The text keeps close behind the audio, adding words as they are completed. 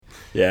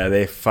Yeah,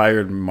 they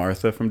fired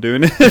Martha from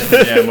doing it.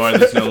 Yeah,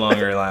 Martha's no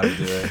longer allowed to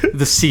do it.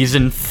 The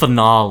season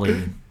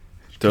finale.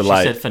 They're She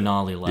like, said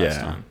finale last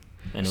yeah. time.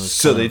 And it was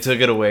So they took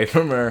it away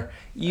from her.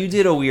 You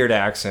did a weird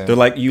accent. they're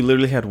like, you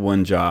literally had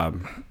one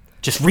job,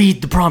 just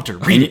read the prompter.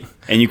 Read it.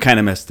 and you kind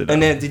of messed it up.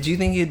 Annette, did you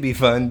think it'd be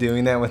fun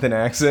doing that with an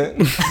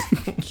accent?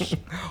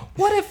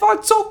 What if I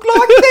talk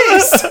like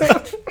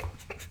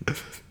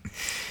this?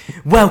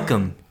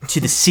 Welcome to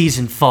the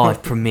season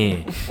 5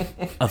 premiere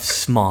of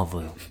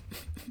Smallville.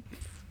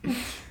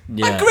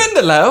 Yeah.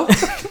 Grindelow.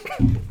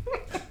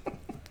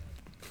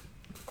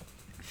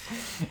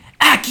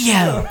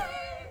 Accio!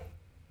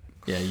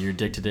 Yeah, you're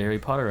addicted to Harry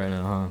Potter right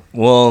now, huh?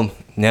 Well,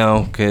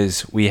 no,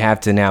 because we have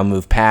to now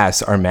move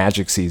past our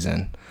magic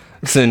season.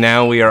 So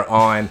now we are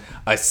on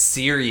a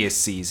serious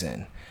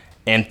season.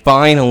 And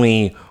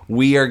finally,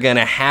 we are going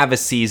to have a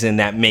season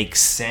that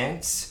makes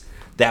sense,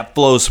 that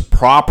flows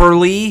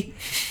properly,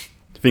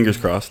 Fingers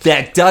crossed.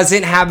 that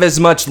doesn't have as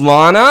much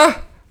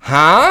Lana.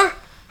 Huh?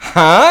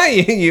 Huh?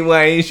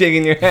 Why are you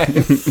shaking your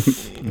head?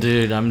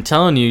 Dude, I'm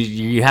telling you,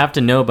 you have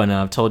to know by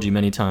now. I've told you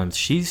many times.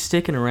 She's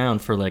sticking around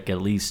for like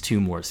at least 2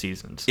 more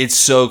seasons. It's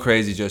so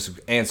crazy, Joseph.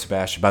 And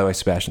Sebastian. By the way,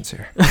 Sebastian's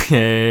here.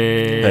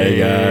 Hey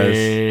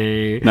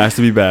guys, nice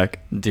to be back.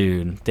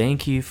 Dude,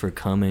 thank you for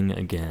coming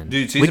again.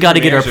 Dude, we got to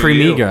get our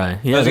premiere you. guy. I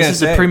Yeah, was this gonna is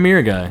say. the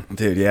premiere guy.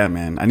 Dude, yeah,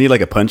 man. I need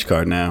like a punch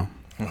card now.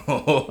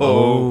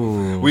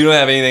 Oh. We don't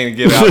have anything to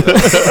give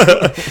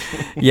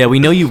out. Yeah, we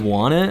know you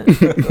want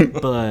it,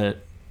 but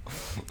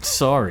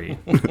sorry.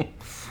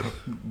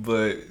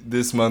 But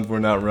this month we're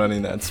not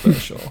running that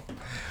special.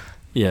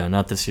 Yeah,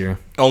 not this year.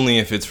 Only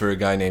if it's for a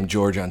guy named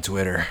George on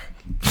Twitter.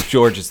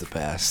 George is the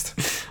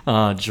best.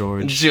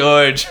 George.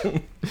 George.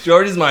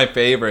 George is my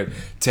favorite.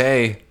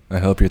 Tay, I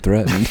hope you're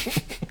threatened.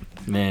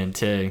 Man,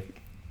 Tay.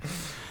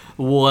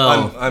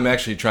 Well, I'm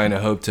actually trying to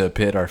hope to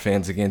pit our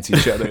fans against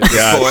each other at this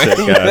Gotcha, point.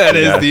 gotcha, That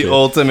is the gotcha.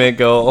 ultimate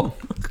goal.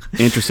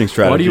 Interesting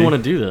strategy. why do you want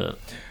to do that?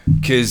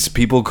 Because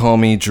people call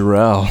me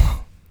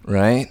Jor-El,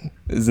 right?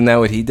 Isn't that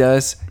what he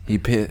does? He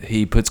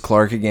puts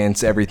Clark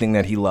against everything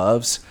that he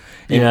loves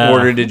in Yeah.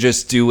 order to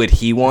just do what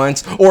he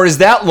wants? Or is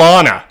that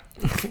Lana?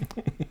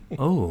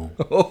 Oh,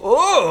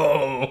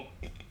 Oh!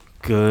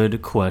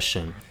 good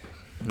question.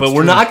 But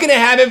we're not going to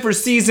have it for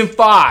season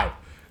 5.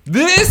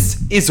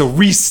 This is a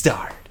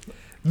restart.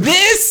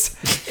 This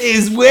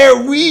is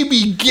where we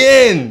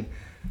begin.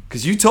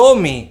 Because you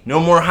told me no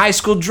more high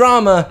school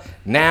drama.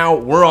 Now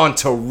we're on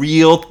to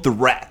real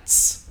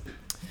threats.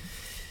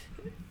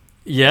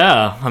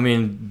 Yeah, I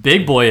mean,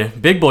 big boy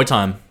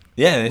time.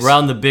 Yeah. We're out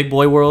in the big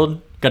boy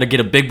world. Got to get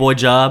a big boy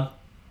job.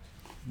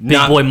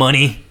 Big boy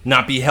money.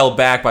 Not be held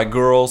back by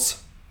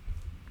girls.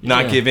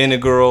 Not Yeah. give in to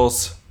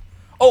girls.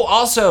 Oh,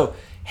 also,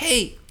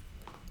 hey,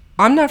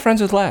 I'm not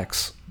friends with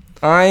Lex.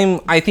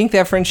 I think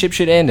that friendship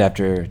should end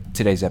after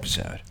today's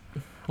episode.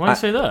 Why do you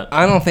say that?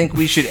 I don't think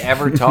we should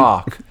ever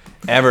talk.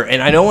 Ever.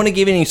 And I don't want to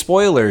give any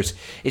spoilers.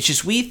 It's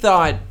just we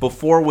thought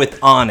before with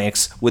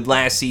Onyx, with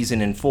last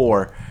season and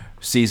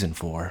season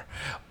 4.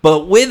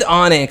 But with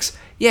Onyx,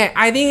 yeah,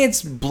 I think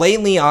it's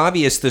blatantly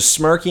obvious the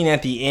smirking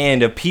at the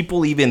end of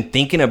people even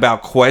thinking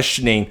about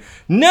questioning,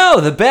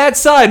 no, the bad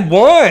side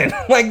won.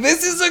 Like,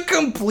 this is a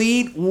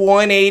complete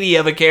 180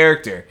 of a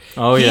character.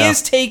 Oh, He yeah.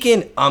 has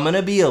taken, I'm going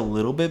to be a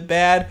little bit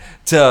bad,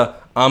 to,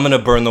 I'm going to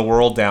burn the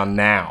world down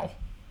now.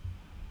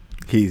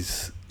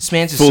 He's This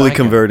man's a fully psycho.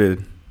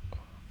 converted.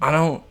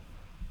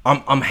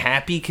 I'm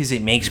happy because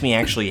it makes me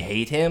actually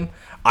hate him.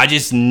 I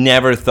just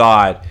never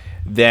thought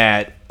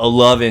that a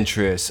love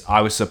interest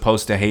I was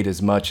supposed to hate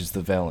as much as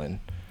the villain.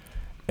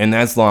 And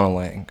that's Lana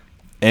Lang.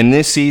 And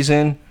this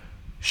season,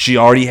 she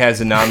already has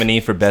a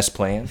nominee for Best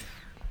Plan.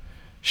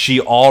 She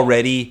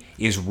already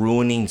is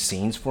ruining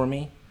scenes for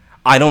me.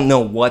 I don't know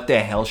what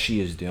the hell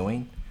she is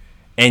doing.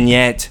 And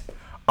yet,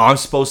 I'm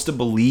supposed to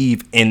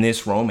believe in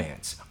this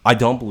romance. I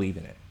don't believe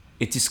in it.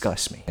 It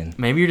disgusts me.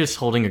 Maybe you're just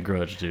holding a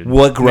grudge, dude.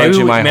 What grudge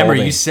am I Remember,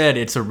 holding? you said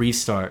it's a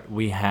restart.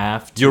 We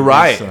have to You're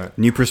right. restart.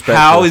 New perspective.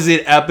 How is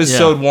it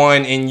episode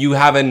 1 and you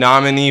have a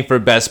nominee for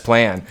Best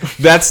Plan?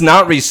 That's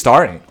not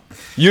restarting.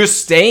 You're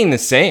staying the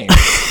same.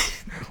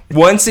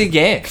 Once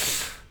again.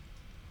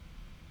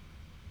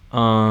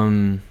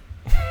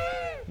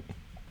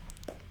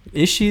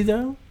 Is she,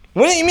 though?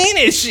 What do you mean,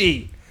 is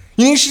she?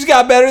 You think she's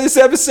got better this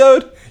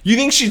episode? You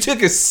think she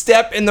took a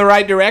step in the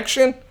right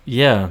direction?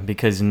 Yeah,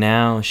 because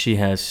now she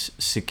has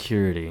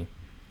security.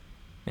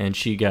 And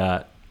she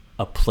got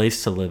a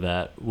place to live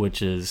at,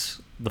 which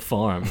is the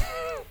farm.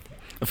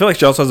 I feel like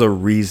she also has a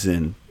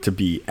reason to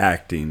be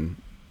acting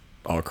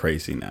all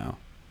crazy now.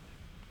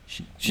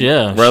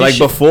 Yeah. Where like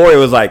before it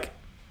was like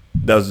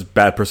that was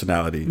bad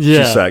personality.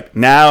 Yeah. She's like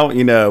now,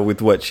 you know,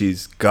 with what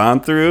she's gone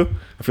through,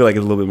 I feel like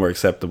it's a little bit more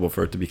acceptable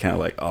for it to be kind of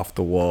like off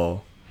the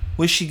wall.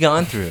 What's she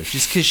gone through?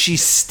 Just because she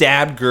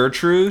stabbed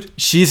Gertrude?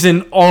 She's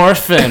an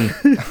orphan.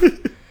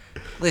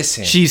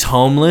 Listen. She's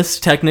homeless,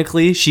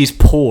 technically. She's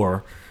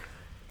poor.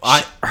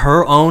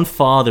 Her own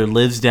father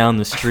lives down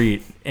the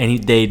street,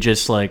 and they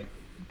just, like,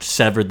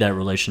 severed that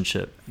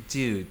relationship.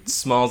 Dude,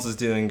 Smalls is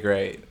doing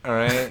great. All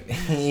right,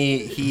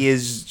 he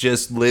is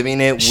just living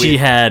it. With She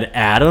had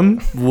Adam,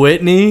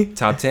 Whitney,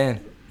 top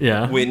 10.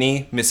 yeah,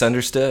 Whitney,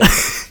 misunderstood.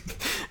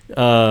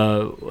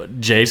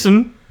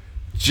 Jason.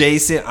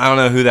 Jason, I don't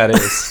know who that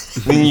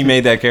is. You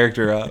made that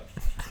character up.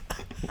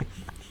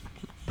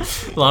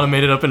 Lana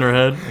made it up in her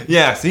head.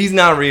 Yeah, so he's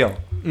not real.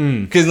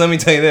 Because let me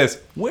tell you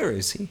this. Where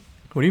is he?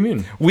 What do you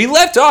mean? We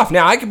left off.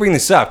 Now, I can bring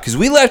this up. Because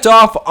we left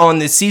off on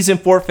the season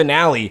 4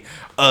 finale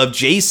of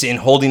Jason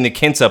holding the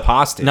Kents up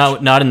hostage. No,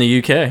 not in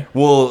the UK.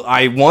 Well,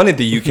 I wanted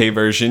the UK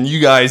version. You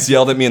guys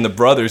yelled at me and the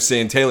brothers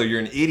saying, Taylor, you're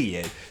an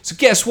idiot. So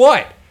guess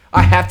what?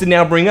 I have to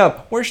now bring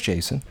up, where's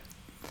Jason?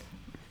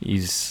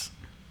 He's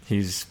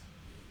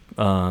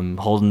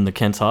holding the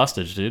Kents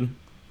hostage, dude.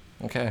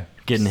 Okay.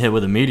 Getting hit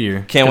with a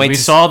meteor. Can't wait We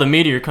to saw the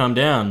meteor come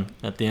down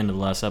at the end of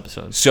the last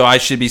episode. So I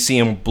should be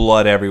seeing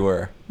blood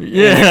everywhere.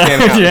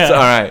 Yeah. Yeah. All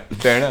right.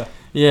 Fair enough.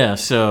 Yeah,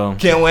 so...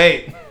 Can't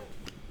wait.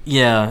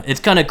 Yeah,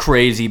 it's kind of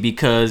crazy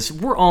because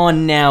we're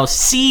on now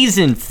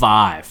season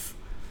 5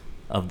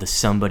 of the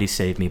Somebody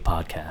Save Me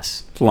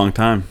podcast. It's a long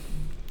time.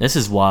 This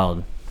is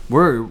wild.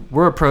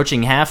 We're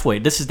approaching halfway.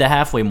 This is the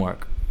halfway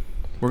mark.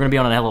 We're going to be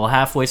on a little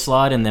halfway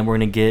slide, and then we're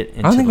going to get into...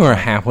 I don't think we're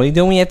halfway.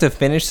 Don't we have to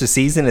finish the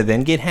season and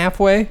then get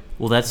halfway?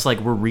 Well, that's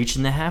like we're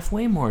reaching the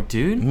halfway mark,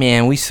 dude.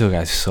 Man, we still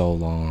got so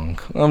long.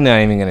 I'm not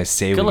even going to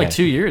say Got like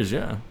 2 years,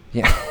 yeah.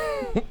 Yeah.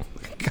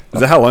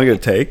 Is that how long it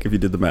would take if you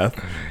did the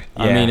math?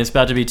 I mean, it's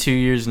about to be 2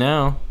 years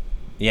now.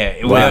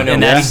 Yeah. Wow.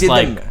 And that's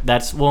like,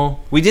 that's,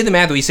 well... We did the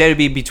math. We said it'd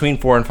be between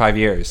 4 and 5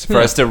 years for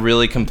us to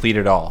really complete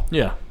it all.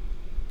 Yeah.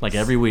 Like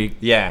every week.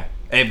 Yeah.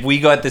 If we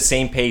go at the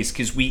same pace,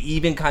 because we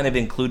even kind of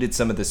included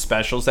some of the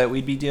specials that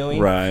we'd be doing.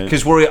 Right.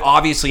 Because we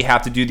obviously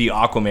have to do the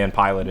Aquaman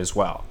pilot as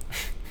well.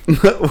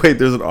 Wait,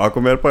 there's an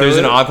Aquaman pilot? There's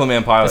an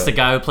Aquaman pilot. That's the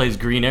guy who plays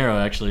Green Arrow,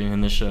 actually,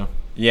 in this show.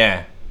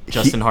 Yeah.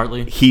 Justin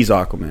Hartley. He's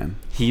Aquaman.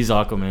 He's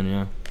Aquaman,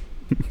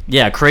 yeah.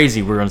 Yeah,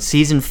 crazy. We're on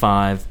season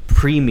 5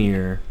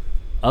 premiere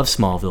of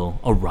Smallville,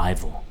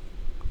 Arrival.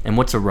 And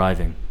what's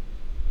arriving?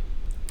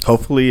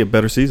 Hopefully a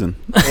better season.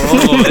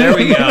 Oh, there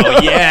we go.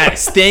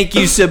 Yes. Thank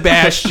you,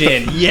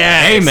 Sebastian.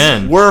 Yes.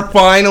 Amen. We're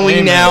finally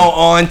Amen. now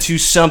on to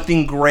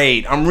something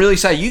great. I'm really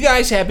excited. You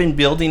guys have been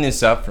building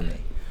this up for me.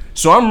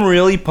 So I'm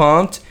really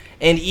pumped.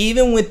 And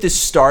even with the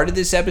start of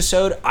this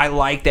episode, I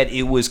like that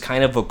it was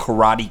kind of a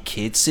Karate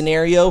Kid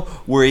scenario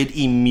where it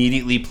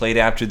immediately played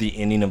after the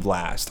ending of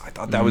last. I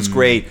thought that was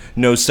great.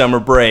 No summer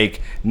break.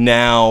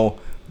 Now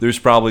there's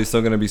probably still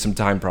going to be some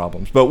time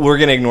problems. But we're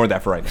going to ignore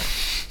that for right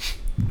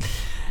now.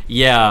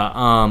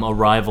 Yeah,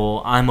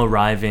 Arrival. I'm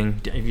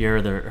arriving. Have you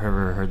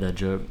ever heard that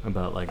joke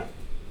about like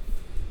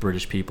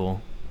British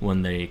people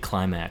when they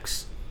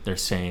climax? They're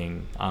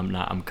saying,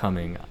 I'm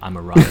coming, I'm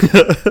arriving.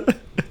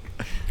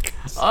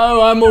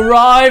 Oh, I'm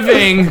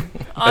arriving!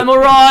 I'm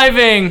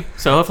arriving!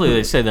 So hopefully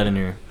they say that in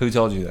here. Who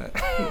told you that?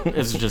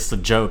 It's just a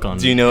joke on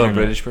Do you know internet.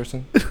 a British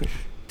person?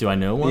 Do I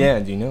know one? Yeah,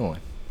 do you know one?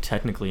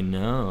 Technically,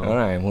 no. All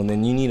right, well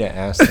then you need to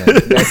ask them.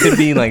 That could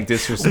be like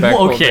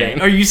disrespectful. Okay,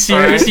 thing. are you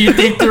serious? You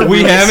think they're We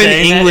really have an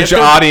saying that? English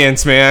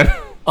audience, man.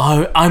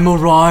 Oh, I'm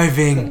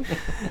arriving.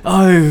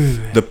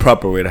 Oh. The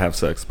proper way to have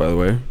sex, by the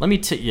way. Let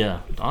me yeah,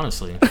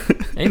 honestly.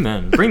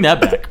 Amen. Bring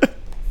that back.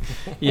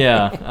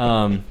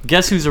 Yeah,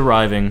 guess who's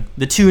arriving?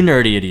 The 2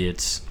 nerdy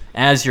idiots.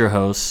 As your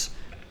hosts,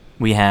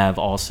 we have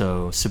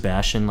also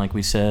Sebastian, like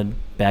we said,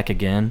 back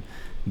again.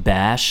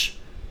 Bash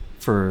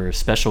for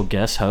special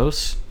guest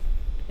hosts.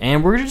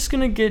 And we're just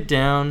going to get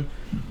down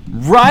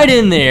right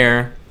in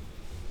there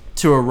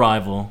to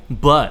Arrival.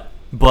 But,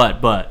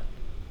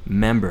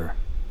 remember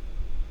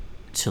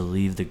to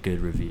leave the good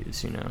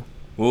reviews, you know.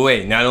 Well,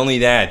 wait, not only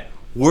that,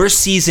 we're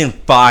season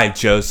 5,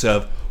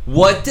 Joseph.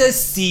 What does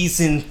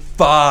season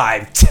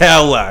 5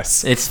 tell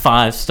us? It's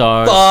 5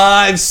 stars.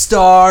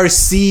 5-star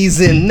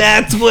season.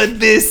 That's what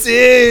this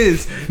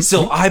is.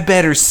 So I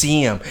better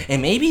see him.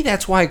 And maybe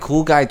that's why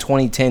Cool Guy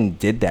 2010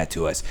 did that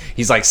to us.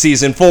 He's like,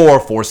 season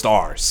 4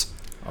 stars.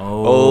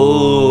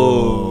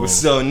 Oh,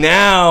 so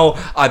now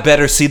I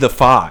better see the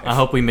 5. I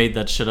hope we made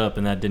that shit up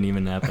and that didn't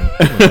even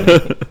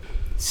happen.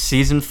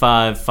 Season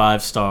 5,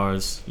 5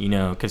 stars, you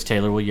know, because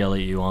Taylor will yell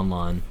at you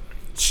online.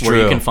 It's where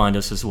true. you can find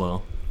us as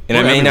well. And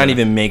it We're may not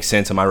everywhere. even make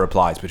sense in my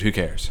replies, but who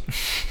cares?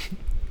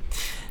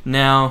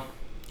 Now,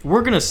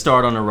 we're going to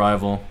start on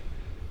Arrival.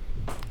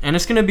 And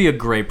it's going to be a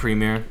great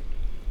premiere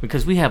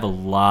because we have a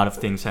lot of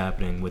things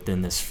happening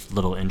within this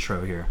little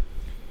intro here.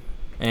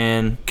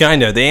 And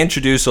Kind of. They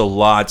introduce a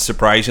lot,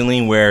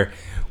 surprisingly, where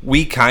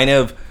we kind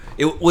of...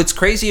 what's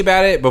crazy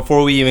about it,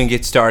 before we even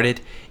get started,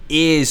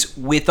 is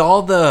with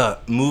all the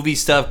movie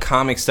stuff,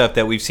 comic stuff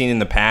that we've seen in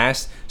the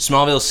past,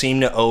 Smallville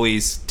seemed to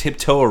always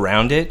tiptoe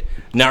around it,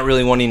 not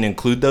really wanting to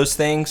include those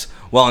things.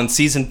 While in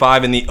season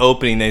 5, in the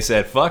opening, they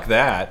said, fuck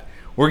that.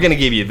 We're going to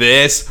give you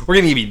this, we're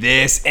going to give you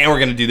this, and we're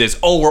going to do this.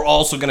 Oh, we're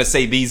also going to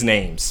say these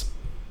names.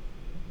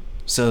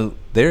 So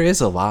there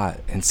is a lot,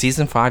 and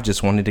season 5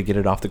 just wanted to get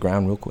it off the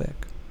ground real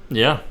quick.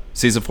 yeah,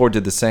 Season 4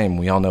 did the same.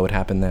 We all know what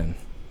happened then.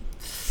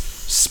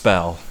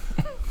 Spell.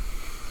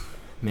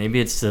 maybe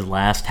it's the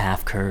last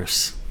half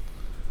curse.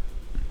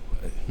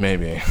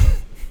 Maybe.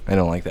 I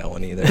don't like that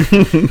one either.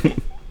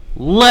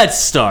 Let's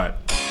start.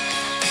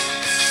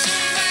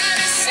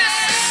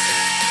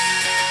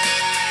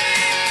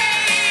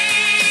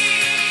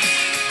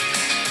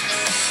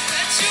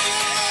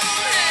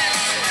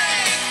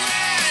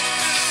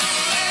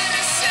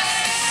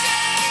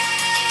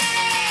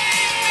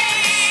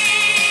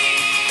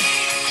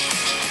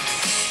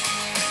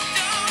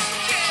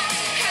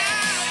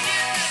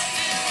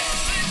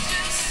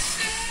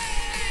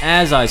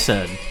 As I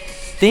said,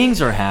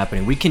 things are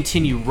happening. We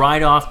continue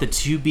right off the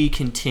to be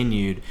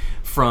continued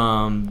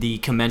from the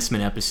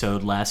commencement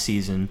episode last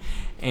season,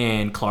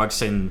 and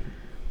Clark's in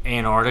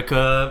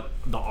Antarctica,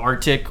 the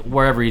Arctic,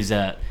 wherever he's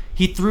at.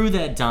 He threw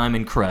that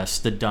diamond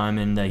crest, the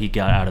diamond that he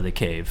got out of the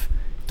cave.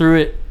 Threw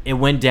it, it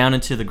went down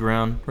into the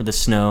ground, or the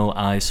snow,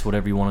 ice,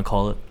 whatever you want to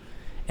call it.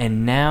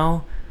 And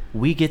now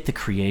we get the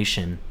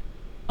creation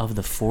of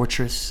the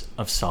Fortress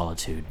of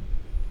Solitude.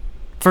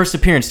 First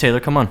appearance, Taylor,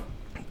 come on.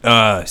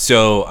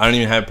 So I don't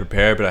even have it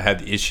prepared, but I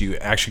had the issue.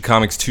 Action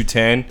Comics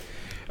 210.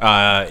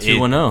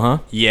 210, huh?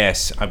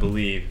 Yes, I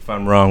believe. If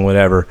I'm wrong,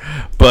 whatever.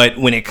 But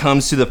when it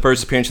comes to the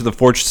first appearance of the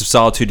Fortress of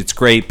Solitude, it's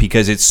great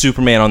because it's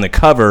Superman on the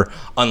cover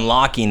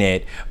unlocking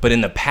it. But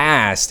in the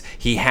past,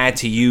 he had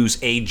to use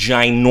a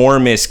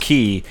ginormous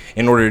key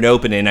in order to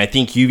open it. And I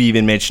think you've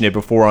even mentioned it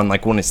before on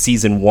like one of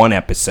season 1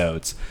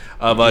 episodes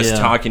of us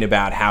talking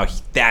about how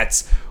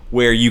that's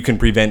where you can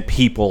prevent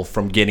people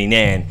from getting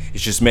in,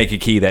 is just make a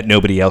key that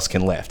nobody else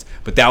can lift.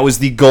 But that was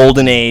the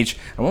golden age.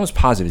 I'm almost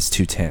positive it's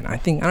 210.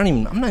 I'm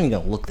not even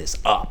gonna look this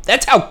up.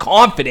 That's how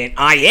confident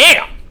I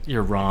am.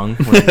 You're wrong.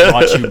 We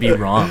thought you'd be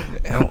wrong.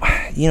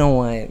 You know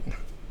what?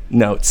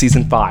 No, it's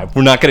season 5.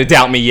 We're not gonna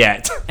doubt me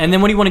yet. And then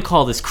what do you want to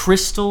call this?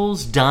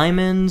 Crystals,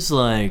 diamonds,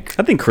 like.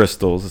 I think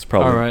crystals is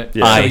probably All right.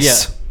 Yeah.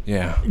 Ice. So,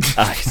 yeah.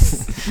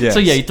 Ice. Yes.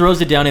 So yeah, he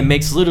throws it down. It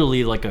makes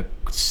literally like a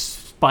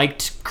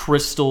spiked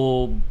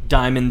crystal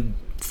diamond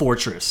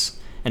fortress,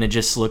 and it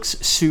just looks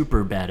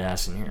super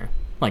badass in here.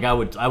 Like I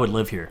would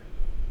live here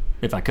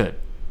if I could,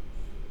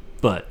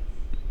 but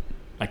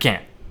I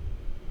can't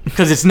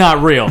because it's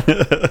not real.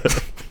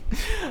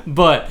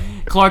 But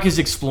Clark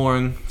is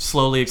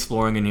slowly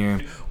exploring in here.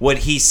 What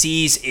he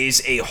sees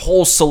is a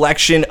whole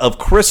selection of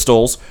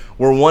crystals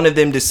where one of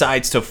them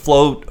decides to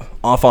float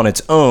off on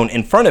its own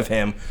in front of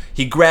him.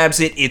 He grabs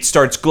it, it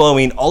starts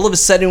glowing. All of a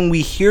sudden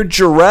we hear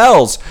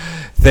Jor-El's,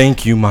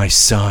 "Thank you, my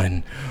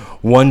son.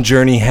 One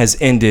journey has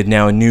ended,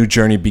 now a new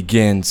journey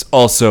begins.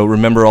 Also,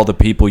 remember all the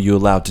people you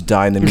allowed to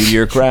die in the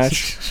meteor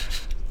crash?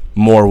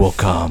 More will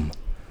come."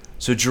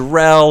 So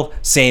Jor-El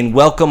saying,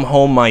 "Welcome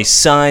home, my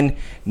son."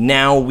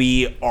 Now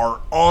we are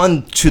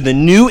on to the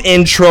new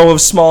intro of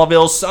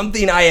Smallville,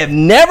 something I have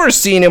never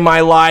seen in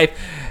my life.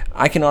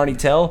 I can already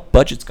tell,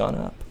 budget's gone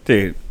up.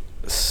 Dude,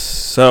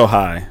 so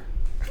high.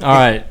 All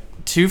right,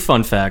 2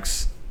 fun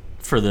facts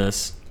for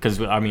this,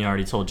 because I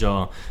already told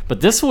Joel,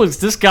 but this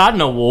got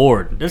an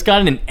award. This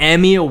got an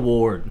Emmy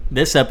award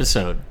this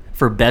episode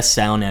for best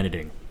sound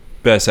editing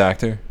Best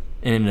actor?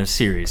 in a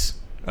series.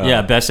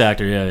 Yeah, best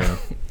actor. Yeah.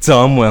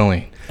 Tom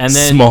Welling. And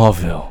then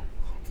Smallville.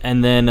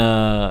 And then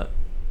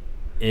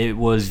it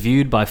was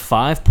viewed by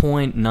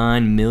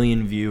 5.9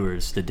 million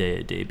viewers the day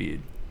it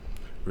debuted.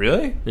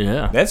 Really?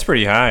 Yeah. That's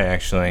pretty high,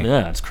 actually.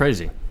 Yeah, it's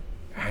crazy.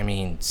 I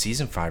mean,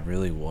 season 5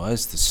 really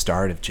was the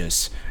start of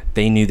just,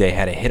 they knew they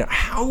had a hit.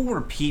 How were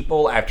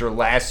people after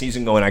last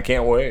season going, "I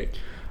can't wait"?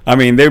 I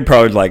mean, they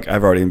probably like,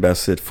 I've already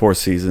invested 4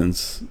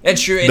 seasons.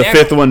 That's true. The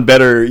 5th one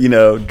better,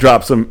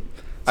 drop some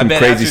I bet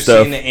crazy after stuff.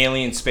 seeing the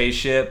alien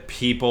spaceship,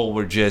 people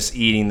were just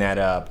eating that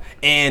up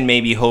and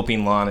maybe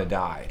hoping Lana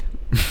died.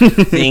 I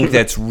think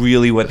that's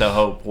really what the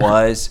hope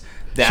was.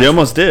 She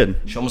almost did.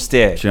 She almost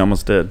did. She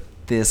almost did.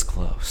 This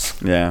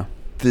close. Yeah.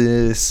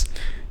 This.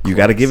 You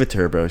got to give it to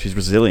her, bro. She's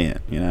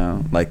resilient,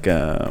 Like,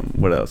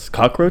 what else?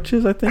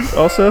 Cockroaches, I think,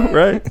 also,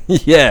 right?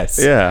 Yes.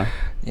 Yeah.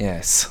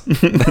 Yes.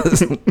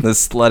 The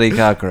slutty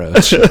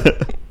cockroach.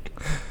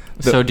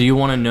 So do you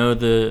want to know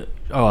the...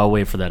 Oh, I'll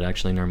wait for that,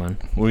 actually. Never mind.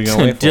 What are you going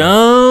to wait for?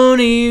 Don't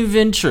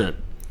even trip.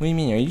 What do you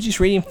mean? Are you just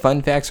reading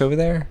fun facts over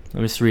there?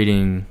 I'm just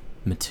reading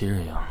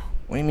material.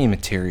 What do you mean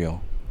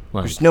material?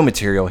 Like, There's no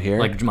material here.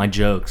 like my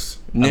jokes.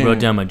 No, I wrote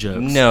down my jokes.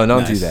 No,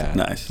 don't Nice, do that.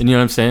 Nice. And you know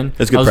what I'm saying?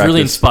 That's good I was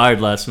really practice.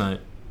 inspired last night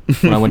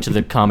when I went to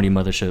the comedy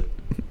mothership.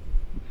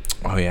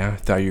 Oh, yeah? I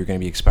thought you were going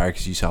to be inspired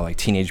because you saw, like,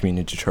 Teenage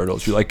Mutant Ninja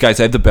Turtles. You're like, "Guys,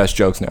 I have the best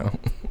jokes now."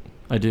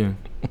 I do.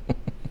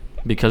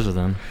 Because of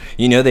them.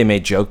 You know they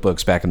made joke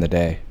books back in the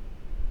day.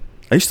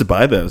 I used to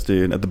buy those,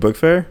 dude, at the book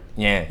fair.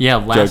 Yeah. Yeah,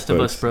 Last Joke of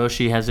books. Us, bro.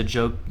 She has a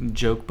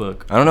joke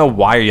book. I don't know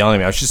why you're yelling at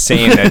me. I was just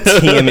saying that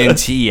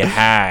TMNT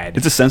had.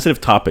 It's a sensitive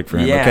topic for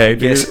him, Yeah, okay? I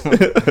guess.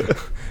 dude?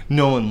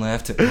 No one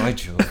laughed at my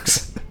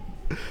jokes.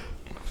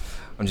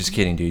 I'm just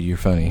kidding, dude. You're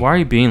funny. Why are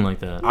you being like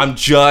that? I'm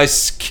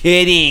just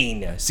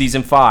kidding.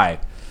 Season 5.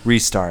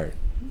 Restart.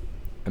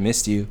 I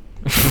missed you.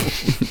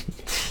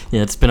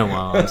 Yeah, it's been a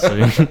while,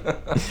 honestly.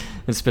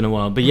 It's been a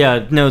while. But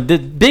yeah, no, the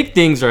big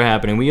things are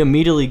happening. We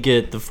immediately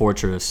get the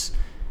fortress,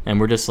 and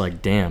we're just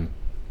like, damn.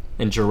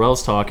 And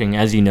Jor-El's talking.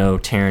 As you know,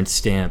 Terrence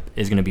Stamp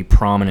is going to be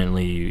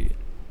prominently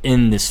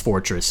in this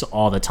fortress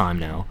all the time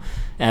now,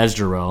 as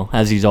Jor-El,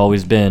 as he's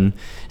always been.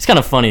 It's kind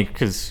of funny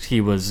because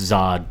he was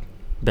Zod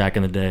back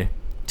in the day,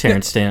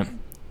 Terrence Stamp.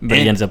 But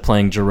he ends up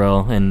playing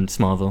Jor-El in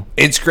Smallville.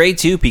 It's great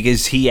too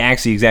because he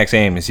acts the exact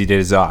same as he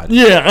did as Zod.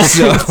 Yeah.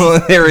 So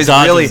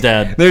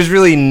Dad. There's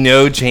really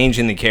no change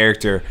in the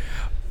character.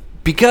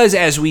 Because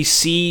as we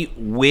see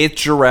with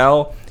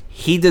Jor-El,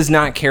 he does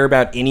not care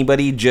about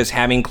anybody just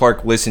having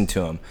Clark listen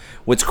to him.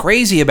 What's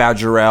crazy about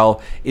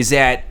Jor-El is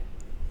that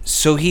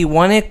so he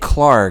wanted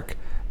Clark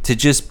to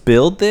just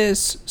build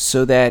this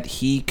so that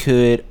he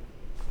could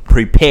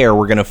prepare.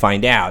 We're going to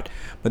find out.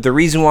 But the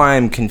reason why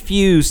I'm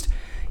confused,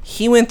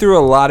 he went through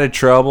a lot of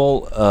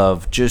trouble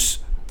of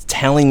just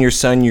telling your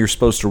son you're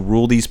supposed to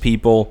rule these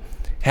people,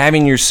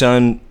 having your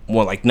son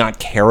not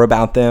care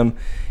about them.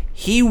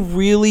 He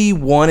really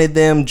wanted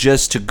them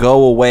just to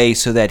go away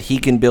so that he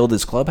can build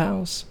his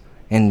clubhouse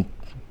and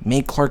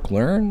make Clark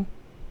learn.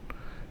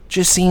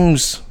 Just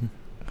seems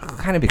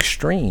kind of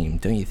extreme,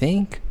 don't you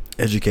think?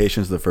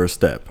 Education's the first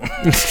step.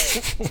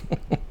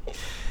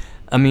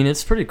 I mean,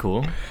 it's pretty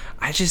cool.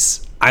 I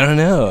don't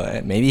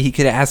know. Maybe he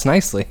could have asked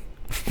nicely.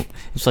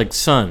 It's like,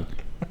 son,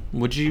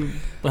 would you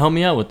help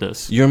me out with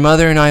this? Your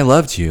mother and I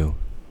loved you.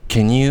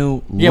 Can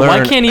you learn? Yeah,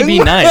 why can't he be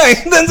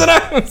nice? That's what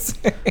I was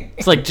saying.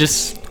 It's like,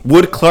 just...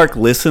 Would Clark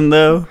listen,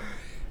 though?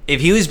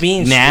 If he was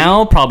being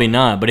now, probably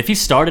not. But if he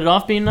started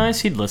off being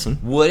nice, he'd listen.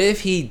 What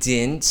if he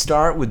didn't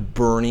start with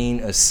burning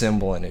a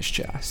symbol in his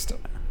chest?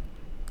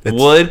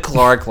 Would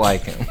Clark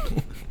like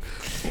him?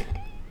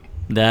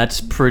 That's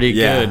pretty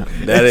good.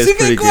 That is a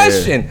pretty good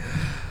question.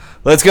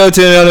 Let's go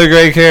to another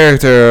great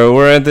character.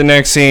 We're at the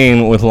next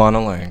scene with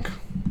Lana Lang.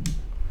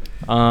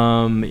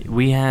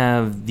 We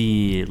have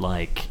the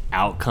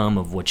outcome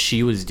of what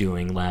she was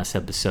doing last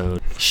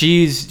episode.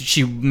 She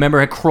remember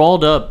had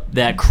crawled up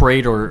that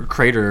crater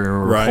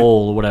or right.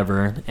 hole or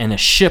whatever, and a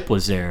ship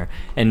was there.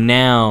 And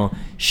now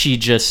she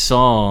just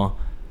saw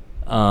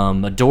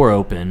a door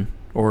open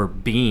or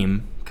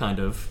beam, kind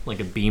of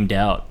like it beamed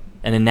out.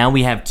 And then now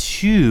we have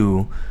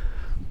two.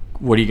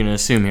 What are you going to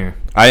assume here?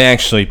 I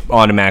actually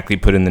automatically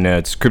put in the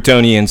notes.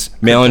 Kryptonians,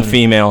 male and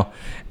female.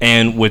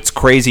 And what's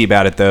crazy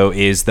about it, though,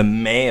 is the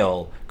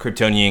male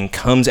Kryptonian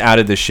comes out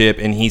of the ship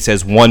and he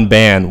says, one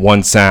band,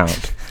 one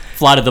sound.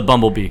 Flight of the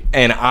Bumblebee.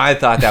 And I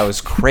thought that was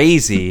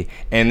crazy.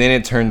 And then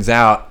it turns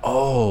out,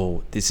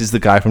 this is the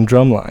guy from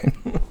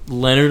Drumline.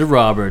 Leonard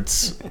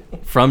Roberts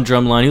from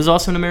Drumline. He was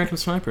also an American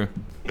Sniper.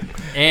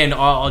 And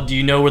do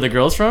you know where the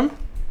girl's from?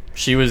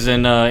 She was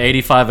in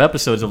 85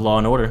 episodes of Law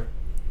and Order.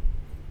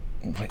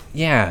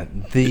 Yeah,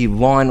 the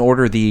Law and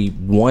Order, the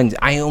one.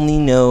 I only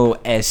know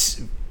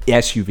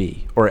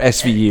SUV or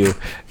SVU.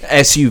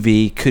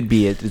 SUV could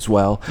be it as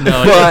well.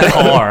 No, it's a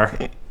car.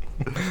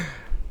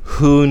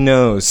 Who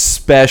knows?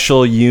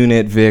 Special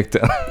Unit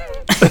Victim.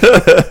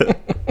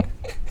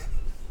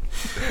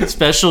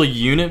 Special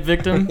Unit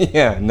Victim?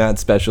 Yeah, not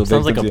Special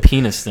Victim. Sounds like a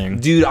penis thing.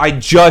 Dude, I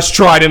just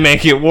try to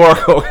make it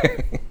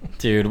work.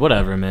 Dude,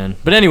 whatever, man.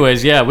 But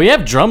anyways, yeah, we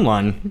have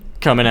Drumline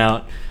coming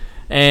out.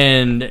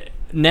 And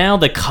now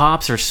the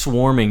cops are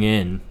swarming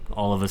in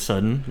all of a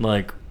sudden.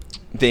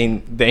 They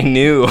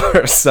knew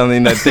or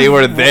something that they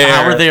were there.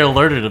 How were they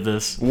alerted of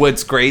this?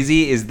 What's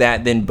crazy is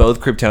that then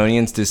both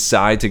Kryptonians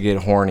decide to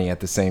get horny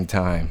at the same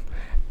time.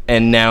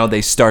 And now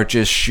they start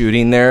just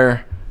shooting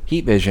their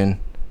heat vision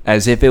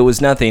as if it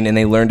was nothing, and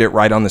they learned it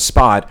right on the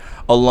spot,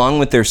 along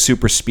with their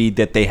super speed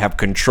that they have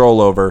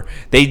control over.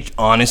 They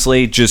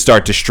honestly just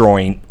start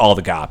destroying all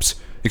the cops.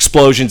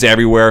 Explosions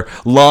everywhere.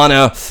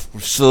 Lana,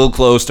 so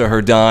close to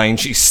her dying,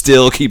 she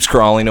still keeps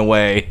crawling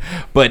away.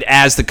 But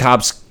as the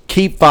cops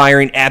keep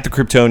firing at the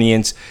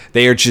Kryptonians,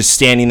 they are just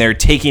standing there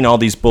taking all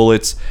these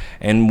bullets,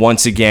 and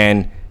once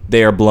again,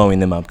 they are blowing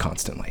them up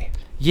constantly.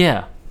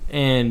 Yeah,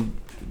 and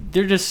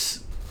they're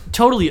just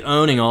totally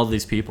owning all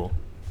these people.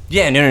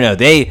 Yeah, no.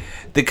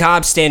 The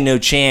cops stand no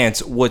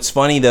chance. What's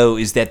funny, though,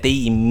 is that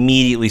they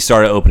immediately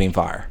started opening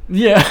fire.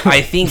 Yeah.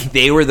 I think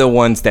they were the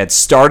ones that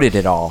started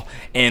it all,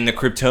 and the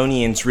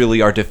Kryptonians really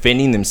are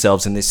defending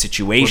themselves in this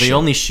situation. Were they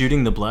only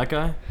shooting the black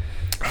guy?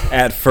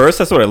 At first,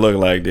 that's what it looked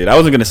like, dude. I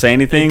wasn't going to say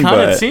anything,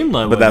 It seemed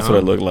like but that's huh? what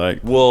it looked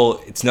like.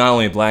 Well, it's not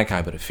only a black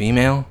guy, but a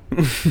female.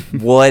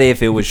 What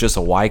if it was just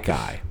a white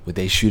guy? Would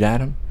they shoot at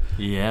him?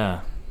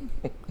 Yeah.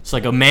 It's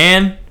like a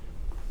man,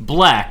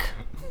 black,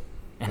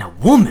 and a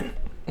woman.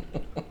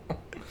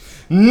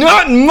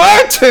 Not in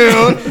my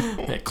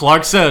town!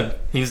 Clark said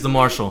he's the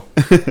marshal.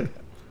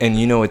 And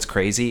you know what's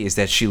crazy is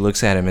that she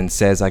looks at him and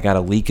says, I got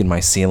a leak in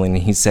my ceiling.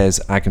 And he says,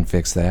 I can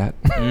fix that.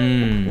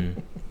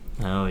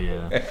 Hell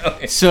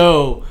yeah.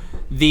 So,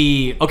 do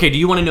you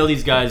want to know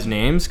these guys'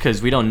 names?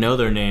 Because we don't know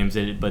their names,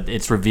 but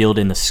it's revealed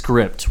in the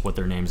script what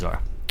their names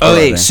are.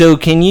 Okay, so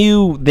can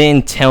you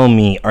then tell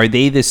me, are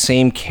they the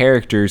same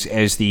characters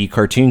as the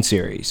cartoon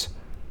series?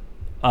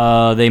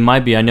 They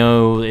might be. I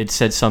know it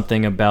said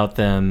something about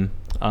them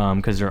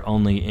because they're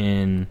only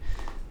in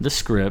the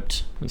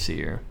script. Let's see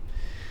here.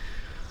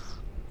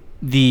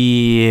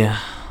 The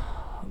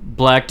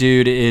black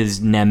dude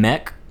is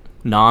Namek,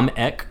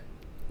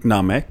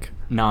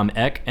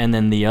 and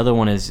then the other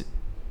one is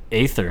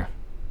Aether.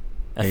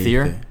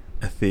 Aether.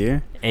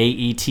 Aether?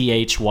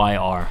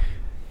 Aethyr.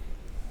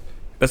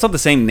 That's not the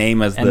same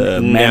name as the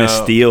And Man of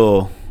no.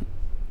 Steel.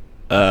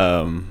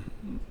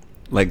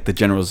 Like the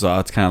General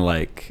Zod's kind of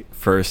like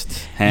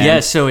first hand. Yeah,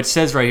 so it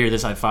says right here.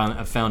 I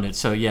found it.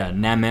 So yeah,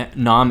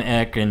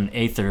 Namek and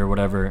Aether or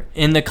whatever.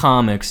 In the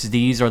comics,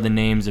 these are the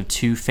names of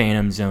 2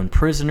 Phantom Zone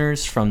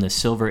prisoners from the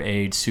Silver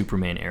Age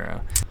Superman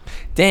era.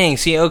 Dang,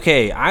 see,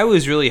 okay, I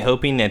was really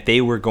hoping that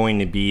they were going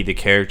to be the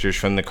characters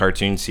from the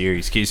cartoon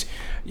series, because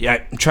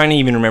I'm trying to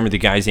even remember the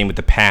guy's name with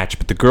the patch,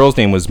 but the girl's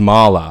name was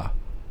Mala,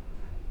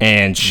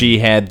 and she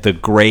had the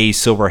gray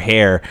silver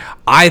hair.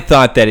 I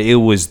thought that it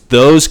was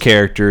those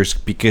characters,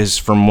 because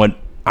from what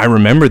I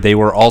remember, they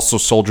were also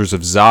soldiers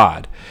of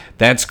Zod.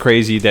 That's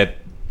crazy that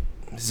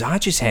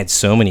Zod just had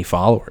so many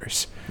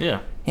followers.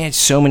 Yeah. He had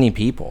so many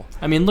people.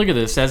 I mean, look at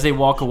this. As they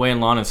walk away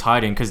and Lana's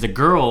hiding, because the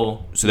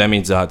girl... So that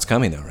means Zod's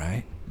coming, though,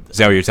 right? Is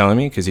that what you're telling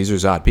me? Because these are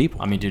Zod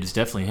people. I mean, dude, it's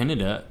definitely hinted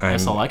at.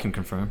 That's all I can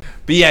confirm.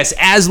 But yes,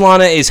 as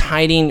Lana is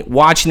hiding,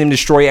 watching them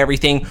destroy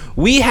everything,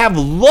 we have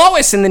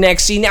Lois in the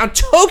next scene. Now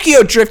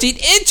Tokyo drifting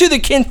into the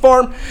kin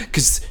farm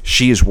because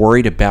she is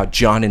worried about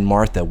John and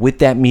Martha. With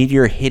that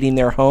meteor hitting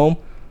their home,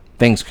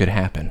 things could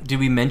happen. Did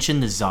we mention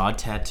the Zod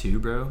tattoo,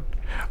 bro?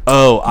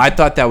 Oh, I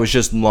thought that was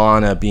just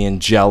Lana being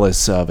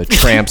jealous of a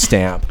tramp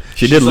stamp.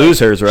 She did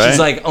lose hers, right? She's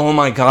like, oh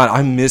my God,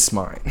 I miss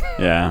mine.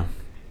 Yeah.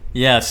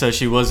 Yeah, so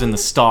she was in the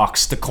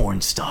stalks, the corn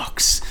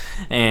stalks,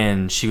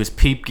 and she was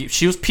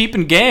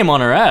peeping game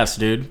on her ass,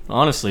 dude.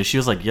 Honestly, she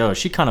was like, yo,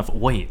 she kind of,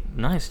 wait,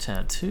 nice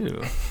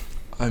tattoo.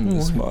 I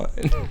miss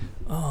mine.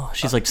 Oh,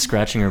 she's like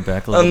scratching her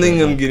back a little I think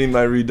bit. I'm getting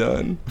my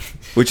redone.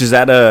 Which is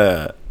that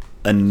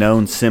a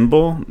known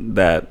symbol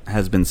that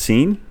has been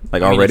seen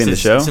like I mean, already in the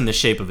show? It's in the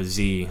shape of a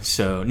Z,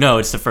 so no,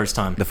 it's the first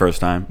time. The first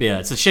time. Yeah,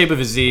 it's the shape of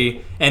a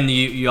Z, and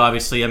you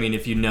obviously, I mean,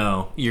 if you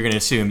know, you're gonna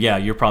assume, yeah,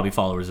 you're probably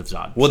followers of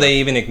Zod. Well, they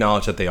even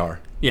acknowledge that they are.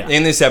 Yeah.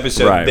 In this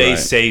episode, Right, they right.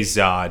 say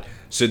Zod.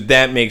 So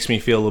that makes me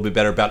feel a little bit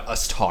better about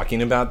us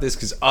talking about this,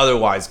 because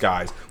otherwise,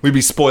 guys, we'd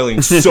be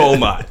spoiling so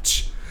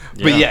much.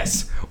 Yeah. But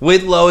yes,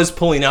 with Lois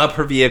pulling up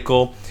her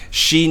vehicle,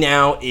 she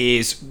now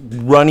is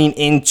running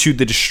into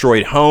the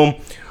destroyed home.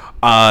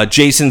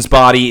 Jason's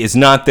body is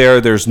not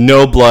there. There's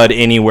no blood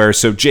anywhere,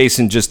 so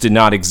Jason just did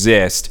not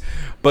exist.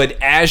 But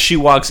as she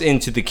walks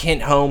into the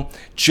Kent home,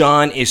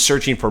 John is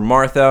searching for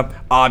Martha.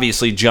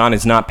 Obviously, John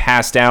is not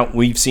passed out.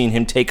 We've seen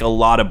him take a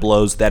lot of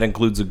blows. That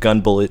includes a gun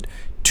bullet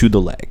to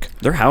the leg.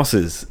 Their house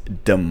is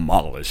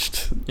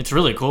demolished. It's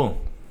really cool.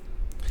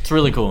 It's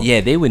really cool. Yeah,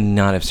 they would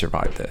not have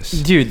survived this.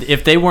 Dude,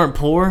 if they weren't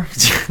poor,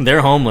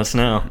 they're homeless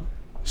now.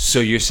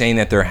 So you're saying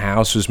that their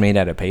house was made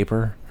out of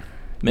paper?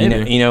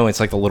 Maybe. You know, it's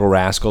like the Little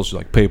Rascals,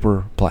 like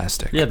paper,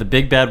 plastic. Yeah, the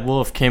big bad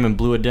wolf came and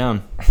blew it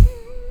down.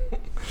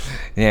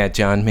 Yeah,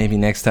 John, maybe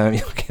next time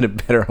you'll get a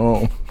better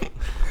home.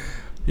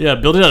 Yeah,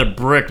 build it out of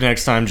brick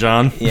next time,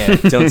 John. Yeah,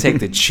 don't take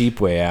the cheap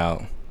way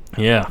out.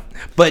 Yeah.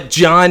 But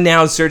John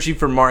now is searching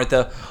for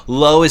Martha.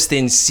 Lois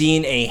then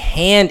seeing a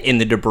hand in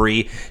the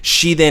debris.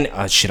 She then,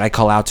 should I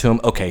call out to him?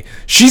 Okay,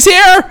 she's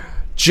here!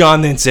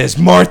 John then says,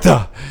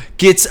 Martha!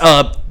 Gets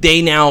up.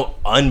 They now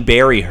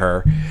unbury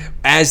her.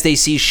 As they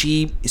see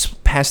she is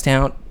passed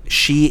out,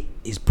 she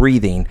is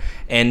breathing.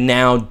 And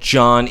now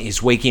John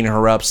is waking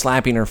her up,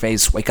 slapping her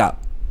face. Wake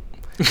up.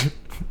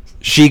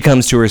 She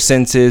comes to her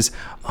senses.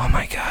 Oh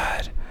my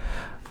God.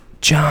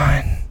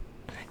 John.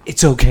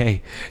 It's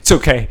okay. It's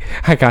okay.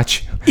 I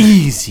got you.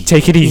 Easy.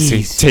 Take it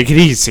easy. Take it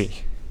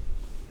easy.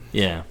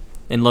 Yeah.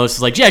 And Lois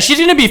is like, yeah, she's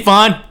gonna be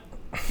fine.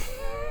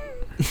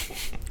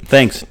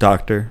 Thanks,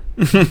 doctor.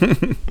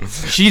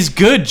 She's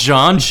good,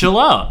 John. Chill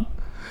out.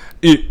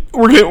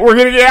 We're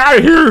gonna get out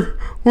of here.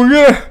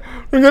 We're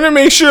gonna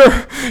make sure.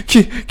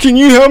 Can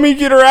you help me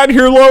get her out of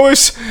here,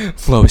 Lois?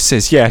 Lois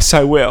says, yes,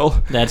 I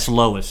will. That's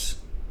Lois.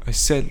 I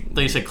said, I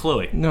thought you said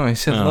Chloe. no, I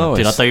said Oh, Lois.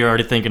 dude, I thought you were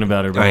already thinking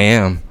about her, bro. I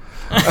am.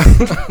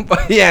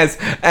 But yes,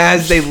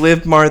 as they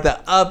lift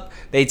Martha up,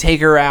 they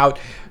take her out.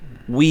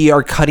 We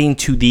are cutting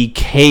to the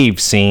cave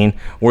scene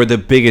where the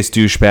biggest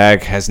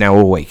douchebag has now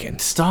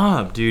awakened.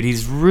 Stop, dude.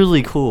 He's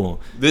really cool.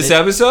 This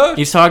episode?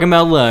 He's talking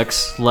about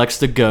Lex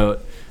the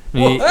goat.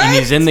 And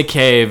he's in the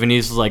cave, and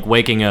he's like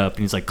waking up,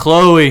 and he's like,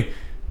 Chloe,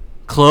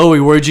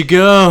 where'd you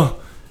go?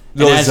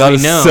 And Is that a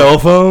cell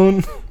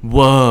phone?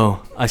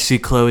 Whoa, I see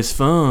Chloe's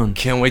phone.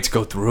 Can't wait to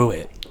go through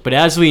it. But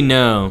as we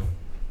know,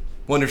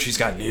 Wonder if she's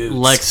got news.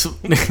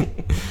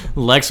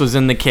 Lex was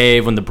in the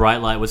cave when the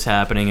bright light was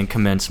happening in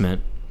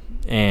commencement,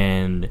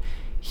 and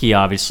he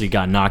obviously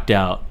got knocked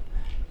out.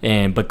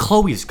 But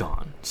Chloe's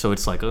gone, so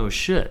it's like, oh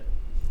shit,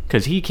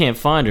 because he can't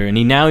find her, and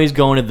he's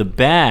going to the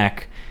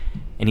back,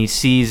 and he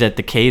sees that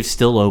the cave's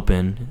still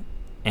open,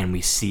 and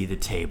we see the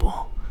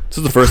table. This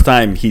is the first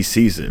time he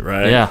sees it,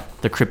 right? Yeah,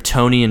 the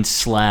Kryptonian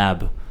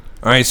slab.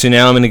 All right, so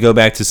now I'm going to go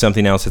back to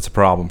something else that's a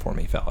problem for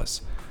me,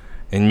 fellas.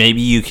 And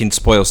maybe you can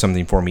spoil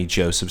something for me,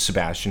 Joseph,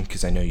 Sebastian,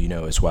 because I know you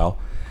know as well.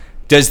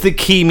 Does the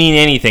key mean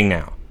anything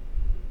now?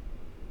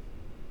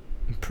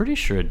 I'm pretty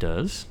sure it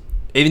does.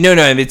 If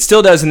it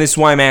still does, and this is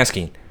why I'm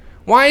asking.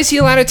 Why is he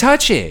allowed to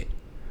touch it?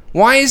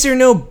 Why is there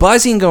no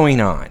buzzing going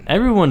on?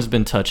 Everyone's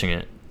been touching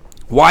it.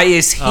 Why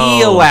is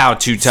he allowed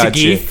to touch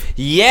it?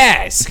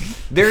 Yes.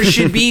 There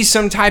should be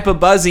some type of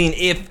buzzing.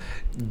 If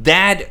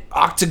that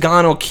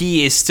octagonal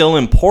key is still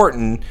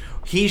important,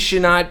 he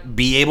should not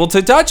be able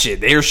to touch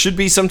it. There should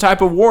be some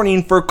type of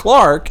warning for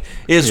Clark,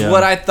 is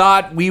what I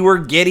thought we were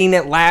getting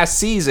at last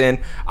season.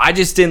 I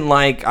just didn't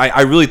like...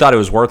 I really thought it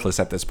was worthless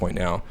at this point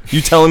now.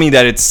 You telling me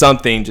that it's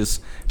something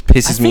just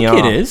pisses me off.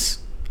 I think it is.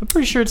 I'm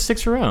pretty sure it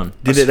sticks around.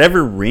 Did it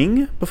ever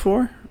ring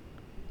before?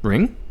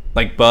 Ring?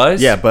 Like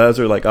buzz? Yeah, buzz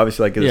or like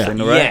obviously like a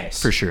signal, right?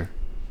 Yes. For sure.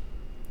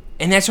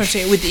 And that's what I'm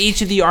saying. With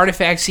each of the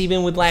artifacts,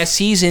 even with last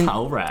season,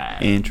 All right.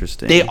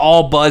 Interesting. they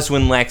all buzzed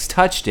when Lex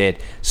touched it.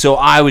 So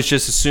I was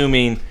just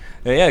assuming,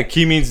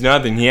 key means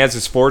nothing. He has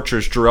his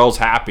fortress. Jor-El's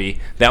happy.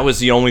 That was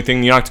the only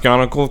thing the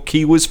octagonal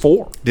key was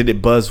for. Did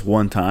it buzz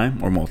one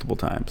time or multiple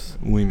times?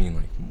 What do you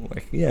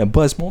mean,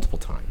 buzz multiple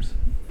times.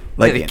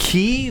 Like The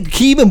key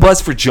even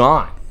buzzed for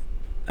John.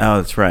 Oh,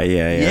 that's right.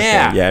 Yeah.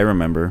 Yeah. Yeah, I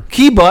remember.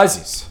 Key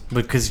buzzes.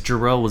 Because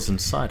Jor-El was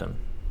inside him.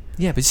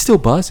 Yeah, but it still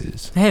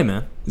buzzes. Hey,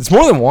 man. It's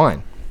more than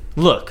one.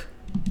 Look.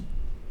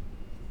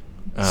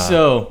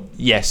 So...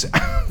 Yes.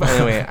 By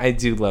the way, I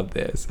do love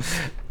this.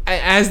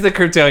 As the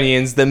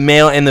Kryptonians, the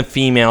male and the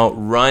female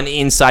run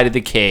inside of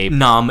the cave.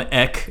 Nam,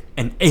 Ek,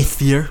 and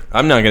Aether.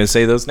 I'm not going to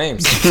say those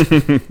names.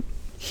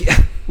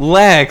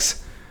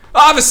 Lex.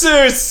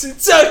 Officers,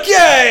 it's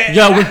okay.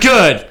 Yeah, we're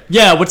good.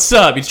 Yeah, what's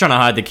up? He's trying to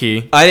hide the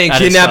key. I didn't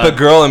at his kidnap a side.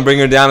 girl and bring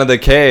her down to the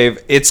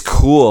cave. It's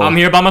cool. I'm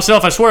here by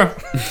myself, I swear.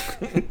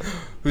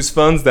 Whose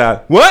phone's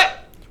that?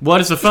 What? What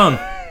is the phone?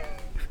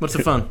 What's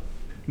the phone?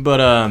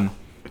 But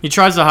he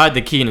tries to hide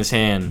the key in his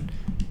hand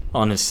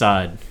on his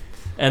side,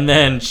 and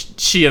then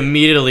she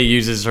immediately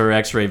uses her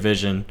X-ray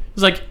vision.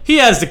 It's like, he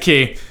has the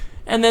key,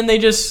 and then they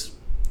just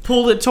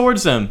pulled it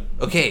towards them.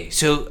 Okay,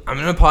 so I'm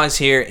gonna pause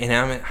here,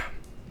 and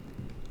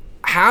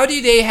how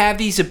do they have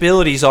these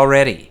abilities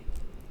already?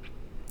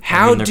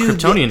 How they're do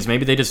Kryptonians?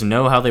 Maybe they just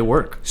know how they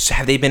work,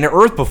 have they been to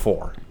Earth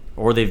before?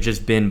 or they've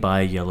just been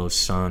by a yellow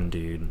sun,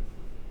 dude.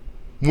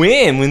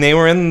 When they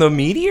were in the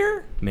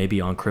meteor?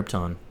 Maybe on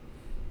Krypton.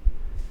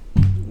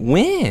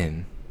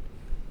 When?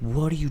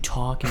 What are you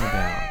talking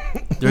about?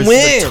 There's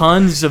When?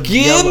 tons of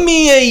Give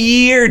me a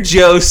year,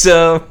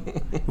 Joseph.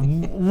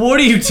 What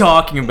are you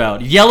talking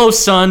about? Yellow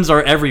suns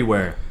are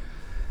everywhere.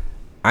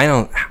 I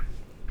don't.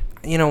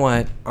 You know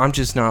what? I'm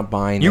just not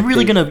buying. You're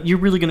really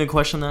gonna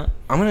question that?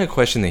 I'm gonna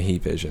question the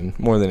heat vision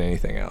more than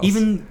anything else.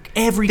 Even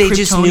every they Kryptonian,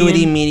 just knew it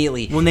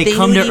immediately. When they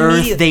come to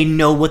Earth, they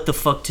know what the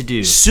fuck to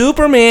do.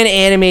 Superman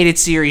animated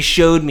series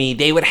showed me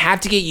they would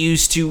have to get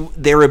used to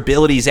their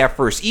abilities at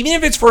first, even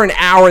if it's for an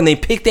hour and they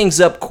pick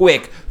things up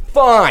quick.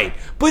 Fine,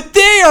 but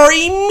they are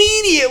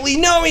immediately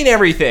knowing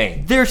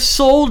everything. They're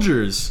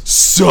soldiers.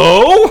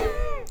 So?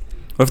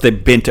 What if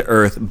they've been to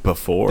Earth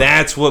before?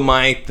 That's what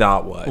my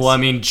thought was. Well, I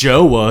mean,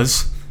 Joe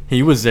was.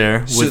 He was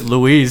there with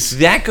Louise.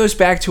 That goes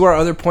back to our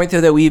other point,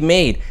 though, that we've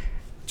made.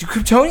 Do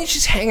Kryptonians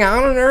just hang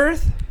out on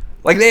Earth?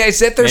 Like they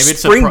set their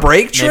spring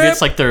break trip? Maybe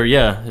it's like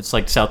it's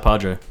like South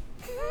Padre.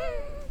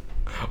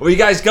 Where you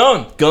guys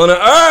going? Going to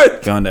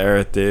Earth. Going to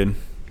Earth, dude.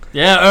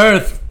 Yeah,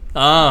 Earth.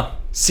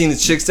 Seen the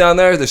chicks down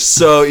there? They're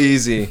so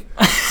easy.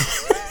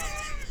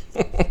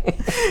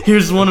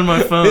 Here's one on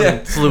my phone. Yeah.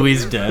 It's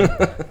Louise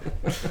dead.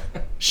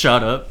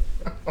 Shut up.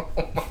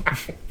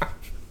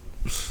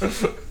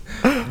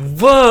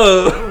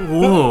 Whoa.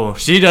 Whoa,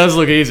 she does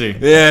look easy.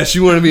 Yeah, she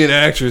wanted to be an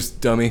actress,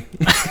 dummy.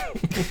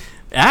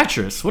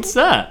 Actress? What's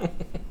that?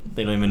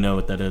 They don't even know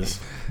what that is.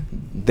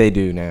 They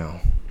do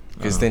now.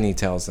 Because then he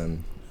tells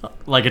them.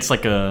 Like it's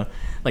sit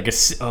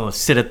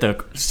at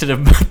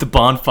the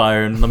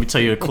bonfire and let me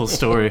tell you a cool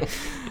story.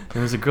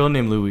 There was a girl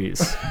named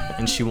Louise,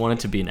 and she wanted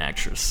to be an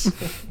actress.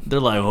 They're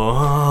like,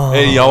 oh.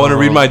 Hey, y'all want to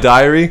read my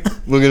diary?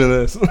 Look at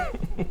this.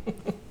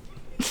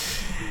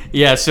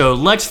 Yeah, so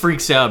Lex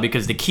freaks out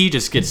because the key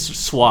just gets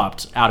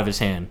swapped out of his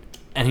hand.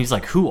 And he's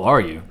like, who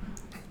are you?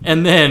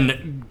 And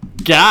then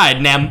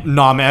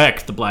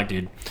Namek, the black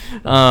dude,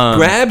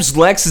 grabs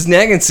Lex's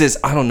neck and says,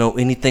 I don't know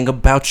anything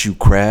about you,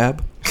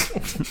 crab.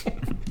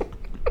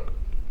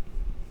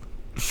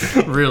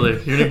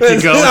 Really? You're going to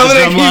keep going? I'm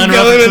going to keep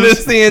going with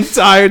this the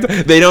entire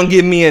time. They don't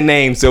give me a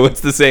name, so it's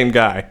the same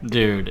guy.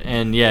 Dude,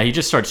 and yeah, he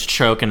just starts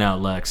choking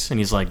out Lex. And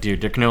he's like, dude,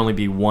 there can only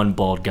be one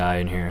bald guy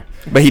in here.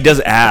 But he does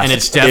ask. And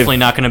it's definitely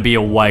not going to be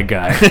a white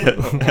guy.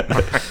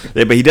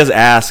 Yeah, but he does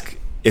ask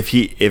if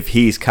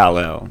he's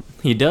Kal-El.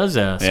 He does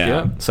ask,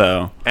 yeah.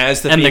 So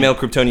as the female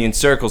Kryptonian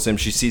circles him,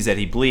 she sees that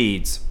he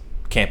bleeds.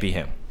 Can't be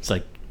him. It's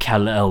like,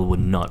 Kal-El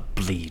would not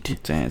bleed.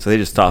 Dang, so they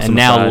just toss him And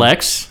now aside.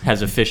 Lex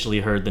has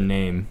officially heard the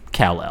name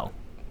Kal-El.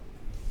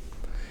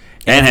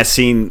 And has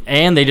seen...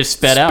 And they just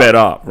sped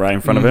off right in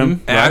front of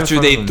him.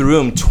 After they threw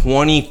him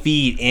 20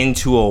 feet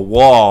into a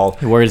wall.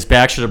 Where his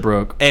back should have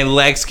broke. And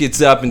Lex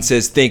gets up and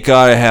says, thank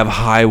God I have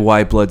high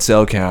white blood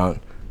cell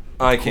count.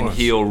 I can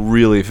heal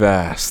really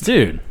fast.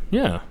 Dude,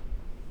 yeah.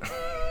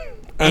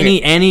 Okay.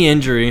 Any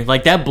injury,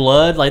 like that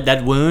blood, like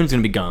that wound's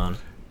going to be gone.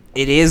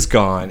 It is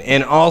gone.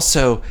 And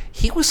also,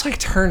 he was like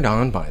turned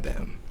on by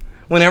them.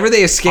 Whenever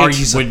they escape,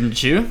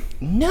 Wouldn't you?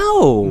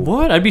 no.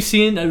 What? I'd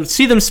see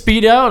them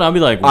speed out. I'd be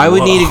like, I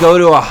would "Whoa." need to go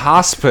to a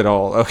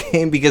hospital,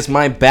 okay? Because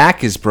my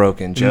back is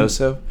broken,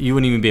 Joseph. You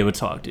wouldn't even be able to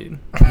talk, dude.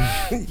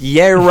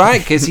 Yeah,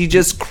 right, because he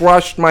just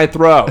crushed my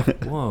throat.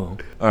 Whoa.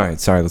 All right,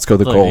 sorry, let's go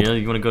to the Look, cold.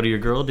 you want to go to your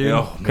girl, dude?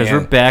 Oh, Because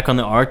man. we're back on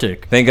the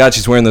Arctic. Thank God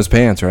she's wearing those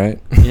pants, right?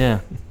 Yeah.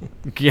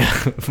 Yeah.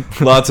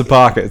 Lots of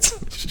pockets.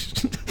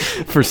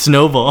 For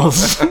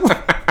snowballs.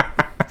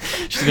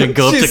 She's going to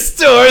go up She to...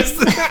 stores.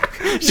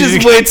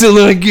 Just wait till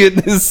I get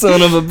this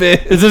son of a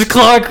bitch. Is this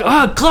Clark?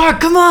 Oh,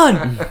 Clark, come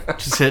on!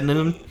 Just hitting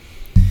him.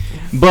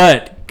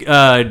 But,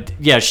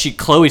 yeah,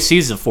 Chloe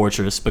sees the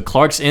fortress, but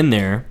Clark's in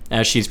there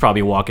as she's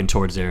probably walking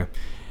towards there.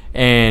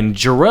 And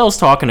Jor-El's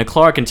talking to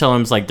Clark and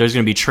telling him, like, there's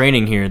going to be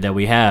training here that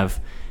we have.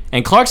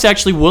 And Clark's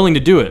actually willing to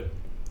do it.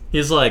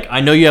 He's like,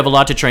 I know you have a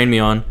lot to train me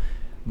on,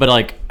 but,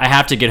 like, I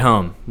have to get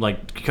home.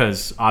 Like,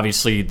 because,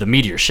 obviously, the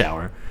meteor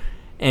shower.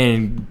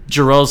 And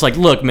Jor-El's like,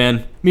 look,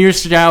 man, meteor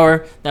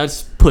shower,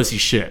 that's pussy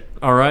shit,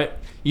 all right?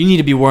 You need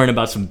to be worrying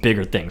about some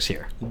bigger things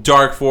here.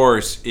 Dark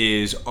Force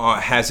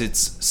has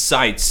its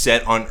sights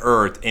set on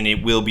Earth, and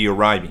it will be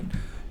arriving.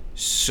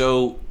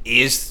 So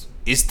is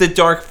the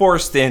Dark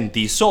Force then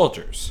these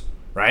soldiers,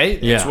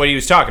 right? Yeah. That's what he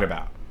was talking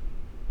about.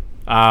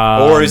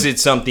 Or is it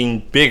something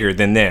bigger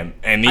than them?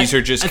 And these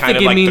are just kind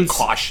of like the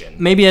caution.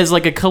 Maybe as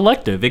like a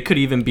collective. It could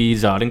even be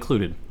Zod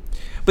included.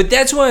 But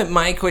that's what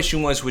my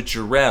question was with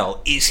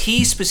Jor-El. Is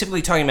he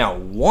specifically talking about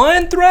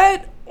one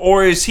threat?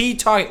 Or is he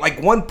talking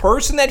like one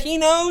person that he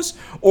knows?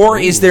 Or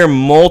is there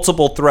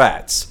multiple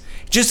threats?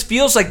 It just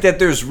feels like that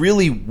there's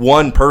really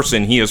one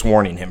person he is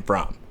warning him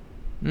from.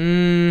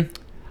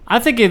 I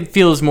think it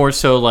feels more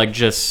so like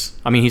just...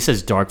 I mean, he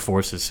says dark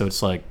forces, so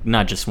it's like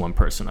not just one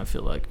person, I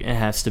feel like. It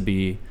has to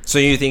be So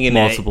you're thinking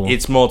multiple. that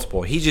it's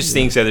multiple. He just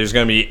thinks that there's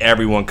going to be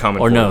everyone coming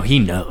Or for no, him. he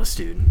knows,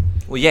 dude.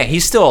 Well, yeah,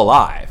 he's still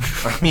alive.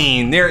 I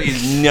mean, there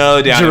is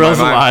no doubt Jor-El's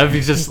in my mind. alive.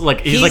 He's just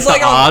like... He's like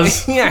the on-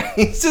 Oz. Yeah,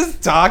 he's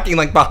just talking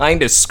like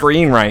behind a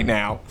screen right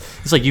now.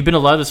 He's like, you've been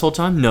alive this whole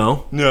time?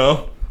 No.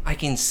 No. I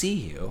can see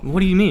you. What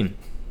do you mean?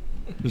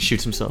 He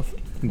shoots himself.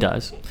 He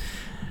dies.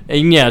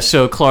 And yeah,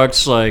 so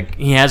Clark's like,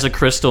 he has a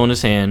crystal in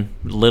his hand,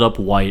 lit up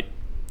white,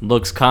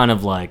 looks kind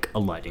of like a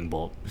lightning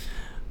bolt.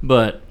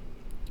 But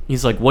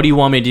he's like, what do you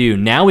want me to do?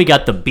 Now we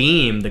got the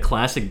beam, the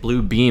classic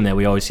blue beam that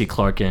we always see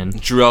Clark in.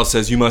 Jor-El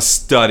says, you must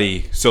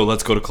study, so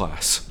let's go to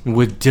class.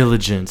 With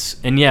diligence.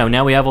 And yeah,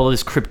 now we have all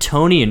this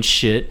Kryptonian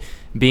shit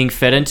being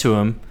fed into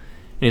him. And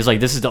he's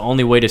like, this is the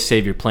only way to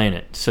save your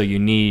planet. So you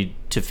need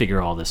to figure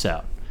all this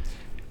out.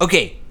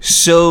 Okay,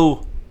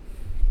 so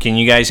can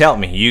you guys help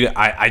me?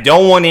 I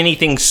don't want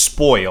anything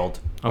spoiled,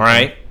 all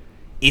right?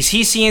 Is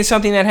he seeing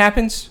something that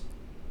happens?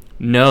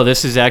 No,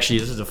 this is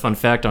a fun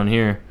fact on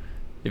here.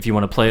 If you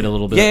want to play it a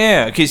little bit.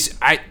 Yeah, because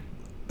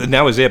and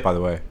that was it, by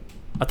the way.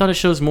 I thought it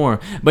shows more.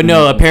 But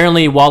no,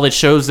 apparently while it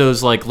shows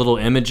those like little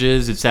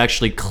images, it's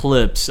actually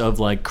clips of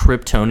like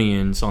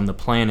Kryptonians on the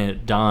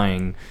planet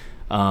dying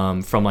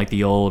from like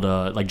the old,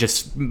 like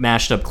just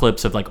mashed up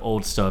clips of like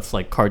old stuff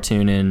like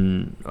cartoon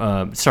and,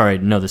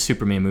 the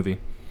Superman movie.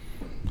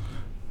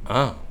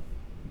 Oh.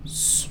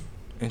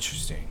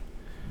 Interesting.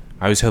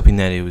 I was hoping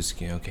that it was,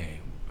 okay.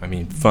 I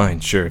mean, fine,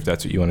 sure, if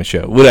that's what you want to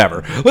show.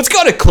 Whatever. Let's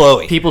go to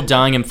Chloe. People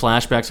dying in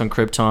flashbacks on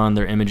Krypton,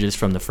 they're images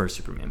from the first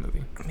Superman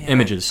movie. Man,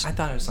 images. I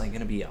thought it was like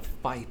going to be a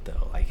fight,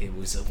 though. Like, it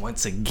was,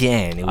 once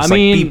again, it was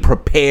be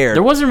prepared.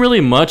 There wasn't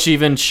really much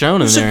even shown in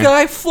There's there. a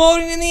guy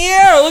floating in the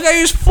air. Look how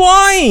he was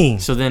flying.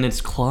 So then it's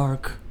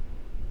Clark.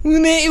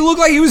 And it looked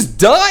like he was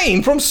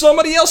dying from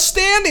somebody else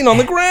standing on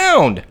the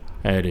ground.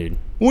 Hey, dude.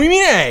 What do you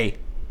mean, hey?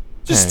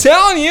 Just Hey.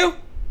 telling you.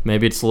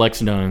 Maybe it's Lex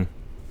dying.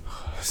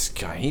 This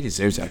guy, he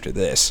deserves after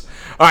this.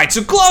 All right,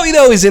 so Chloe,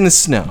 though, is in the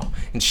snow.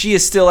 And she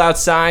is still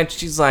outside.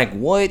 She's like,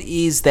 what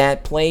is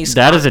that place?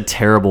 That is a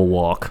terrible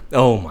walk.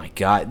 Oh, my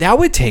God. That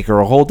would take her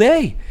a whole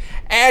day.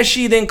 As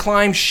she then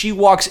climbs, she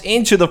walks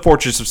into the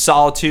Fortress of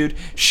Solitude.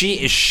 She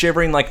is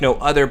shivering like no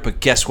other, but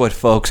guess what,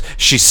 folks?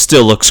 She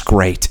still looks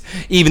great.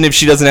 Even if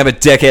she doesn't have a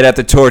decade at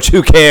the torch,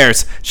 who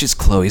cares? She's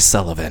Chloe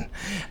Sullivan.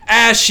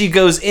 As she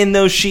goes in,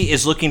 though, she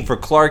is looking for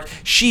Clark.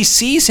 She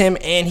sees him,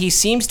 and he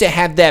seems to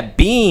have that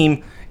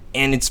beam,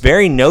 and it's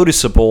very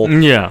noticeable.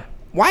 Yeah.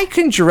 Why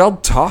couldn't Jor-El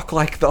talk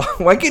like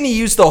why couldn't he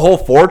use the whole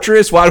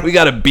fortress? Why do we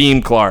got to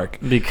beam Clark?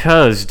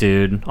 Because,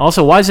 dude.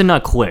 Also, why is it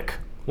not quick?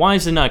 Why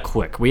is it not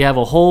quick? We have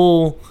a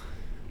whole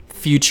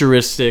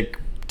futuristic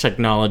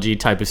technology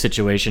type of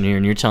situation here,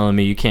 and you're telling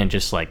me you can't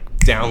just like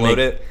Download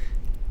it?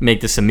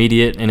 make this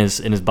immediate in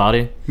his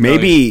body?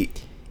 Maybe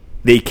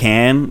they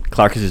can.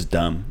 Clark is just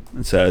dumb,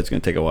 and so it's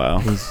gonna take a while.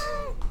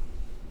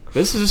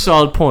 This is a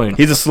solid point.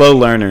 He's a slow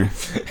learner.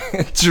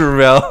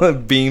 Jor-El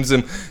beams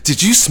him.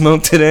 Did you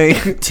smoke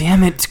today?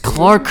 Damn it,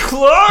 Clark.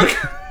 Clark!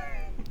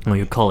 Oh,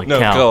 you call it No,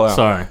 Cal. Kal-El.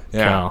 Sorry,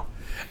 Yeah. Cal.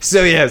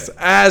 So yes,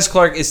 as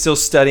Clark is still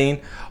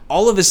studying,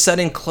 all of a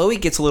sudden Chloe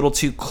gets a little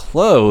too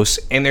close,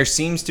 and there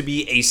seems to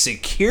be a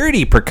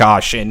security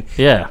precaution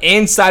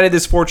inside of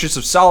this Fortress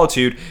of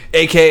Solitude,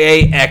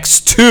 aka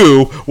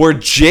X2, where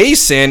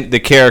Jason, the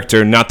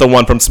character, not the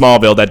one from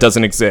Smallville that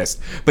doesn't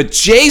exist, but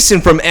Jason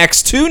from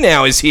X2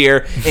 now is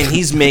here, and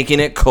he's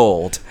making it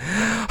cold.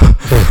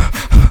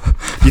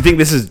 You think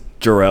this is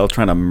Jor-El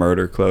trying to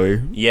murder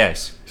Chloe?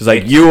 Yes. She's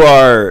like, you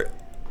are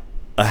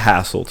a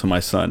hassle to my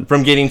son.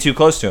 From getting too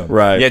close to him.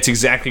 Right. Yeah, it's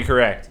exactly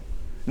correct.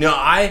 No,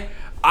 I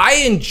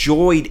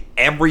enjoyed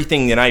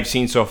everything that I've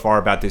seen so far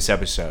about this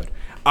episode.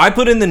 I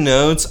put in the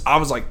notes, I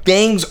was like,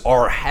 things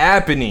are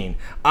happening.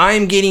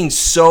 I'm getting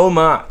so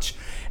much.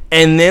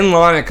 And then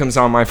Lana comes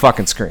on my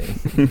fucking screen.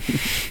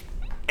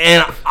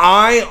 And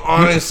I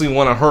honestly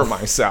want to hurt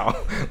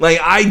myself. Like,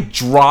 I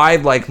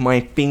drive, like,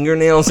 my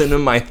fingernails into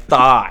my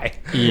thigh.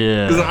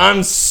 Yeah. Because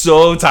I'm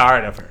so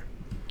tired of her.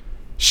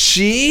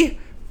 She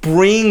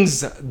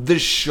brings the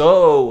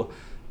show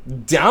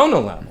down a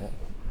level.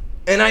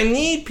 And I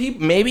need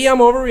people... Maybe I'm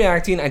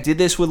overreacting. I did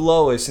this with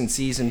Lois in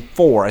season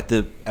 4 at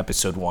the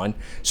episode 1.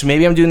 So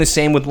maybe I'm doing the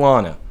same with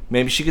Lana.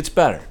 Maybe she gets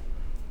better.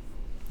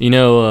 You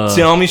know...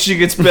 Tell me she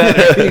gets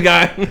better. You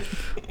got...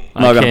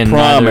 I'm not going to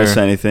promise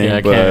anything,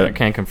 yeah, but... I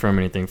can't confirm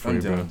anything for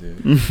you, bro.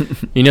 Dude.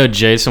 You know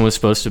Jason was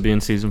supposed to be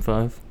in season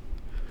 5?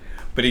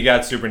 But he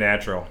got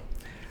supernatural.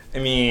 I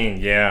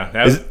mean,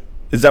 yeah.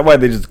 Is that why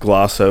they just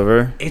gloss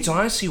over? It's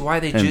honestly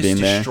why they Him just being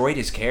there? destroyed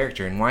his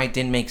character and why it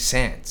didn't make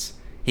sense.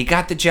 He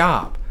got the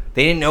job.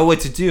 They didn't know what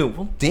to do.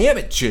 Well, damn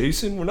it,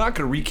 Jason. We're not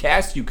going to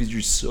recast you because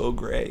you're so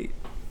great.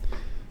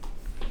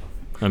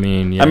 I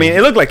mean, yeah. I mean,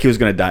 it looked like he was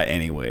going to die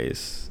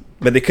anyways.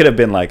 But they could have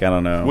been like, I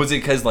don't know. Was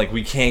it because, like,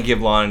 we can't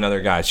give Lana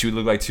another guy? She would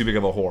look like too big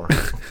of a whore.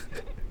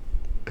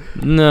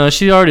 No,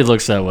 she already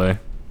looks that way.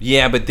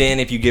 Yeah, but then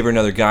if you give her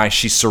another guy,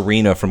 she's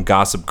Serena from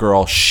Gossip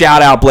Girl.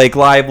 Shout out Blake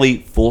Lively.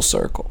 Full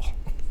circle.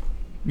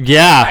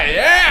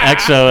 Yeah.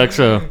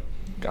 XO.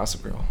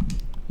 Gossip Girl.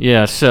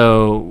 Yeah,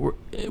 so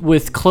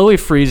with Chloe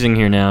freezing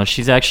here now,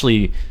 she's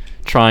actually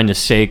trying to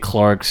say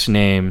Clark's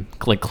name.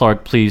 Like,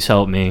 Clark, please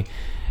help me.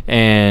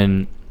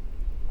 And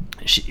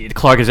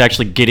Clark is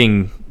actually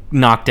getting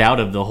knocked out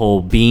of the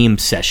whole beam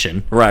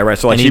session. Right.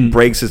 So, like, she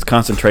breaks his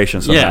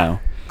concentration somehow. Yeah.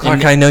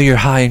 Clark, I know you're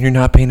high and you're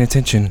not paying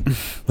attention.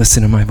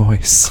 Listen to my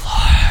voice.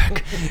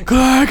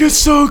 Clark, it's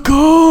so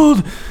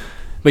cold.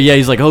 But yeah,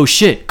 he's like, oh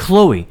shit,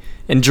 Chloe.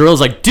 And Jor-El's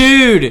like,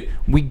 dude,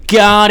 we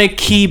gotta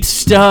keep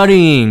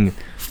studying.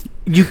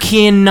 You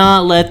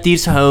cannot let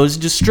these hoes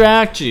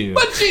distract you.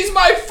 But she's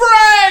my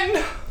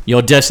friend!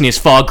 Your destiny is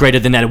far greater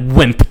than that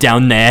wimp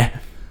down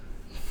there.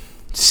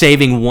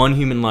 Saving one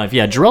human life.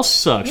 Yeah, Jor-El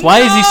sucks.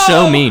 Why is he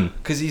so mean?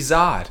 Because he's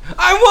odd.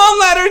 I won't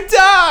let her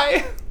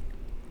die!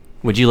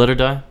 Would you let her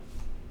die?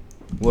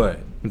 What?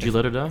 Would you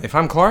let her die? If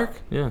I'm Clark?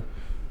 Yeah.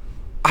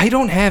 I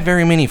don't have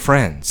very many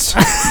friends.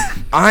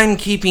 I'm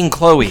keeping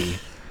Chloe.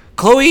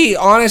 Chloe,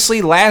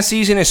 honestly, last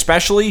season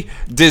especially,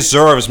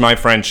 deserves my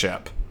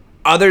friendship.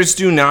 Others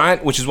do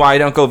not, which is why I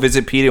don't go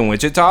visit Pete in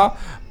Wichita.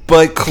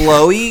 But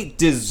Chloe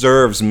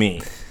deserves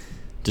me.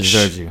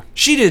 Deserves you.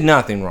 She did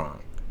nothing wrong.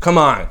 Come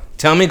on.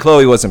 Tell me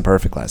Chloe wasn't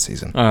perfect last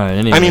season. All right,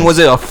 anyway. I mean, was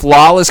it a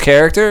flawless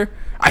character?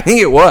 I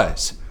think it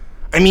was.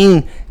 I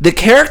mean, the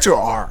character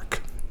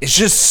arc is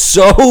just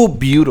so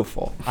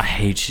beautiful. I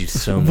hate you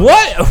so much.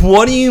 What?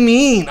 What do you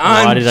mean?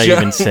 Why did I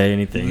even say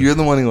anything? You're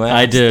the one who asked.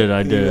 I did.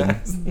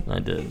 Yes. I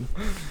did.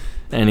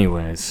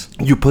 Anyways.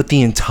 You put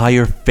the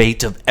entire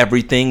fate of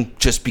everything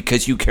just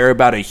because you care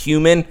about a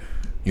human?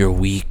 You're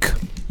weak.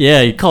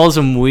 Yeah, he calls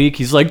him weak.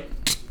 He's like,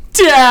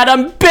 Dad,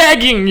 I'm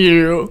begging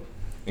you.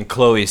 And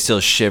Chloe is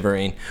still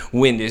shivering.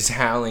 Wind is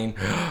howling.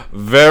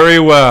 Very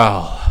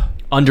well.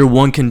 Under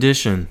one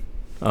condition.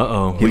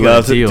 Uh-oh. He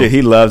loves it. Dude,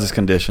 he loves his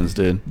conditions,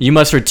 dude. You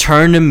must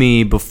return to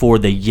me before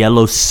the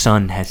yellow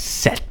sun has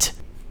set.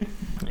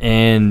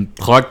 And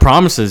Clark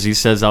promises. He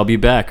says, I'll be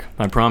back.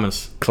 I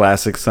promise.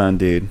 Classic son,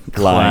 dude.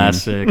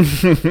 Classic.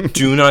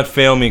 Do not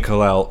fail me,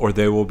 Kal-El, or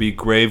there will be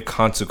grave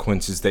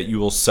consequences that you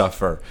will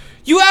suffer.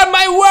 You have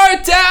my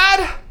word,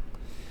 Dad!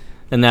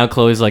 And now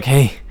Chloe's like,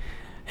 hey,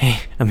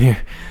 I'm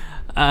here.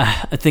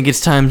 I think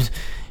it's time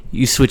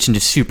you switch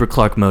into Super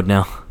Clark mode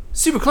now.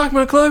 Super Clark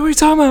mode, Chloe? What are you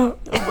talking about?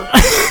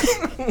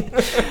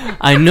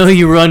 I know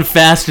you run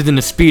faster than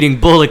a speeding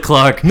bullet,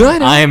 Clark. No, I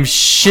don't. I am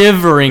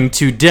shivering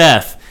to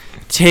death.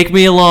 Take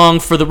me along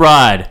for the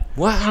ride.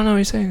 What? I don't know what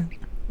you're saying.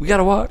 We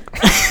gotta walk.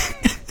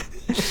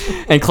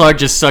 And Clark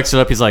just sucks it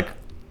up. He's like,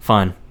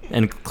 fine.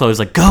 And Chloe's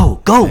like,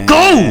 go.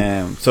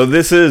 Damn. So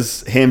this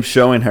is him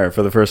showing her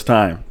for the first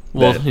time.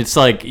 Well, it's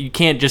like, you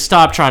can't just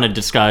stop trying to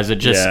disguise it.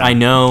 Just, Yeah. I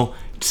know.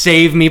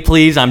 Save me,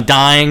 please. I'm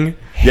dying.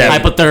 Yeah.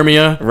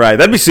 Hypothermia. Right.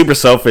 That'd be super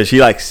selfish.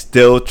 He, like,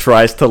 still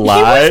tries to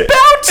lie. He was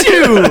about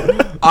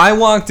to. I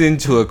walked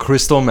into a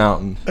crystal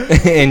mountain,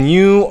 and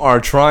you are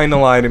trying to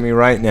lie to me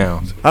right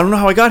now. I don't know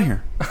how I got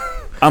here.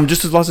 I'm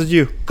just as lost as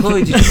you.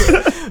 Chloe, did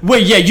you,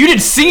 Wait, yeah, you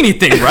didn't see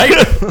anything, right?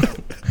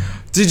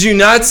 did you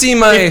not see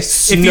my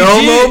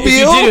snowmobile? If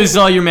you did, it was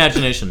all your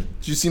imagination.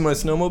 Did you see my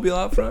snowmobile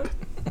out front?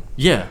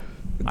 Yeah.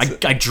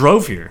 I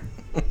drove here.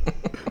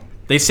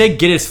 They say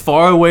get as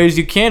far away as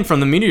you can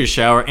from the meteor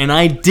shower, and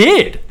I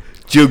did.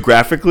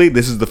 Geographically,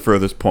 this is the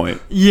furthest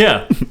point.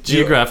 Yeah,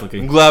 geographically.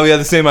 I'm glad we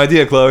had the same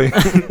idea, Chloe.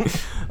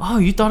 Oh,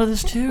 you thought of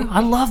this too? I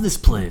love this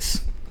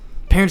place.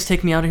 Parents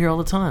take me out of here all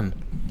the time.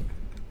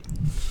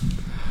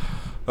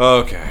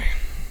 Okay.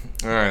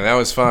 All right, that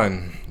was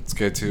fun. Let's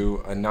get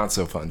to a not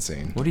so fun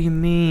scene. What do you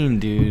mean,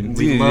 dude?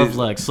 We love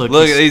Lex.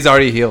 Look, he's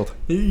already healed.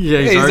 Yeah,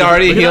 he's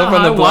already healed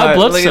from the blood.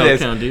 Blood Look cell at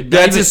this. count, dude.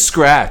 That's a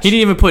scratch. He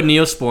didn't even put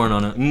Neosporin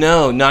on it.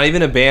 No, not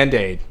even a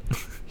Band-Aid.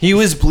 He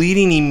was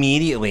bleeding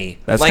immediately.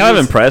 That's kind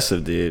of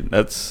impressive, dude.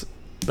 That's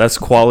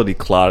quality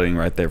clotting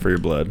right there for your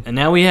blood. And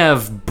now we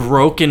have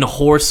broken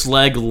horse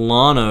leg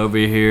Lana over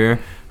here,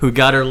 who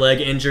got her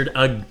leg injured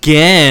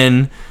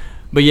again.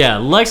 But yeah,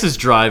 Lex is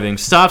driving,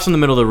 stops in the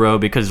middle of the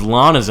road because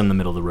Lana's in the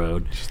middle of the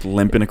road. Just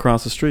limping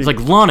across the street. It's like,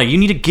 Lana, you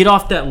need to get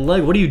off that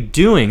leg. What are you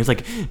doing? It's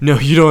like, no,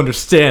 you don't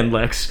understand,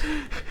 Lex.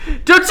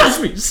 Don't touch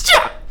me.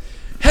 Stop.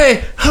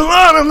 Hey,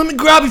 Lana, let me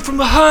grab you from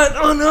behind.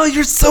 Oh, no,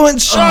 you're so in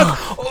shock.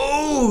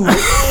 Oh.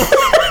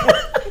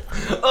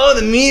 Oh,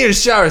 the meteor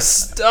shower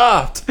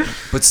stopped.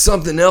 But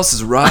something else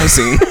is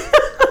rising.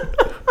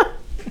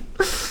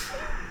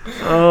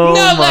 Oh,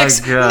 no, my Lex,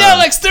 God. No,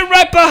 Lex, they're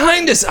right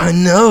behind us. I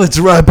know it's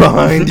right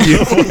behind you.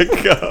 oh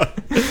my god.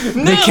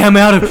 No. They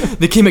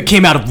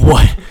came out of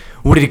what?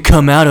 What did it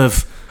come out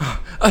of?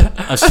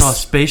 I saw a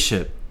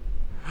spaceship.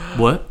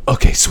 What?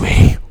 Okay,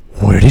 sweetie.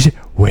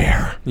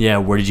 Where? Yeah,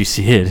 where did you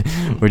see it?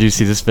 Where did you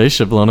see the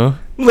spaceship, Lana?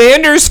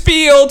 Landers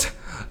Field.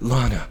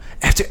 Lana,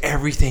 after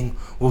everything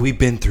what we've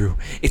been through,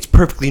 it's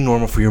perfectly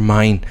normal for your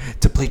mind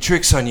to play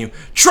tricks on you.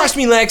 Trust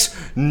me, Lex.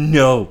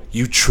 No,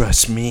 you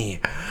trust me.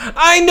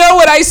 I know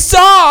what I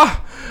saw.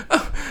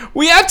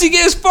 We have to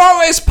get as far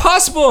away as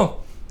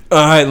possible.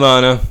 All right,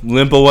 Lana,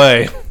 limp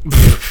away.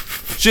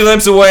 She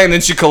limps away and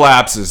then she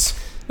collapses.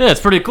 Yeah,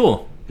 it's pretty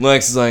cool.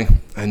 Lex is like,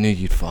 I knew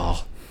you'd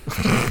fall.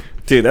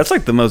 Dude, that's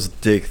like the most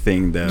dick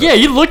thing, though. Yeah,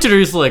 you looked at her,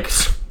 he's like,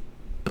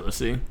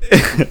 pussy.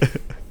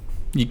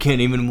 You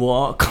can't even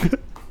walk.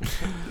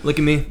 Look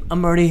at me.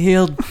 I'm already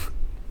healed.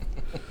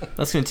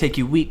 That's going to take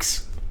you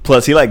weeks.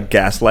 Plus, he like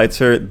gaslights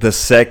her the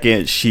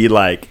second she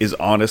like is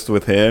honest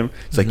with him.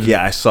 It's like,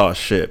 yeah, I saw a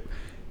ship.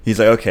 He's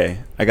like, okay,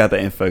 I got the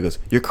info. He goes,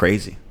 you're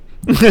crazy.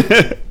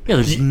 Yeah,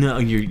 there's no,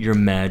 you're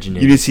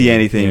imagining. You didn't see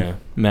anything. Yeah,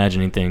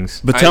 imagining things.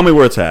 But tell me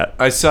where it's at.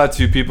 I saw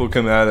two people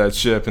come out of that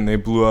ship and they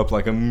blew up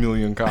like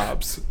 1,000,000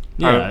 cops.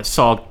 Yeah, I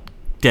saw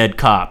dead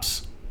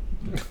cops.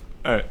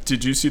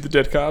 Did you see the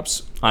dead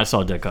cops? I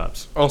saw dead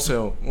cops.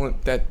 Also, well,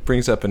 that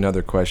brings up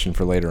another question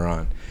for later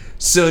on.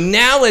 So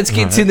now let's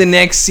get to the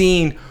next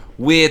scene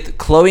with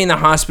Chloe in the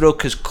hospital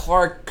because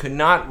Clark could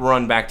not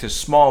run back to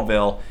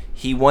Smallville.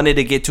 He wanted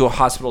to get to a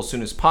hospital as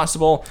soon as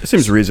possible. It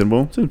seems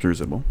reasonable.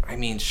 I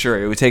mean,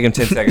 sure, it would take him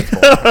 10 seconds.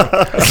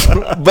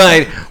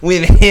 But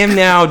with him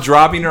now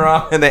dropping her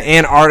off in the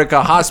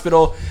Antarctica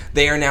hospital,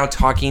 they are now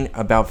talking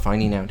about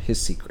finding out his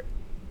secret.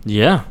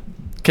 Yeah,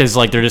 because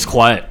like they're just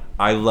quiet.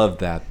 I love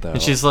that, though.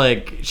 And she's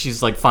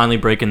like finally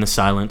breaking the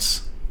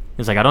silence.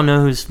 It's like, I don't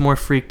know who's more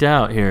freaked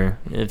out here.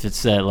 If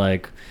it's that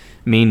like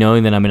me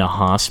knowing that I'm in a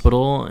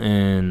hospital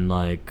in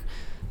like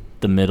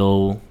the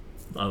middle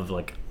of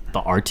like the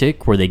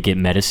Arctic where they get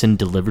medicine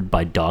delivered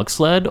by dog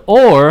sled,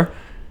 or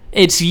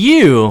it's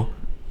you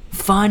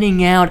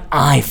finding out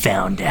I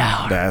found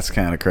out. That's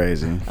kind of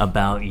crazy.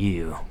 About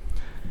you.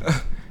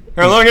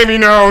 How long have you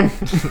known?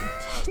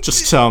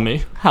 Just tell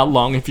me. How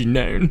long have you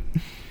known?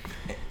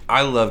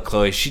 I love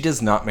Chloe. She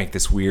does not make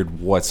this weird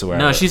whatsoever.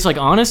 No, she's like,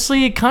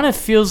 honestly, it kind of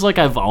feels like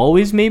I've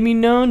always made me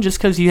known just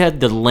because you had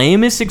the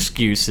lamest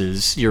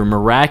excuses, your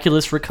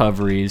miraculous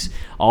recoveries,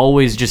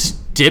 always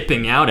just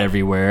dipping out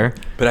everywhere.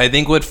 But I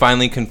think what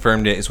finally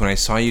confirmed it is when I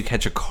saw you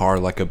catch a car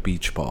like a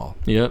beach ball.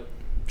 Yep.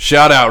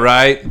 Shout out,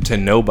 right? To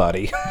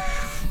nobody.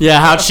 Yeah,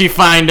 how'd she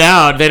find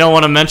out? They don't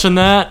want to mention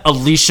that?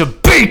 Alicia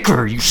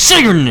Baker, you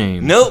say her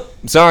name. Nope.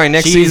 Sorry,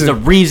 next She's season. the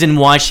reason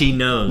why she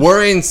knows.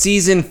 We're in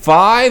season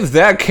 5.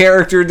 That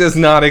character does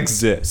not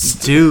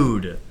exist.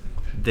 Dude,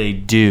 they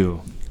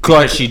do.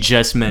 Clark. Because she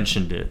just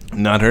mentioned it.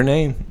 Not her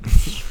name.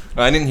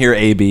 I didn't hear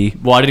AB.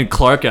 Why didn't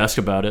Clark ask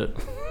about it?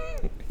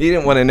 He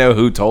didn't want to know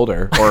who told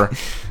her or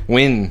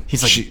when.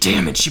 He's like,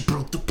 damn it, she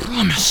broke the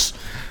promise.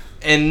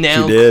 And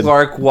now She did.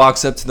 Clark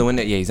walks up to the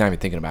window. Yeah, he's not even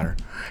thinking about her.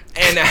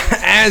 And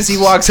as he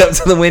walks up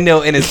to the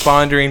window and is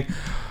pondering,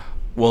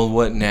 well,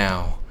 what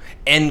now?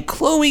 And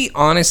Chloe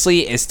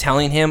honestly is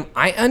telling him,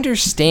 I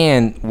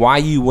understand why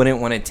you wouldn't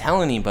want to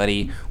tell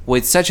anybody.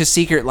 With such a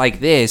secret like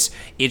this,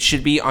 it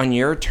should be on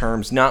your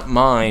terms, not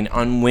mine,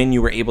 on when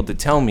you were able to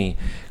tell me.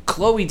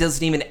 Chloe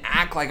doesn't even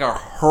act like a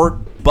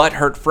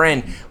butthurt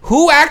friend.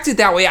 Who acted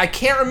that way? I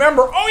can't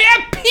remember. Oh,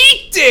 yeah,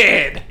 Pete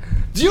did!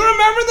 Do you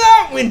remember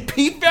that? When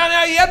Pete found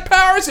out he had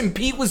powers and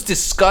Pete was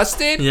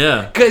disgusted?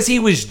 Yeah. Because he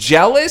was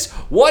jealous?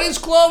 What is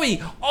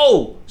Chloe?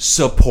 Oh,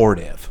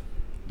 supportive.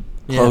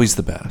 Yeah. Chloe's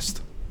the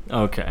best.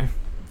 Okay.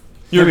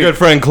 You're a good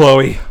friend,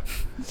 Chloe.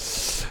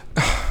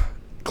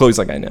 Chloe's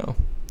like, I know.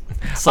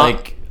 It's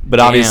like, But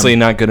obviously damn.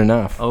 not good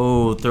enough.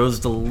 Oh,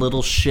 throws the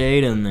little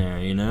shade in there,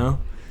 you know?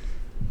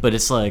 But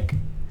it's like,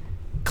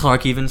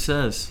 Clark even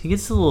says, he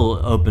gets a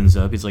little, opens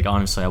up. He's like,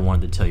 honestly, I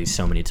wanted to tell you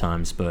so many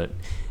times, but...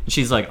 And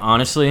she's like,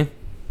 honestly,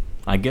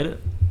 I get it.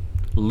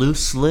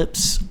 Loose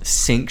lips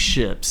sink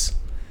ships.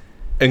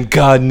 And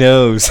God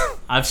knows.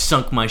 I've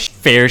sunk my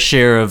fair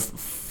share of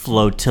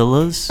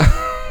flotillas.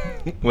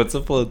 What's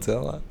a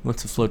flotilla?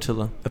 What's a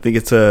flotilla? I think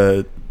it's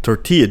a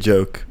tortilla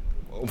joke.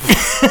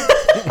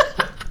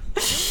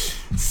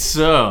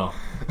 So,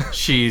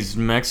 she's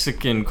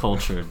Mexican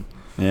cultured.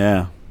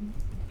 Yeah.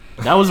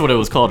 That was what it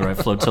was called, right?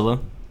 Flotilla?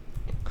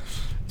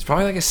 It's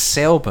probably like a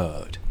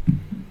sailboat.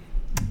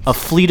 A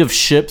fleet of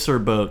ships or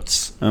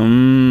boats.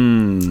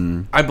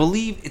 I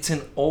believe it's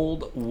an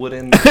old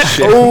wooden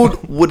ship.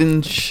 Old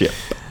wooden ship.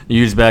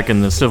 Used back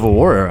in the Civil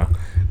War era.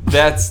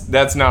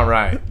 That's not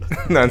right.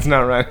 That's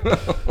not right.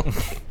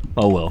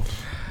 Oh, well.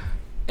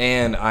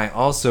 And I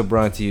also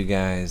brought to you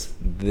guys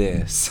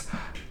this.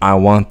 I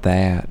want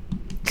that.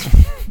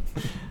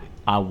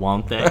 I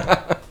want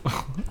that.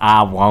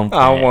 I want that.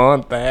 I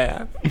want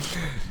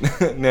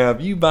that. Now, if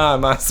you buy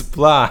my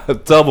supply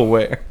of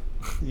Tupperware,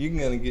 you're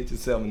going to get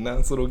yourself a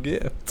nice little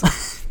gift.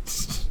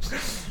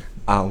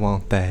 I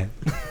want that.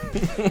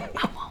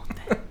 I want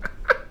that.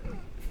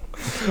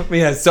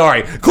 Yeah,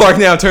 sorry. Clark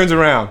now turns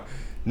around.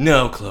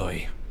 No,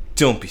 Chloe.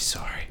 Don't be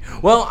sorry.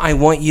 Well, I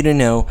want you to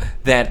know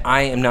that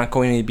I am not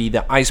going to be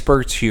the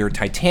iceberg to your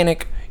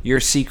Titanic. Your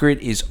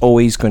secret is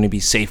always going to be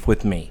safe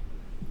with me.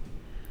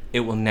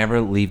 It will never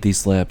leave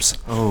these lips.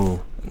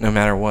 Oh. No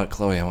matter what,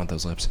 Chloe, I want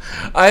those lips.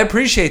 I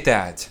appreciate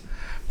that.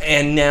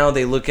 And now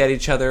they look at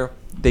each other.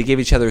 They give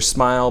each other a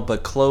smile.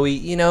 But Chloe,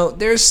 you know,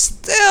 there's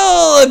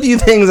still a few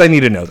things I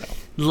need to know, though.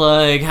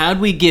 Like, how'd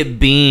we get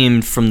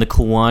beamed from the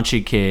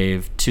Kawatche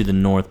Cave to the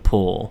North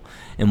Pole?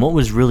 And what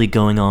was really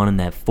going on in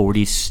that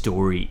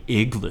 40-story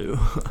igloo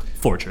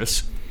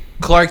fortress?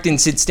 Clark then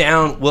sits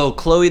down. Well,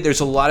 Chloe, there's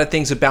a lot of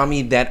things about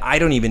me that I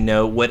don't even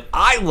know. What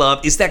I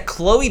love is that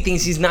Chloe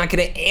thinks he's not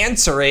going to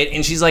answer it.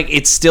 And she's like,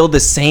 it's still the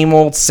same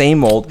old,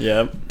 same old.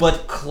 Yep.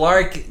 But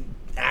Clark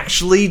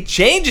actually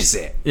changes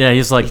it. Yeah,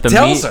 he's like... He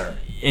tells her.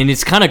 And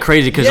it's kind of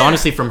crazy because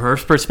honestly, from her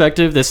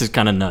perspective, this is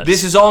kind of nuts.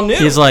 This is all new.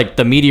 He's like,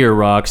 the meteor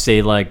rocks,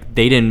 they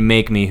didn't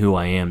make me who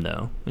I am,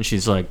 though. And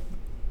she's like,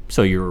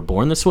 so you were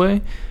born this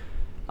way?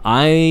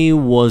 I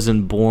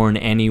wasn't born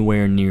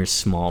anywhere near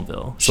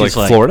Smallville. She's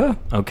like Florida?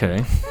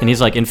 Okay. And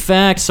he's like, in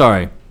fact,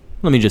 sorry,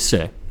 let me just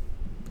say,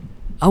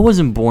 I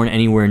wasn't born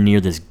anywhere near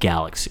this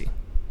galaxy.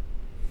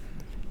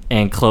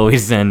 And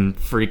Chloe's then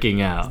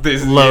freaking out.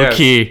 Low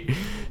key.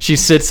 She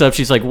sits up,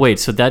 she's like, wait,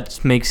 so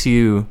that makes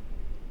you...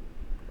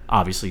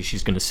 Obviously,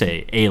 she's going to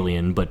say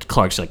alien, but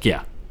Clark's like,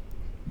 yeah,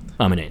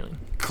 I'm an alien.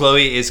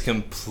 Chloe is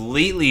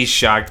completely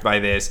shocked by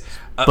this.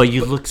 But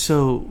you look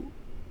so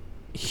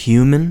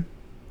human?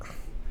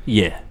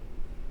 Yeah.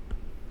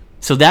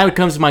 So that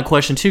comes to my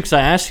question, too, because I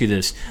asked you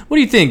this. What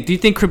do you think? Do you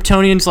think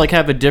Kryptonians, like,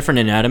 have a different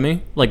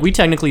anatomy? Like, we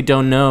technically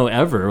don't know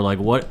ever. Like,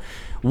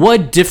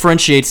 what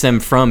differentiates them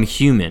from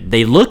human?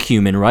 They look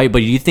human, right? But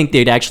do you think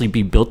they'd actually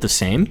be built the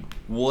same?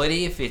 What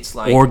if it's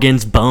like...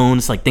 Organs,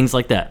 bones, like, things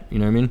like that. You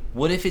know what I mean?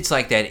 What if it's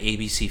like that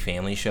ABC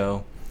Family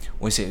show?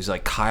 It was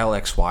like Kyle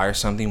XY or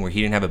something where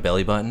he didn't have a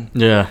belly button?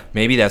 Yeah.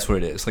 Maybe that's what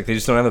it is. Like, they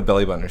just don't have a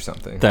belly button or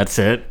something. That's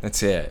it?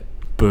 That's it.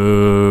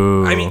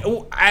 Boo. I mean,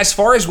 as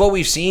far as what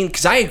we've seen,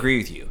 because I agree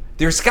with you,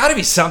 there's got to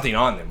be something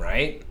on them,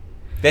 right?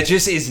 That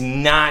just is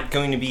not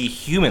going to be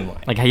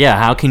human-like. Like, yeah,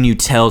 how can you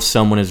tell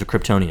someone is a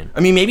Kryptonian? I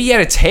mean, maybe he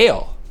had a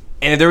tail.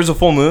 And if there was a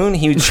full moon,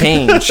 he would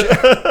change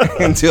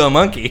into a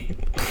monkey.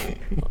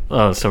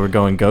 Oh, so we're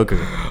going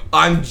Goku.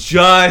 I'm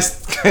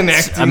just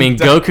connecting. I mean,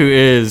 Goku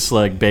is,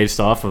 like, based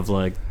off of,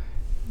 like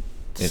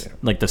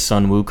the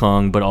Sun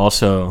Wukong, but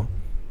also...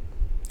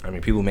 I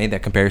mean, people made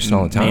that comparison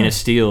all the time. Man of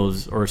Steel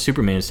or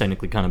Superman is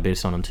technically kind of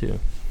based on him, too.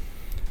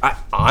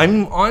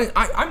 I'm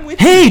with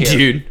you. Hey,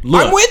 dude,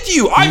 look. I'm with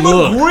you. I'm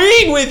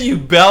agreeing with you.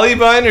 Belly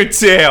button or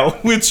tail?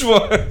 Which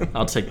one?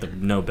 I'll take the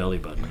no belly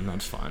button.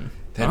 That's fine.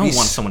 I That'd don't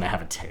want someone to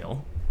have a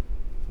tail.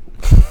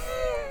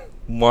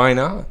 Why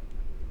not?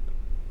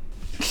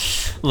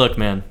 Look,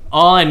 man.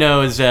 All I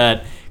know is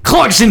that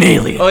Clark's an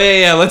alien. Oh,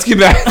 yeah. Let's get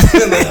back to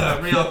the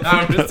real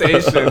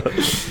conversation.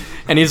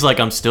 And he's like,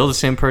 I'm still the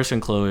same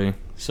person, Chloe.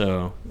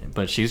 So,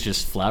 but she's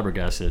just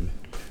flabbergasted.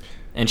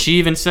 And she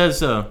even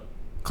says,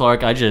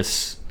 Clark,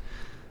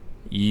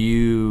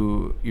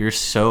 you're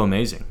so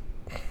amazing.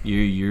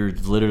 You're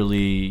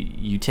literally,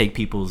 you take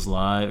people's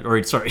lives,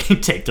 or sorry, you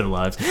take their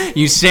lives.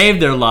 You save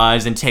their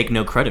lives and take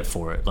no credit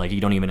for it. Like,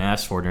 you don't even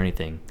ask for it or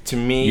anything. To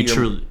me,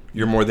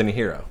 you're more than a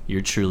hero.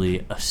 You're truly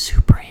a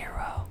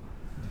superhero.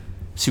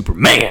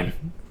 Superman.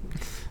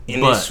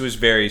 And this was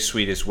very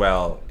sweet as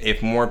well.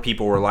 If more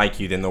people were like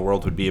you, then the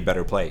world would be a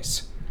better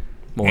place.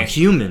 More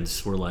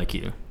humans were like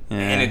you. Yeah.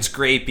 And it's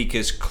great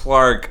because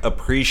Clark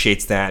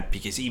appreciates that,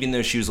 because even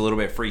though she was a little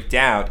bit freaked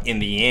out, in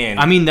the end...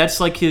 I mean, that's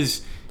like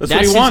his...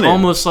 That's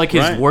almost like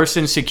his worst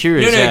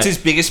insecurity. No, it's his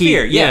biggest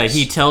fear, yes. Yeah,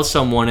 he tells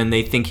someone and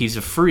they think he's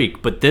a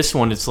freak. But this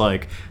one, it's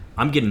like,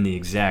 I'm getting the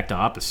exact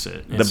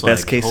opposite. The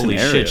best case holy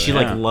scenario, shit, she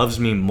like yeah.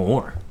 loves me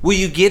more. Well,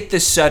 you get the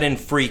sudden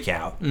freak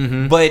out,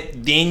 but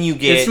then you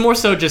get... It's more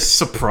so just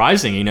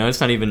surprising, you know?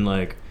 It's not even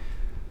like...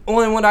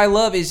 Well, and what I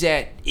love is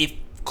that if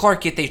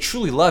Clark, if they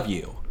truly love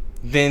you,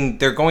 then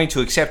they're going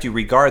to accept you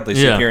regardless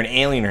if you're an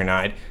alien or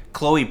not.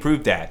 Chloe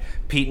proved that.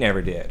 Pete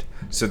never did.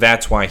 So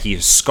that's why he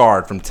is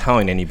scarred from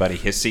telling anybody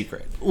his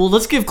secret. Well,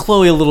 let's give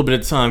Chloe a little bit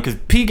of time, because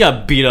Pete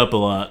got beat up a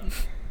lot.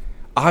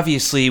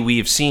 Obviously, we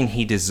have seen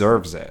he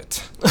deserves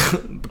it.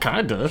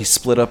 Kinda. He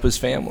split up his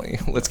family.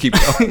 Let's keep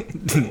going.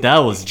 That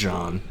was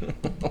John.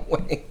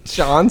 Wait,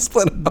 John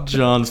split up?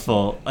 John's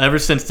fault. Ever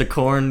since the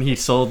corn, he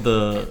sold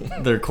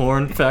their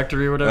corn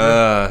factory or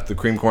whatever. The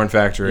cream corn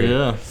factory.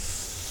 Yeah.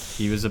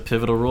 He was a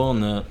pivotal role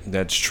in that.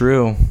 That's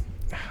true.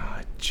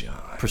 Ah,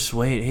 John.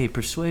 Persuade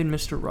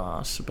Mr.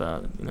 Ross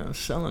about,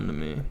 selling to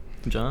me.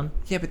 John?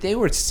 Yeah, but they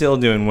were still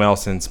doing well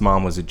since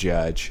Mom was a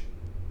judge.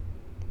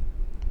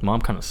 Mom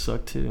kind of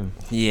sucked, too.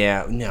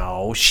 Yeah,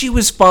 no, she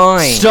was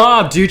fine.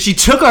 Stop, dude. She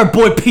took our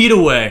boy Pete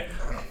away.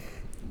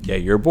 Yeah,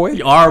 your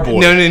boy? Our boy.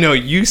 No.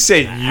 You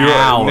said your.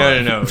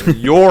 Our. No.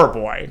 Your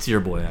boy. It's your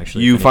boy,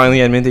 actually. You finally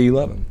admit that you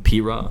love him.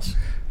 Pete Ross.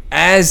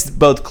 As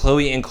both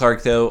Chloe and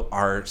Clark, though,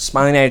 are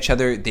smiling at each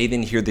other, they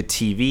then hear the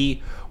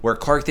TV, where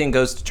Clark then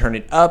goes to turn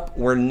it up,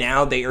 where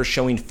now they are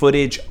showing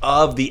footage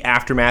of the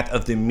aftermath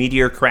of the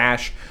meteor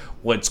crash.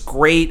 What's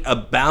great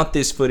about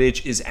this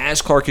footage is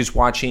as Clark is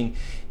watching,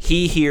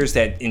 he hears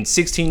that in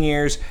 16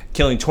 years,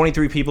 killing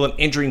 23 people and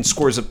injuring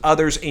scores of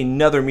others,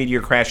 another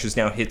meteor crash has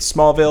now hit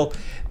Smallville.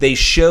 They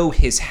show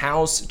his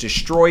house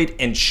destroyed,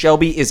 and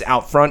Shelby is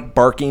out front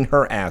barking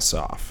her ass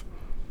off.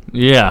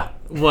 Yeah.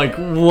 Like,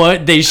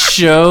 what? They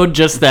showed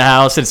just the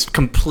house. It's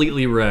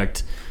completely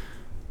wrecked.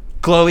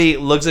 Chloe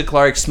looks at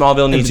Clark.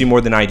 Smallville needs you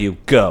more than I do.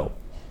 Go.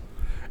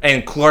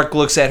 And Clark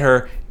looks at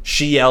her.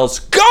 She yells,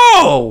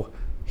 go!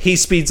 He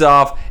speeds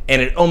off,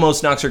 and it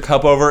almost knocks her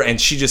cup over, and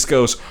she just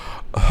goes,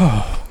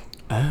 Oh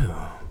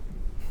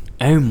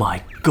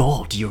my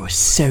God, you're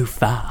so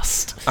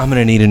fast. I'm going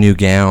to need a new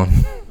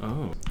gown.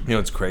 Oh. You know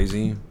what's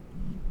crazy?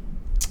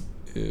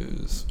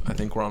 Is I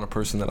think we're on a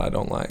person that I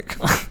don't like.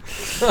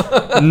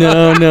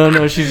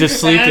 No, she's just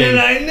sleeping. How did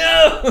I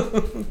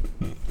know?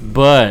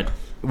 But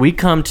we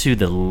come to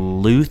the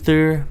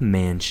Luthor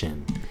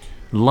mansion.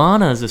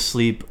 Lana's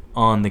asleep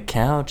on the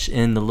couch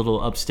in the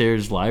little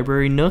upstairs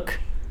library nook.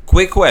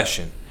 Quick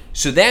question.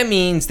 So that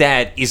means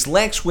that is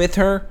Lex with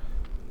her?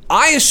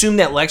 I assumed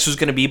that Lex was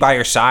going to be by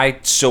her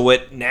side, so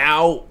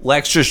now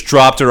Lex just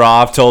dropped her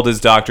off, told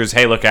his doctors,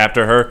 hey, look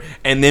after her,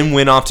 and then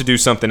went off to do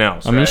something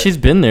else. I mean, she's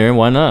been there.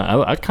 Why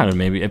not? I'd kind of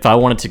maybe, if I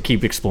wanted to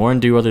keep exploring,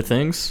 do other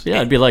things,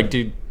 yeah, I'd be like,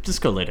 dude,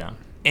 just go lay down.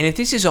 And if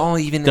this is all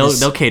even...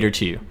 They'll cater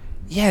to you.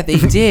 Yeah, they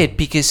did,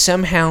 because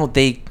somehow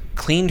they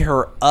cleaned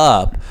her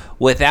up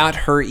without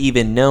her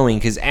even knowing,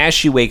 because as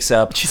she wakes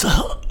up, She's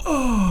like,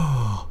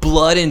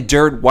 blood and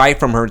dirt white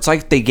from her. It's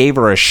like they gave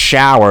her a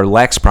shower.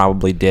 Lex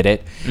probably did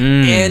it.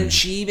 And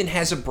she even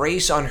has a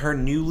brace on her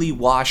newly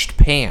washed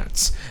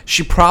pants.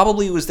 She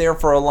probably was there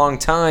for a long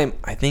time.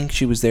 I think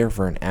she was there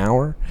for an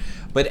hour.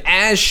 But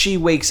as she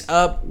wakes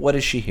up, what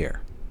does she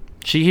hear?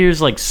 She hears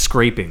like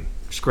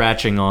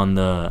scratching on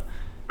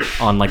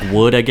like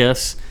wood, I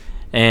guess,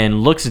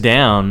 and looks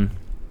down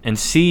and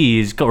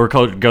sees, or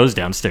goes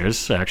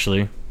downstairs,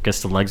 actually.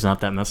 Guess the leg's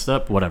not that messed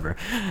up, whatever.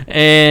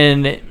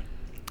 And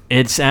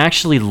it's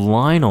actually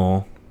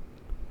Lionel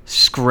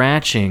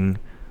scratching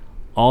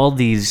all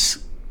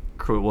these,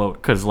 well,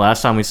 because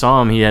last time we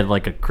saw him, he had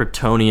like a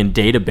Kryptonian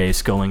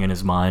database going in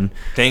his mind.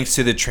 Thanks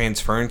to the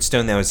transference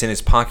stone that was in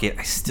his pocket.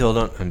 I still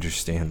don't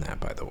understand that,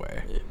 by the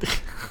way.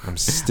 I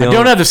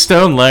don't have the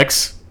stone,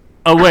 Lex.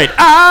 Oh, wait.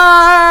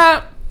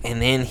 Ah!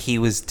 And then he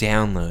was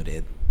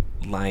downloaded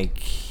like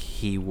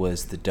he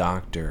was the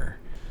doctor.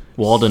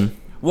 Walden,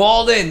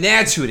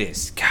 that's who it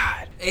is.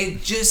 God.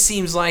 It just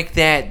seems like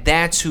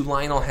that's who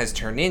Lionel has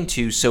turned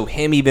into, so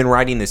him even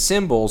writing the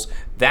symbols,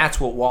 that's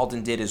what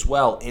Walden did as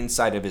well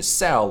inside of his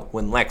cell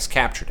when Lex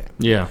captured him.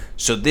 Yeah.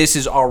 So this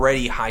is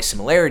already high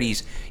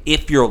similarities.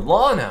 If you're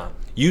Lana,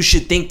 you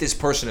should think this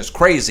person is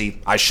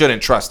crazy. I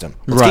shouldn't trust him.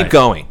 Let's keep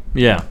going.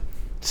 Yeah.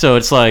 So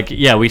it's like,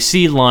 yeah, we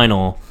see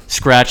Lionel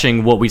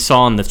scratching what we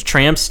saw on the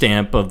tramp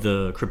stamp of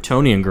the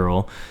Kryptonian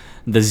girl,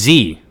 the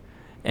Z.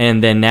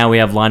 And then now we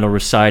have Lionel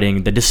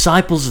reciting, the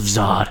disciples of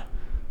Zod.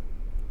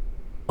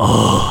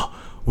 Oh,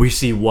 we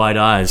see white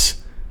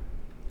eyes.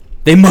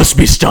 They must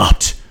be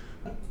stopped.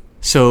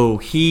 So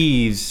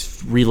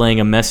he's relaying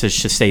a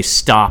message to say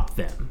stop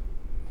them.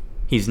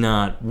 He's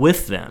not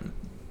with them.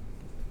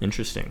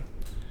 Interesting.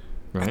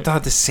 Right? I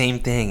thought the same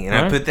thing, and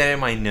I put that in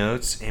my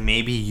notes, and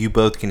maybe you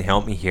both can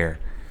help me here.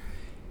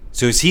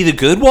 So is he the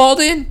good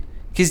Walden?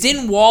 Because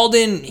didn't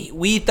Walden,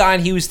 we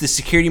thought he was the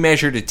security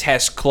measure to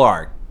test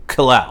Clark,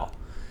 Kal-El.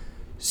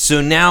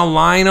 So now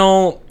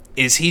Lionel,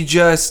 is he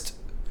just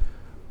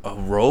a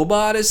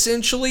robot,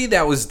 essentially,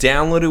 that was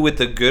downloaded with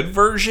the good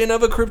version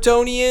of a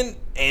Kryptonian,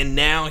 and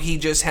now he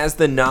just has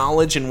the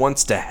knowledge and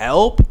wants to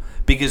help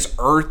because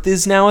Earth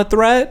is now a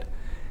threat?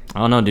 I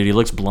don't know, dude. He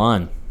looks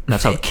blonde.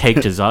 That's how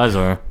caked his eyes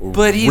are.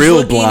 But he's Real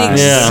looking blind.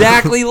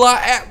 exactly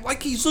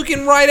like he's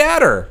looking right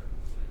at her.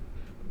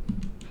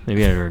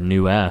 Maybe at her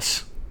new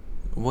ass.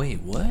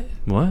 Wait, what?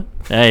 What?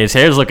 Hey, his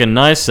hair's looking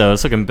nice, though.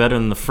 It's looking better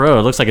than the fro.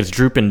 It looks like it's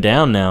drooping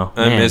down now.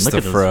 I miss look the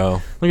at those- fro.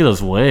 Look at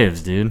those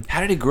waves, dude.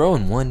 How did it grow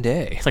in one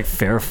day? It's like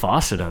Farrah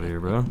Fawcett out here,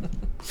 bro.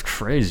 It's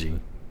crazy.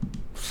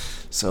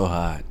 So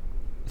hot.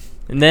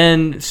 And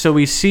then, so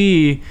we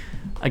see,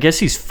 I guess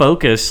he's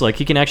focused. Like,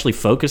 he can actually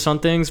focus on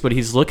things, but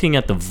he's looking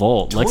at the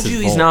vault. Told Lex's you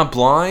he's vault. not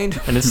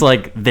blind. And it's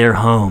like, their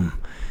home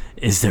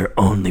is their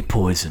only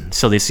poison.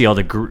 So they see all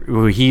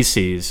he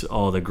sees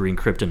all the green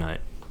kryptonite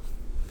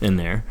in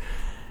there.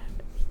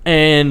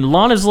 And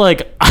Lana's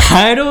like,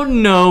 I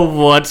don't know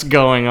what's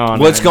going on.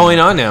 What's going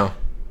on now?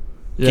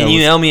 Can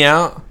you help me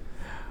out?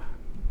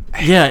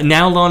 Yeah,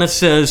 now Lana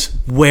says,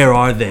 where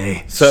are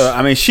they? So,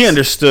 I mean, she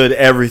understood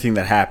everything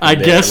that happened. I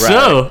guess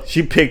so.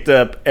 She picked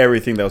up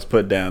everything that was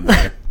put down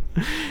there.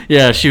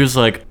 Yeah, she was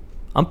like,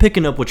 I'm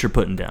picking up what you're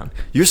putting down.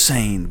 You're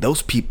saying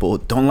those people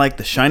don't like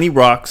the shiny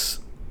rocks.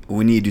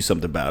 We need to do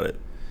something about it.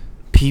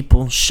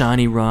 People,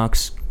 shiny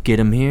rocks, get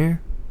them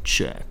here?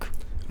 Check.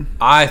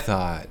 I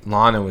thought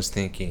Lana was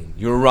thinking,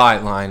 you're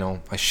right,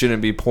 Lionel. I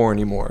shouldn't be poor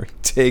anymore.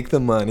 Take the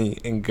money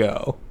and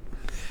go.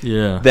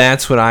 Yeah.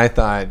 That's what I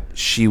thought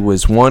she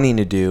was wanting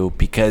to do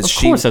because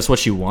Of course, that's what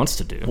she wants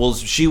to do. Well,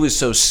 she was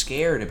so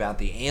scared about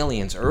the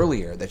aliens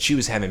earlier that she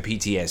was having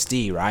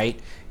PTSD, right?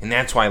 And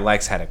that's why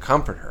Lex had to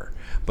comfort her.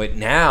 But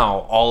now,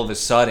 all of a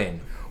sudden,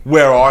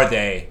 where are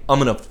they? I'm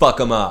going to fuck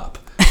them up.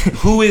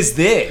 Who is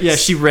this? Yeah,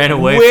 she ran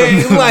away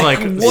Where- from like, like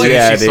what- as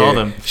Yeah, she saw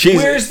dude. them.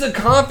 Where's the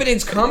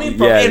confidence coming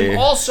from? Yeah, and dude.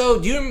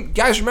 also, do you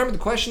guys remember the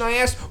question I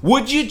asked?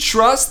 Would you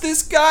trust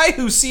this guy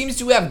who seems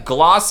to have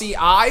glossy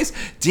eyes?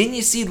 Didn't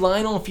you see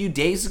Lionel a few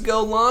days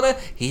ago, Lana?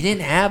 He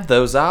didn't have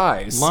those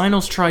eyes.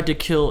 Lionel's tried to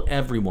kill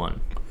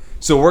everyone.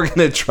 So we're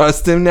going to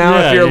trust him now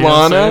if you're you know what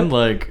I'm Lana? saying?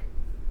 Like,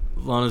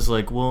 Lana's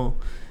like, well,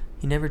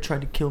 he never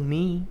tried to kill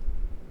me.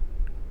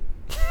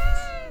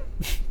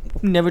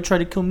 He never tried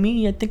to kill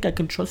me. I think I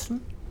can trust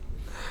him.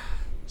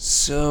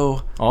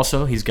 So,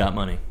 Also, he's got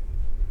money.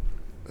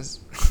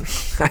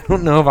 I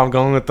don't know if I'm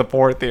going with the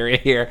poor theory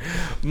here.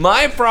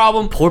 My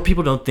problem, Poor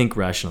people don't think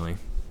rationally.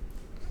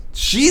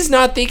 she's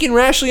not thinking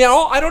rationally at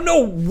all. I don't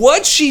know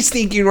what she's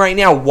thinking right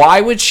now.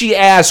 Why would she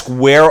ask,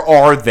 where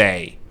are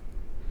they?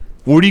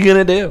 What are you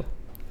going to do?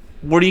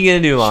 What are you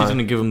going to do, Lana? She's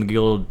gonna give him the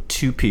old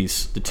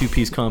the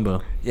two-piece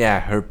combo. Yeah,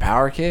 her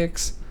power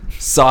kicks.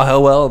 Saw how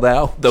well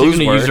those She's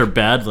gonna work. use her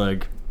bad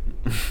leg.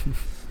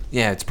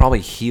 Yeah, it's probably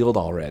healed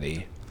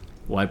already.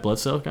 White blood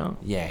cell count.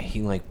 Yeah,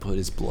 he like put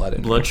his blood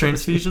in. Blood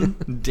transfusion.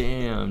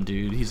 Damn,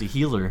 dude, he's a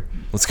healer.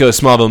 Let's go to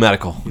Smallville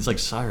Medical. He's like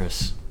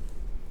Cyrus.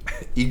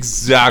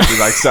 Exactly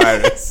like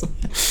Cyrus.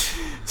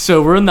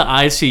 So we're in the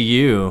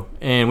ICU,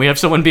 and we have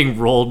someone being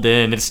rolled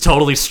in. It's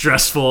totally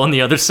stressful on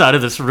the other side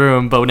of this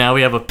room, but now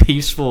we have a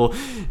peaceful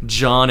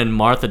John and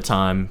Martha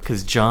time,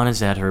 because John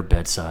is at her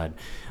bedside.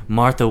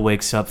 Martha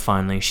wakes up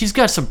finally. She's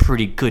got some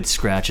pretty good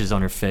scratches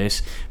on her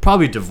face.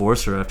 Probably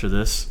divorce her after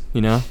this,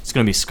 you know? It's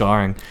going to be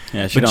scarring.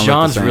 Yeah, she but don't look the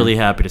John's same. really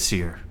happy to see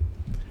her.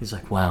 He's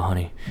like, wow,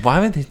 honey. Why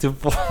would they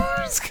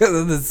divorce? Because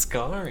of the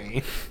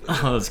scarring.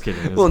 I was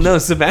kidding. Well, no,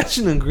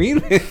 Sebastian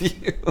agreed with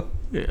you.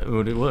 Yeah,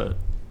 what?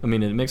 I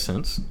mean, it makes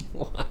sense.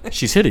 What?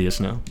 She's hideous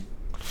now.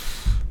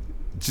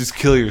 Just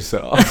kill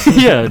yourself.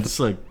 Yeah, it's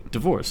like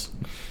divorce.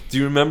 Do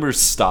you remember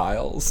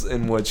Styles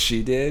and what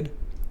she did?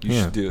 You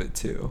Yeah. should do it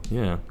too.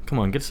 Yeah, come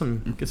on, get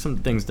some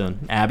things done.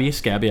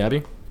 Scabby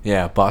Abby.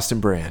 Yeah, Boston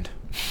brand.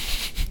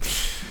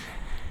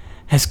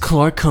 Has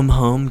Clark come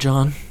home,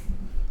 John?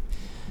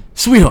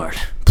 Sweetheart,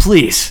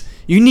 please,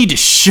 you need to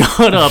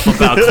shut up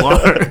about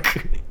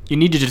Clark. You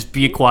need to just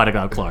be quiet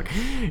about Clark.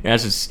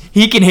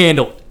 He can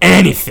handle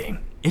anything.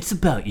 It's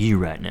about you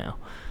right now.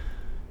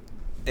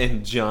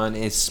 And John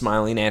is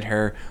smiling at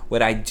her.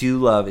 What I do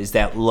love is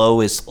that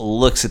Lois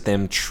looks at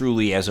them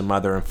truly as a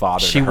mother and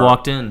father. She to her.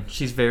 walked in.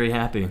 She's very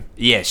happy.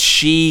 Yes,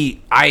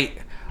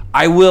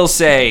 I will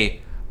say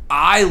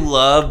I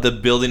love the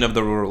building of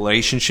the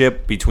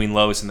relationship between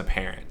Lois and the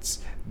parents.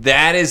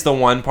 That is the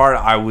one part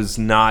I was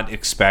not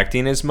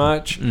expecting as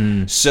much.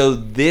 So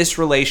this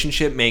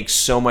relationship makes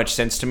so much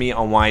sense to me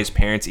on why his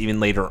parents even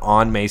later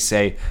on may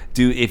say,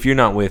 dude, if you're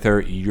not with her,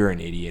 you're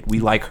an idiot. We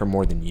like her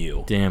more than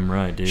you. Damn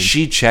right, dude.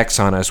 She checks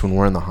on us when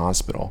we're in the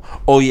hospital.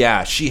 Oh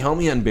yeah, she helped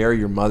me unbury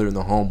your mother in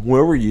the home.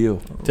 Where were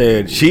you?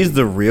 Dude, she's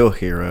the real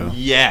hero.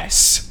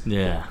 Yes.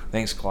 Yeah.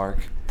 Thanks, Clark.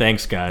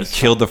 Thanks, guys.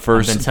 Killed the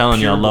first. I've been telling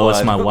y'all, pure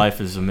Lois, blood. my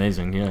wife, is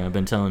amazing. Yeah, I've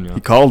been telling y'all.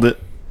 He called it.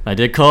 I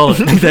did call it.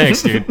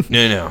 Thanks, dude.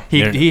 No.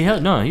 He No.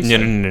 said,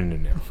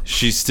 No.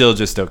 She's still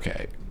just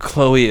okay.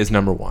 Chloe is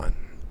number one.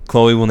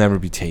 Chloe will never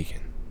be taken.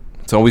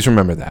 So always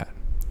remember that.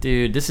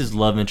 dude, this is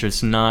love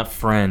interest, not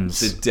friends.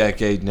 The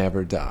decade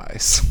never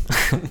dies.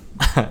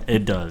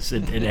 It does.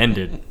 It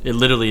ended. It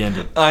literally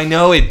ended. I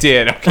know it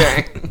did,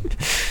 okay?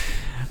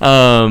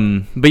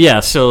 But yeah,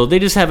 so they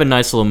just have a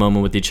nice little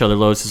moment with each other.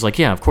 Lois is like,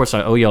 yeah, of course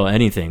I owe y'all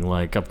anything.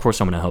 Like, of course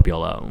I'm going to help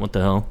y'all out. What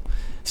the hell?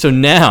 So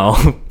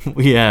now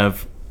we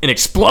have an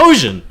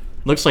explosion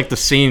Looks like the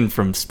scene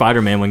from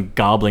Spider-Man when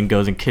Goblin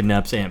goes and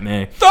kidnaps Aunt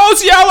May.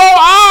 Those yellow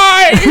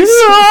eyes!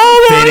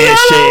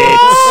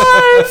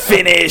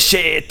 Finish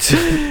it.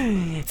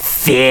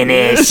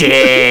 Finish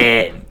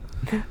it.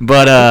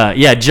 But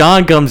yeah,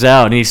 John comes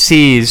out and he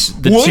sees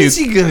the What two. is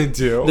he gonna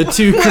do? The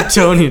two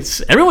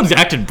Kryptonians. Everyone's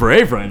acting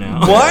brave right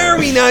now. Why are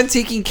we not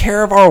taking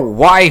care of our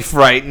wife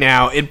right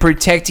now and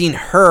protecting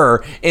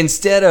her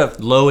instead of...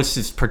 Lois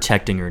is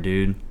protecting her,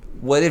 dude.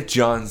 What if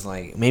John's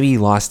like, maybe he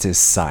lost his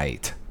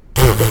sight?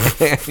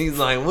 He's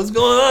like, what's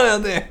going on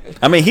out there?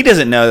 I mean, he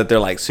doesn't know that they're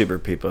like super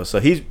people. So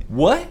he's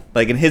What?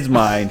 like in his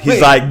mind, he's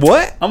Wait, like,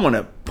 what? I'm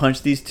gonna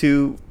punch these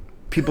two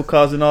people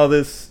causing all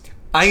this.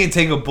 I can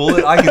take a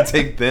bullet. I can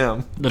take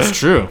them. That's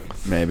true.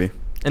 Maybe.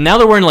 And now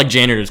they're wearing like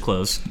janitor's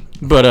clothes.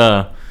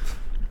 But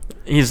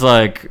he's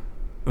like,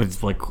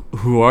 it's like,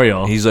 who are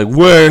y'all? He's like,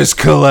 where's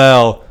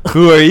Kal-El?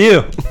 Who are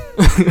you?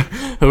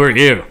 Who are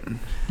you?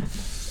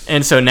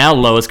 And so now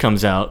Lois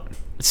comes out,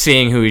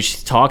 seeing who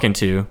he's talking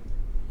to.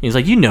 He's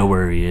like, you know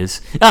where he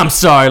is. I'm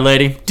sorry,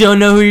 lady. Don't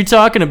know who you're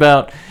talking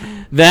about.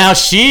 Now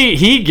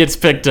he gets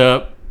picked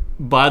up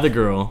by the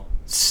girl,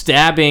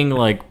 stabbing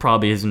like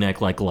probably his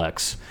neck like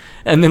Lex.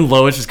 And then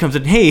Lois just comes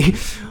in, hey,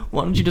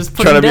 why don't you just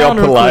put Trying him to be down?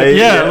 all polite,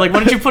 Yeah, yeah. like, why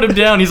don't you put him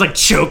down? He's like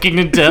choking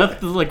to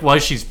death. Like, while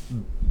she's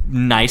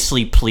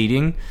nicely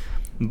pleading.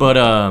 But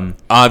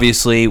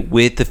Obviously,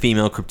 with the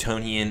female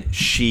Kryptonian,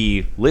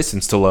 she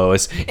listens to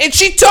Lois, and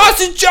she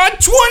tosses John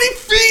 20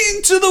 feet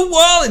into the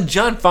wall, and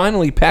John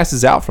finally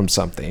passes out from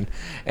something.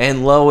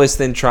 And Lois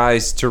then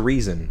tries to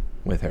reason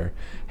with her.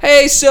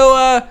 Hey,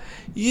 so,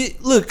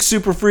 look,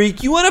 Super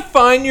Freak, you want to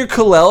find your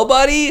Kal-El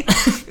buddy?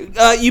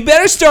 You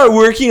better start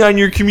working on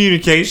your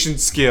communication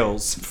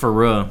skills.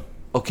 for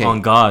Okay. on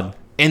God.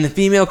 And the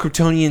female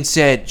Kryptonian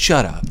said,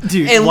 shut up.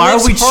 Dude, and why are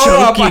we lifts her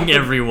up choking by-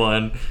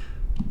 everyone?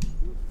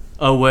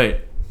 Oh, wait.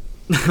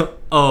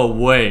 Oh,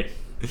 wait.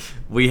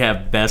 We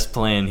have best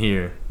plan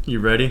here. You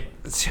ready?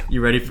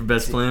 You ready for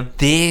best plan?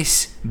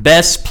 This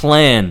Best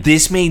plan.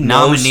 made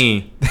no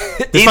Nominee.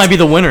 This might be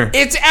the winner.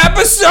 It's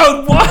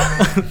episode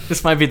 1!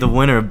 This might be the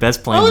winner of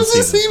best plan How this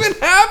is this season.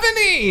 even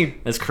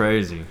happening? That's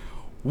crazy.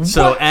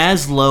 So What?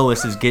 as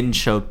Lois is getting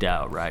choked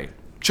out, right?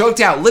 Choked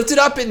out. Lift it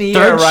up in the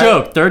air, Third right?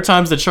 choke. Third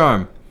time's the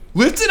charm.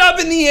 Lift it up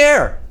in the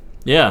air.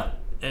 Yeah.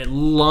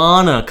 And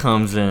Lana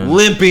comes in.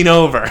 Limping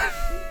over.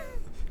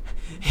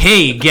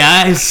 Hey,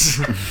 guys.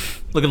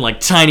 Looking like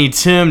Tiny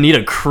Tim. Need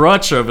a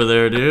crutch over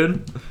there,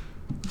 dude.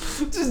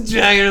 Just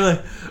dragging her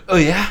like, oh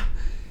yeah?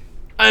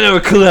 I know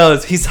where Kal-El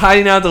is. He's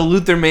hiding out at the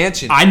Luther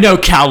mansion. I know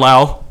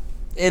Kal-El.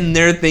 And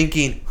they're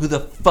thinking, who the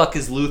fuck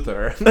is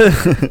Luther?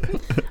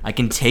 I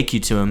can take you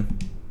to him.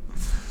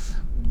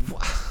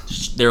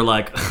 They're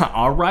like,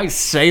 all right,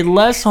 say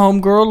less,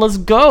 homegirl. Let's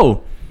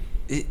go.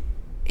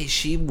 Is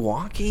she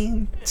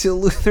walking to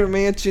Luther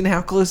mansion?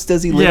 How close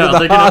does he live Yeah, to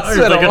the they're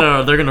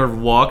hospital? they're gonna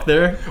walk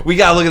there. We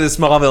gotta look at the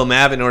Smallville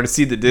map in order to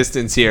see the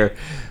distance here.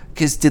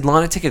 Because did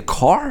Lana take a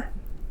car?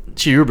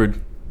 She Ubered.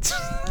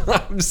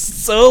 I'm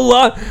so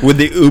lost. Would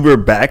they Uber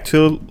back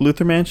to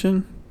Luther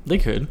Mansion? They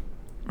could.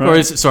 Right.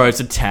 Or it's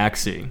a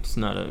taxi. It's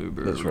not an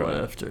Uber That's or right.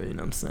 Lyft, or, you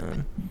know what I'm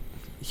saying?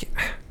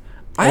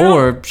 I don't-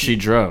 Or she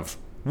drove.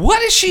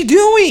 What is she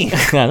doing?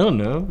 I don't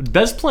know.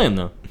 Best plan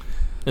though.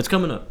 It's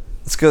coming up.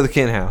 Let's go to the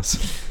Kent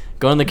house.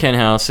 Go in the Kent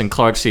house and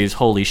Clark sees,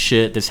 holy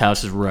shit, this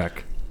house is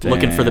wreck.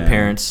 Looking for the Damn.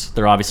 parents.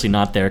 They're obviously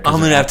not there. 'Cause I'm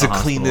they're gonna at have the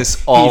to clean hospital.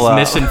 this all He's up.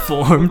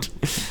 misinformed.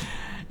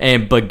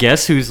 But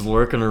guess who's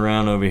lurking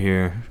around over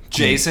here?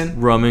 Jason?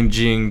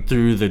 Rummaging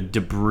through the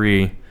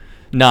debris.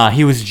 Nah,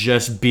 he was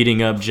just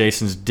beating up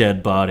Jason's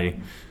dead body.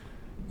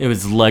 It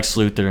was Lex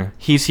Luthor.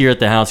 He's here at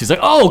the house. He's like,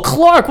 oh,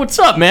 Clark, what's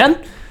up,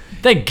 man?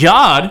 Thank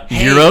God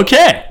you're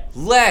okay.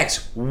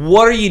 Lex,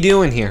 what are you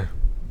doing here?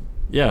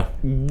 Yeah,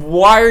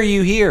 Why are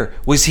you here?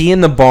 Was he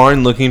in the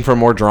barn looking for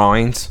more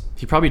drawings?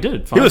 he probably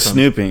did. He was some.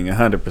 snooping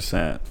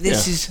 100%.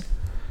 This Yeah. is...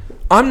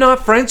 I'm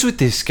not friends with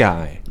this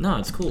guy. No,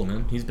 it's cool,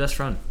 man. He's best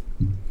friend.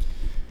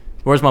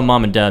 Where's my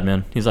mom and dad,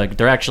 man? He's like,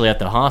 they're actually at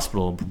the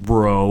hospital,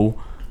 bro.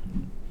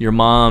 Your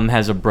mom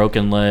has a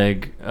broken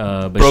leg,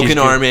 but she's Broken good-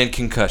 arm and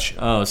concussion.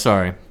 Oh,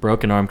 sorry,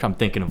 broken arm. I'm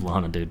thinking of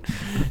Lana, dude.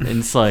 And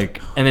it's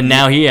like, and then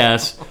now he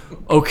asks,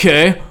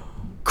 okay,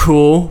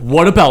 cool.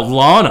 What about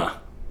Lana?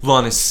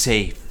 Lana's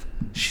safe.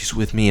 She's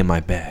with me in my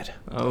bed.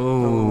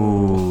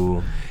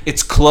 Oh,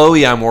 It's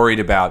Chloe I'm worried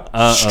about.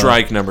 Uh-oh.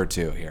 Strike number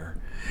 2 here.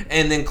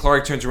 And then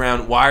Clark turns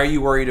around. Why are you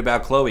worried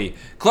about Chloe?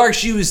 Clark,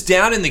 she was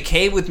down in the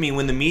cave with me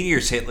when the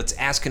meteors hit. Let's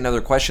ask another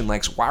question,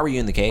 Lex. Why were you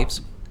in the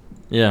caves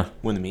yeah.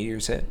 when the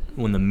meteors hit?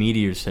 When the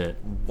meteors hit,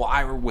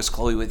 Why was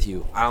Chloe with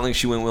you? I don't think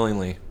she went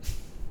willingly.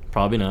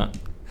 probably not.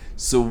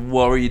 So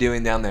what were you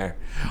doing down there?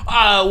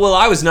 Well,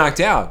 I was knocked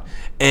out.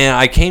 And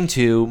I came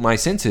to my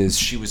senses.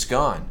 She was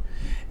gone.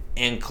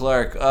 And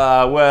Clark,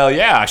 well,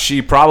 yeah,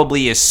 she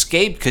probably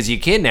escaped because you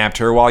kidnapped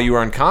her while you were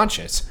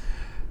unconscious.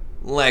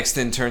 Lex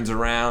then turns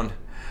around.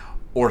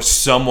 Or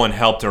someone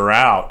helped her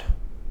out.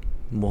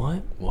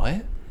 What?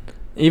 What?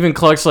 Even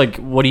Clark's like,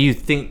 what do you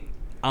think?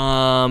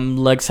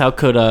 Lex, how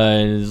could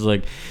I? He's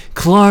like,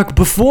 Clark,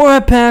 before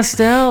I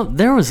passed out,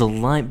 there was a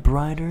light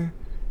brighter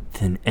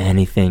than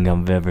anything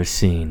I've ever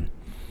seen.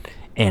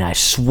 And I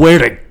swear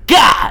to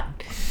God,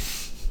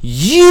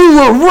 you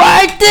were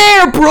right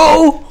there,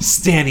 bro!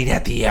 Standing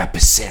at the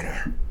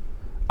epicenter.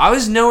 I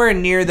was nowhere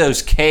near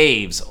those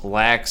caves,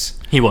 Lex.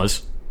 He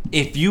was.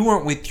 If you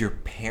weren't with your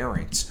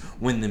parents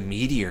when the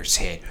meteors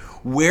hit,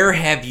 where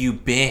have you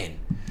been?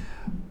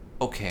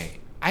 Okay,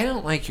 I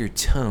don't like your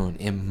tone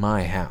in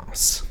my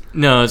house.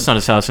 No, it's not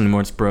his house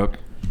anymore. It's broke.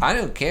 I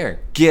don't care.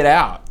 Get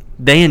out.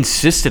 They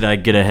insisted I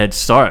get a head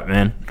start,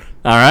 man.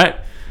 All right?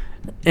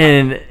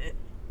 And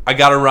I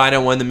got a ride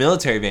on one of the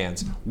military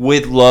vans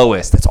with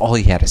Lois. That's all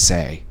he had to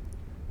say.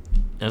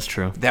 that's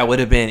true. That would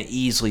have been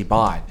easily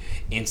bought.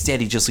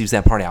 Instead, he just leaves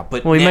that part out.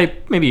 But Well,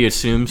 maybe he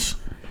assumes.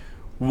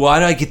 why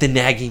do I get the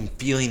nagging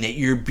feeling that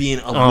you're being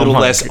a little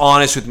less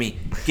honest with me?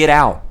 Get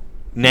out.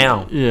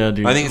 Now. Yeah,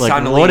 dude. I think it's like,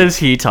 time to what leave. is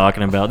he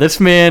talking about? This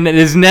man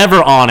is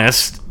never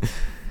honest.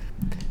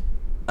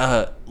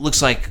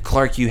 Looks like,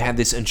 Clark, you have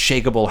this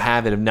unshakable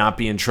habit of not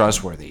being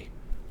trustworthy.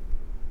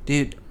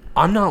 Dude,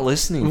 I'm not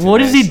listening to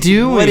What this. is he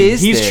doing? What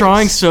is He's this?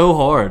 trying so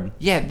hard.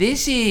 Yeah,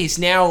 this is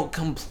now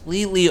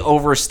completely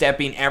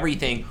overstepping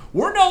everything.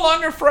 We're no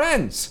longer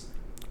friends.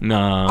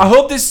 Nah. I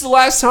hope this is the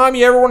last time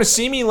you ever want to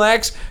see me,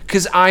 Lex,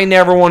 because I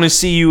never want to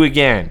see you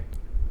again.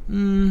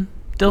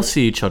 They'll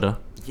see each other.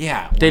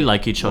 Yeah. They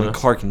like each When other.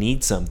 Clark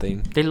needs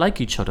something. They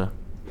like each other.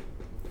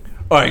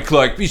 All right,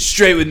 Clark, be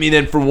straight with me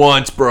then for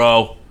once,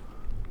 bro.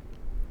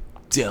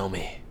 Tell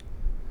me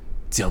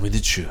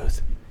the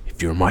truth.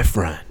 If you're my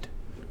friend,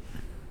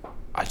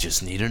 I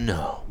just need to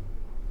know.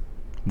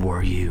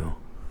 Were you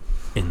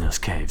in those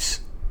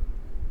caves?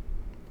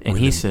 And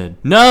he said,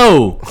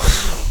 no!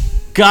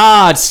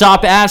 God,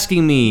 stop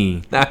asking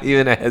me. Not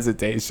even a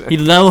hesitation. He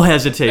no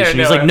hesitation.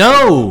 Yeah, He's no like,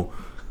 no!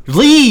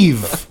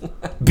 Leave!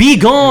 Be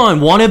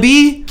gone,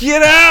 wannabe!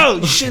 Get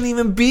out! You shouldn't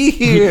even be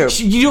here.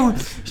 You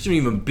shouldn't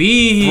even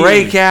be here.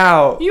 Break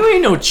out. You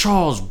ain't no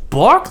Charles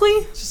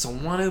Barkley. Just a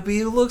wannabe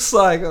who looks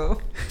like him.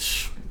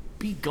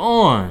 Be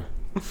gone.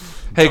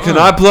 Hey, can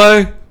I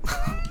play?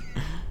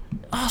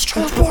 Oh, it's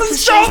Charles Barkley.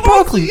 It's Charles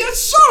Barkley. Yeah,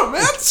 sure,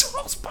 man.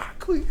 Charles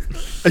Barkley.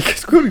 I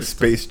guess quoting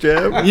Space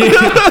Jam.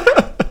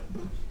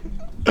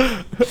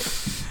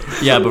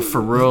 Yeah, but for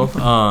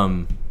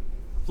real,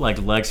 like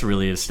Lex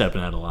really is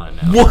stepping out a lot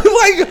now.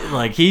 What?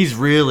 Like he's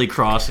really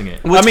crossing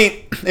it. I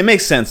mean, it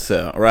makes sense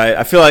though, right?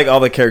 I feel like all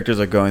the characters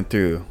are going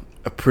through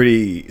a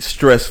pretty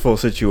stressful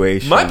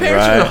situation. My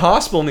parents are in the right?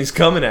 hospital and he's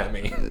coming at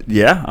me.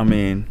 Yeah, I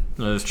mean,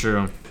 That is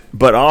true.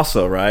 but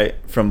also, right,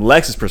 from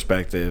Lex's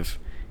perspective,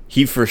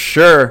 he for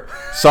sure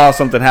saw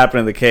something happen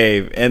in the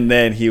cave, and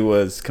then he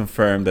was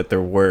confirmed that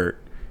there were,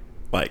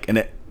 like,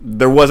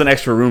 there was an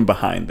extra room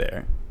behind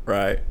there,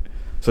 right?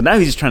 So now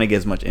he's just trying to get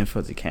as much info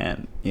as he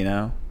can, you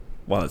know,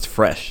 while it's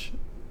fresh.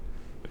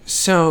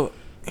 So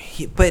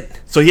he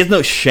has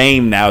no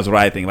shame now, is what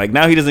I think. Like,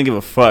 now he doesn't give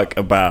a fuck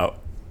about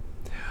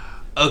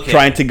okay.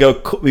 trying to go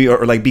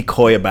or like be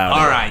coy about it.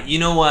 All right, you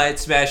know what,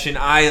 Sebastian?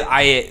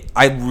 I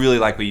really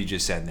like what you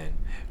just said. Then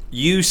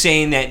you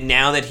saying that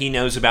now that he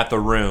knows about the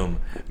room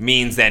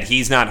means that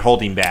he's not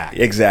holding back.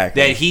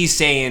 Exactly. That he's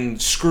saying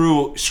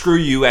screw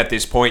you at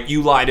this point.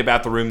 You lied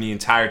about the room the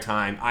entire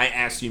time. I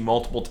asked you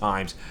multiple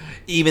times,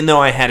 even though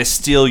I had to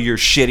steal your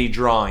shitty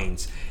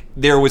drawings.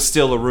 There was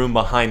still a room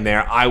behind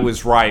there. I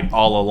was right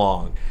all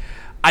along.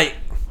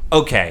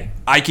 Okay,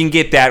 I can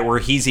get that where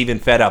he's even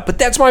fed up. But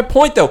that's my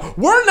point, though.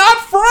 We're not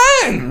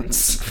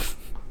friends!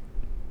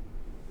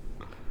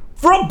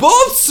 From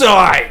both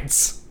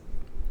sides!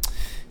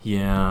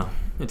 Yeah.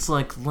 It's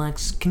like,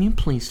 Lex, can you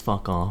please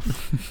fuck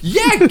off?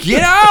 Yeah,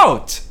 get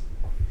out!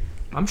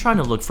 I'm trying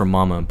to look for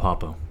Mama and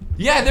Papa.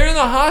 Yeah, they're in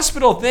the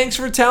hospital. Thanks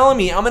for telling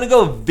me. I'm going to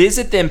go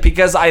visit them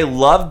because I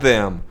love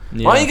them.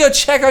 Yeah. Why don't you go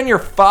check on your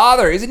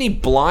father? Isn't he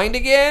blind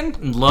again?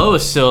 Lo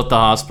is still at the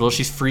hospital.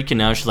 She's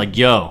freaking out. She's like,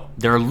 yo,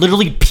 there are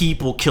literally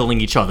people killing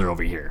each other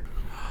over here.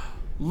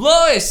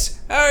 Lois,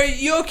 are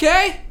you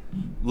okay?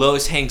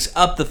 Lois hangs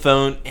up the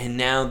phone, and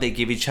now they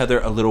give each other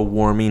a little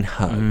warming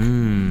hug. I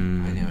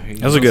know.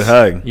 That was a good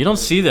hug. You don't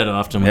see that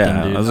often with Yeah,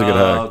 them, dude. that was a good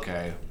hug.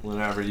 Okay,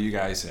 whatever you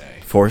guys say. It's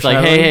like,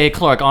 Foreshadowing. hey,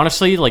 Clark,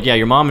 honestly, like, yeah,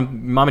 your mom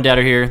and dad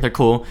are here. They're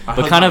cool. But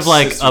hugged kind my of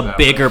like sister a that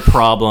bigger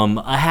problem.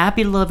 A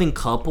happy, loving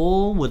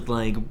couple with,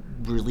 like,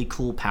 really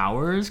cool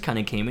powers kind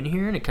of came in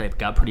here, and it kind of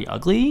got pretty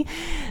ugly.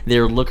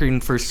 They're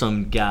looking for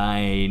some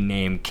guy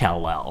named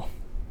Kal-El.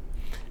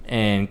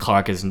 And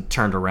Clark isn't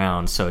turned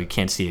around, so he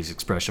can't see his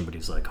expression, but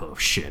he's like, oh,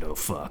 shit, oh,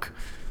 fuck.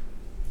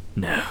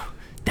 No,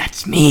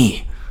 that's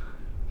me.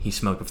 He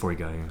smoked before he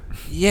got here.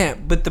 Yeah,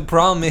 but the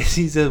problem is,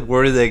 he said,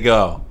 where do they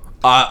go?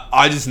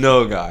 I just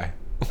know a guy.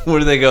 Where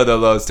do they go, though,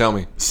 Lois? Tell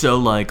me. So,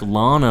 like,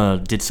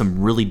 Lana did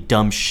some really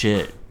dumb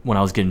shit when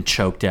I was getting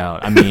choked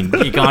out. I mean,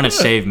 you gotta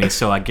save me,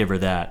 so I give her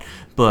that.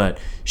 But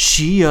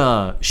she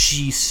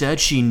said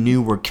she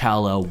knew where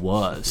Kal-El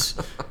was.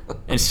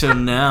 And so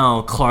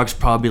now Clark's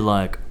probably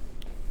like,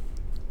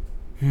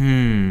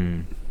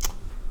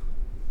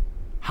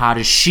 how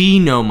does she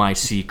know my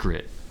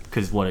secret?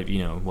 Because what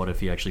if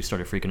he actually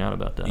started freaking out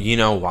about that? You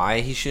know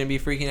why he shouldn't be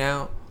freaking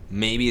out?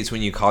 Maybe it's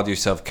when you called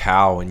yourself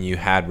Cal when you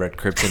had red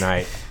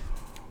kryptonite.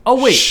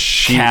 Oh wait,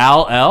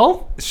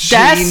 Kal-El?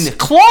 That's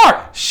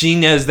Clark. She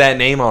knows that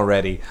name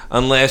already,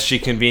 unless she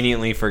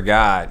conveniently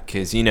forgot,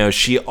 because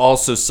she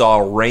also saw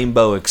a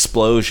rainbow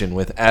explosion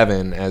with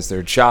Evan as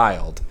their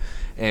child,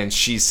 and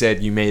she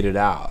said, "You made it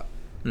out,"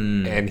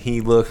 and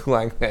he looked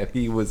like that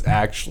he was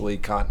actually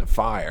caught in a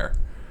fire.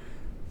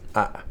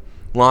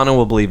 Lana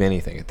will believe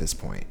anything at this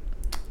point.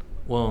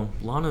 Well,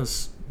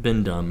 Lana's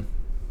been dumb,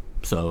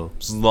 so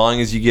as long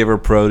as you give her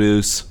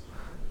produce,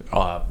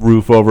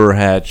 roof over her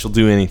head, she'll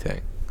do anything.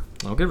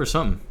 I'll give her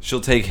something. She'll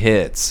take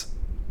hits.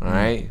 All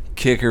right,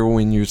 kick her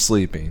when you're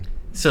sleeping.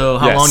 So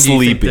how long do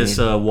you think this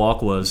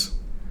walk was?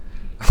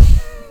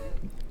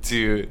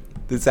 Dude,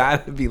 this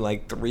had to be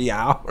like 3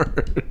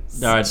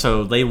 hours. All right,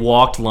 so they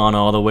walked Lana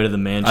all the way to the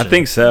mansion. I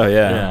think so.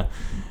 Yeah.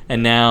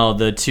 And now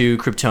the two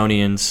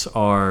Kryptonians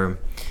are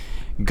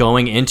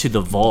going into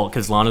the vault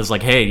because Lana's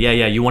like, "Hey,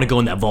 yeah, you want to go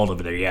in that vault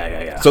over there?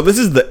 Yeah." So this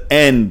is the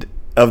end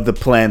of the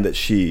plan that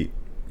she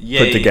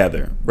put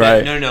together,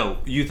 right? No.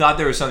 You thought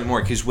there was something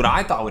more, because what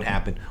I thought would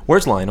happen.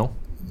 Where's Lionel?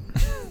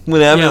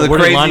 Whatever, the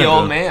crazy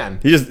old man.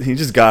 He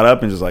just got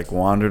up and just like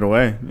wandered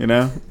away,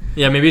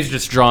 Yeah, maybe he's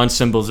just drawing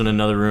symbols in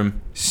another room.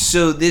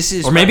 So this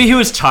is, or maybe he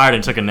was tired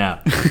and took a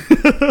nap.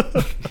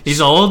 He's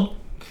old.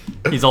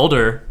 He's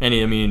older, and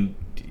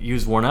he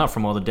was worn out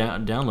from all the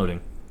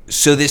downloading.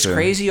 So this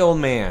crazy old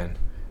man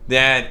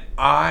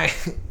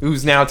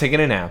who's now taking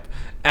a nap,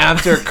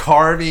 after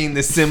carving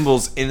the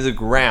symbols into the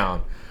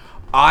ground,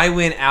 I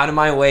went out of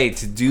my way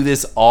to do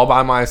this all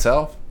by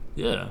myself.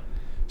 Yeah.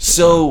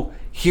 So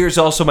here's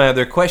also my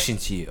other question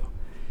to you.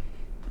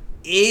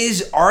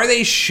 Are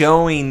they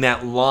showing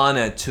that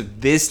Lana took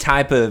this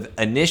type of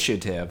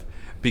initiative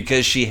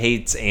because she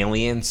hates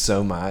aliens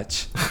so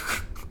much?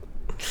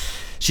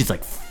 She's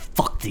like,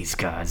 fuck these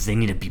guys. They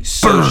need to be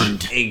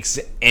burned.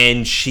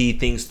 And she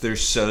thinks they're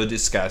so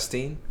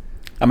disgusting?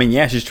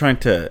 She's trying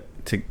to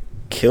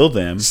kill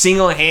them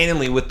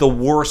single-handedly with the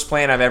worst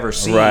plan I've ever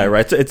seen.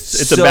 Right.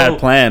 It's a bad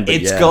plan, but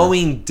it's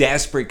going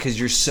desperate because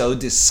you're so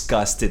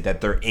disgusted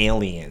that they're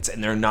aliens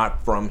and they're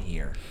not from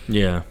here.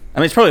 Yeah.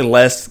 It's probably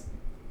less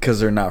because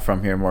they're not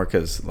from here, more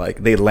because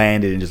they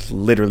landed and just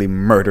literally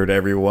murdered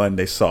everyone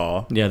they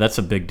saw. Yeah, that's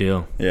a big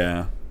deal.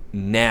 Yeah.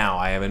 Now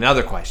I have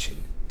another question.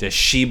 Does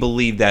she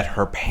believe that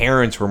her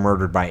parents were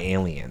murdered by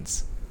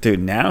aliens? Dude,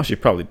 now she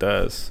probably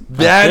does.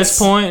 At this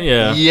point,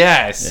 yeah.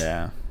 Yes.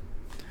 Yeah.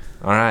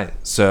 All right.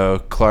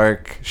 So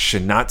Clark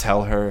should not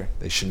tell her.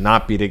 They should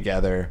not be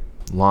together.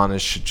 Lana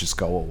should just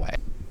go away.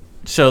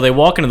 So they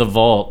walk into the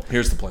vault.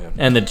 Here's the plan.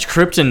 And the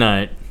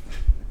kryptonite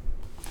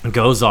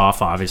goes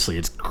off, obviously.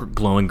 It's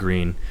glowing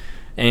green.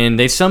 And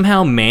they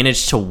somehow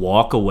manage to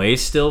walk away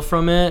still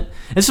from it.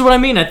 This is what I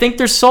mean. I think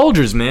they're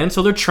soldiers, man.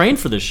 So they're trained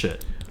for this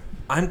shit.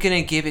 I'm going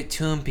to give it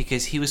to him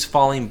because he was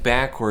falling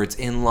backwards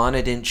and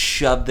Lana didn't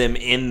shove them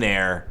in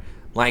there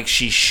like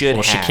she should have.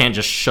 Well, she can't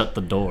just shut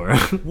the door.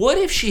 What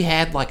if she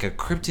had like a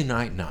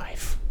kryptonite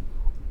knife?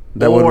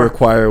 That would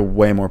require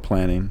way more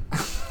planning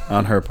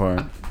on her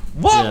part.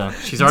 What? Yeah,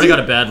 she's already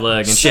got a bad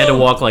leg, and she had to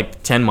walk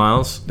like 10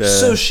 miles.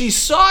 So she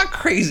saw a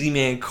crazy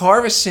man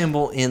carve a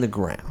symbol in the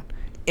ground,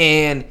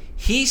 and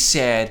he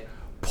said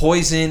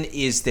poison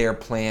is their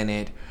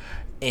planet,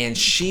 and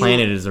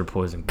planet is their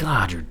poison.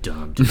 God, you're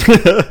dumb, dude.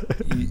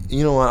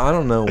 You know what? I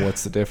don't know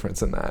what's the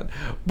difference in that.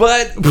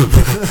 But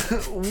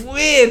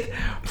with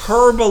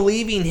her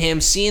believing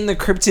him, seeing the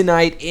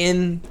kryptonite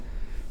in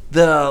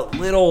the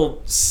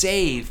little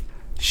safe,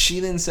 she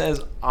then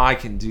says, I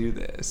can do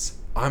this.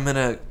 I'm going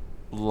to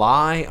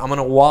lie. I'm going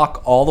to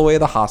walk all the way to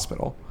the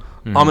hospital.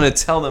 Mm-hmm. I'm going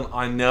to tell them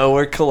I know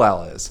where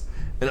Kal-El is.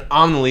 And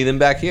I'm going to lead them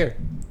back here.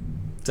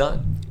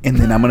 Done. And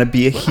then I'm going to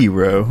be a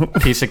hero.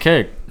 Piece of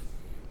cake.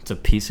 It's a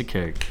piece of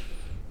cake.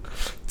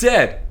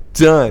 Dead.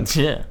 Done.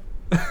 Yeah.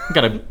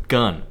 Got a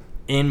gun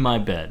in my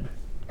bed.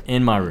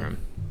 In my room.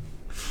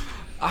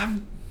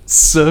 I'm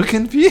so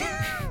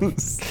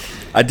confused.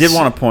 I did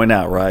want to point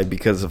out, right,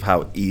 because of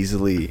how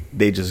easily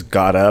they just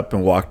got up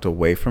and walked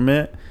away from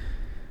it.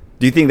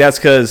 Do you think that's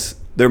because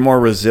they're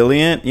more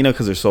resilient,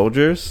 because they're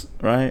soldiers,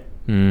 right?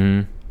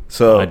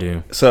 So I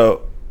do.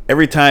 So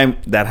every time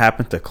that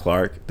happened to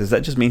Clark, does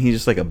that just mean he's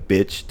just like a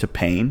bitch to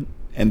pain,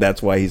 and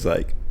that's why he's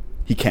like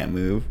he can't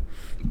move?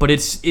 But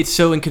it's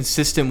so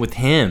inconsistent with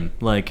him.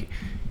 Like,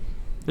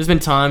 there's been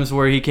times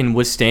where he can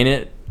withstand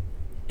it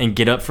and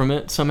get up from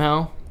it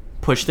somehow,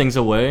 push things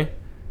away.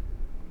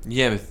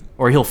 Yeah.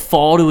 Or he'll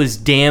fall to his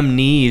damn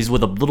knees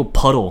with a little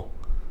puddle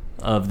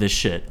of this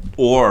shit.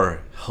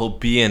 Or he'll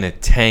be in a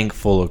tank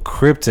full of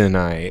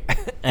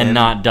kryptonite and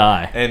not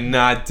die. And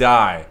not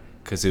die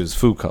because it was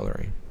food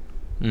coloring.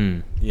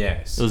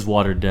 Yes. It was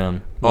watered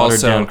down.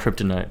 Also, down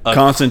kryptonite.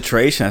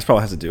 Concentration. That's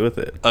probably has to do with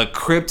it. A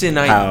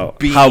kryptonite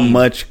beam. How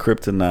much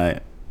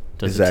kryptonite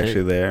is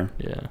actually there?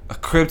 Yeah. A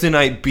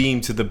kryptonite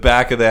beam to the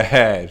back of the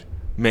head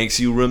makes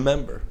you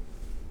remember.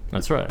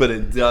 That's right. But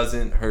it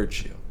doesn't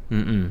hurt you.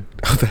 Mm-mm.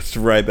 Oh, that's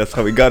right. That's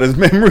how he got his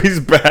memories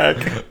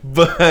back.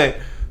 But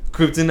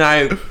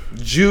kryptonite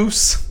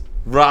juice,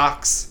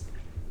 rocks,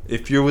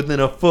 if you're within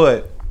a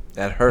foot,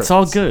 That hurts. It's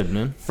all good,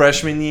 man.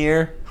 Freshman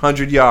year,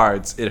 100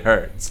 yards, it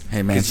hurts.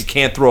 Hey, man. Because you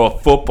can't throw a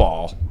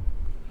football.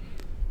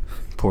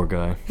 Poor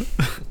guy.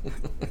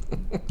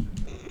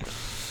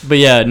 But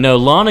yeah, no,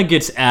 Lana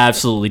gets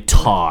absolutely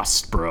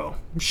tossed, bro.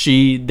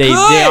 They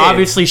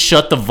obviously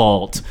shut the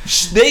vault.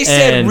 They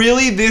said,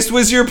 really? This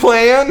was your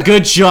plan?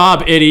 Good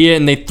job, idiot.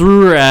 And they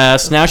threw her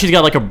ass. Now she's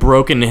got like a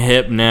broken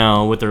hip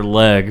now with her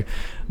leg.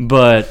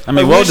 But I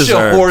mean, I well wish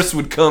deserved. a horse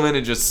would come in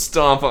and just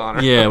stomp on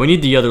her. yeah, we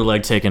need the other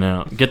leg taken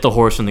out. Get the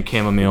horse and the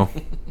chamomile.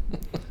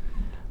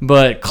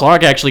 But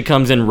Clark actually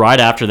comes in right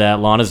after that.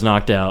 Lana's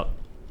knocked out.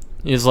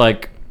 He's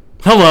like,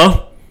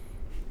 hello,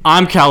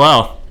 I'm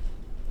Kal-El.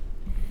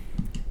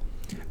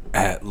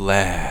 At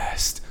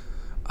last.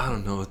 I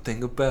don't know a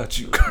thing about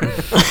you.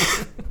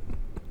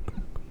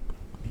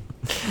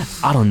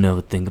 I don't know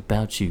a thing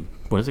about you.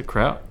 What is it,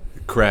 crab?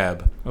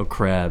 Crab. Oh,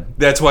 crab.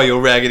 That's why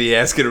your raggedy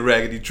ass get a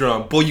raggedy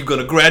drum. Boy, you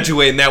gonna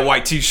graduate in that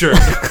white t-shirt.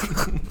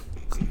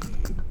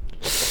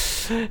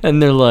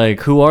 And they're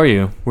like, who are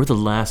you? We're the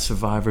last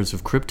survivors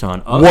of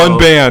Krypton. Uh-oh. One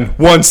band,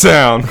 one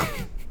sound.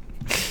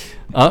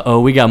 Uh-oh,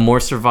 we got more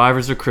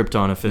survivors of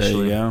Krypton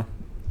officially. There you go.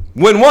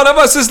 When one of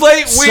us is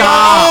late, we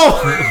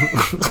all...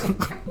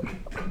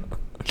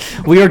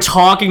 We are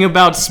talking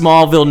about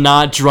Smallville,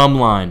 not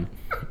Drumline.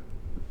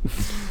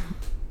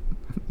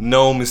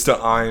 No, Mr.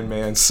 Iron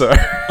Man, sir.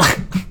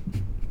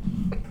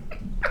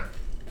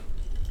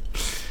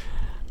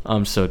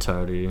 I'm so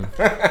tired of you.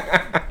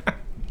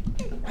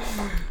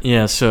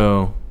 Yeah,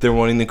 so... They're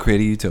wanting to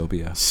create a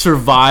utopia.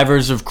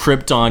 Survivors of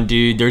Krypton,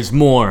 dude. There's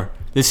more.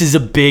 This is a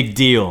big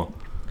deal.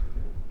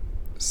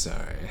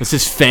 Sorry. This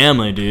is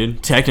family,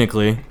 dude.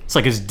 Technically. It's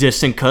like his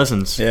distant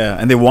cousins. Yeah,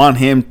 and they want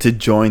him to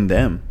join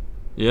them.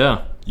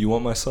 Yeah. You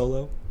want my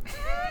solo?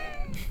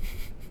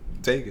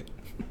 Take it.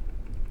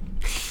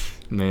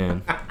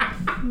 Man.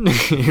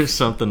 Here's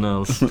something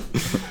else.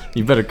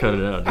 You better cut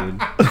it out, dude.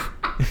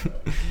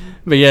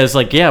 But yeah, it's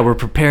like, yeah, we're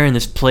preparing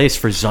this place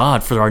for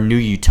Zod for our new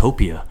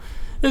utopia.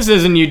 This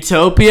isn't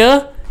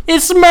utopia.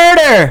 It's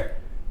murder.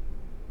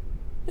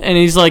 And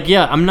he's like,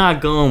 yeah, I'm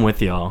not going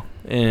with y'all.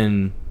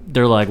 And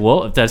they're like,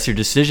 well, if that's your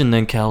decision,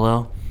 then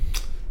Kal-El,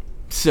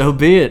 so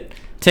be it.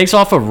 Takes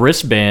off a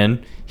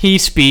wristband. He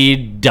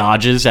speed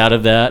dodges out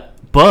of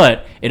that,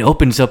 but it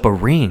opens up a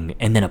ring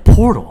and then a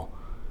portal.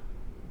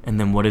 And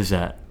then what is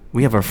that?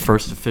 We have our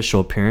first official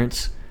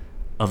appearance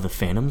of the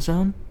Phantom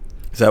Zone.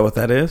 Is that what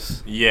that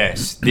is?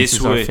 Yes. This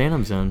is our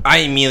Phantom Zone. I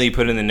immediately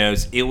put in the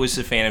notes, it was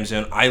the Phantom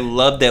Zone. I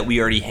love that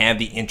we already have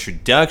the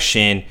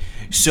introduction.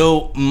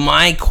 So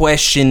my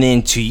question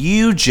then to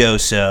you,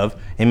 Joseph,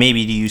 and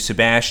maybe to you,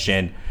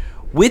 Sebastian,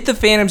 with the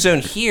Phantom Zone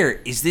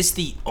here, is this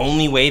the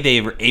only way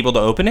they were able to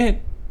open it?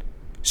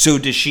 So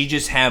does she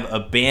just have a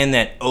band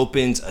that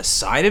opens a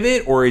side of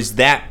it, or is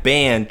that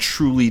band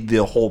truly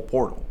the whole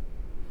portal?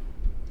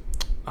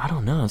 I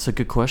don't know. That's a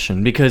good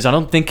question because I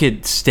don't think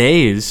it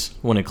stays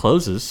when it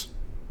closes.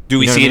 Do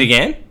we You know see what I it mean?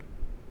 again?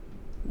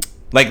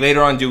 Like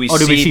later on, do we Do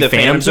see the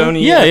Phantom Zone?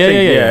 Yeah.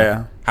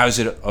 Yeah. How is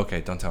it?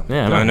 Okay, don't tell me.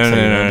 Yeah, no, I'm no, not no, gonna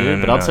tell you no, that, no, dude,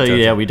 no, but no, I'll tell you, don't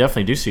yeah, tell we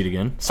definitely do see it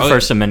again. It's the Okay.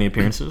 first of many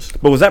appearances.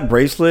 But was that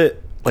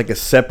bracelet like a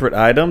separate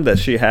item that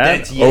she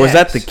had? That's- Or was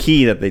that the yes.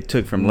 key that they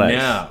took from Lex?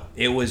 No,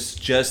 it was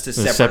just a It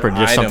was separate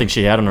just item. something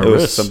she had on her It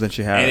was wrist. something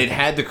she had. And it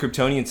had the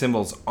Kryptonian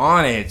symbols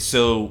on it.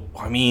 So,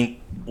 I mean,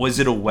 was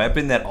it a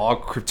weapon that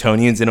all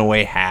Kryptonians in a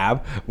way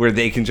have where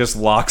they can just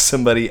lock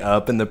somebody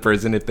up in the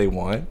prison if they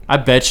want? I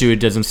bet you it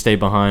doesn't stay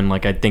behind.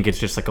 Like, I think it's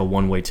just like a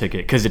one-way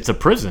ticket because it's a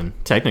prison,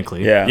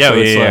 technically. Yeah. So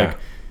it's yeah. like,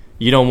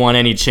 you don't want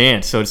any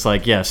chance. So it's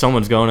like, yeah,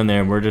 someone's going in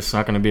there and we're just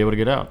not going to be able to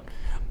get out.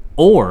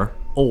 Or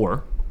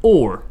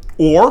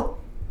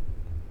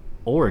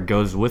it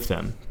goes with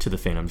them to the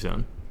Phantom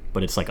Zone,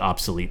 but it's like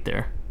obsolete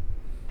there.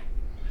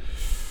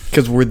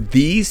 Because were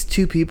these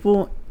two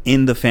people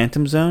in the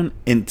Phantom Zone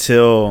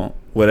until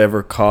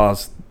whatever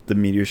caused the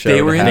meteor shower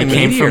They were to in the They happen?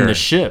 came meteor. from the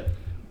ship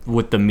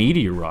with the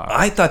meteor rock.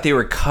 I thought they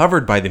were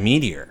covered by the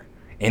meteor.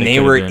 And They they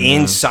could've were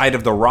been, inside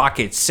of the rock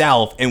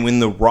itself. And when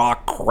the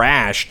rock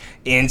crashed,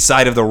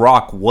 inside of the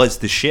rock was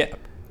the ship.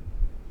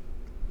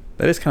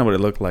 That is kind of what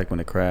it looked like when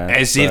it crashed.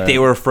 As if they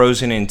were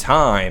frozen in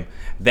time.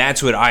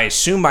 That's what I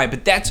assume by.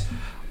 But that's...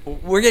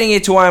 We're getting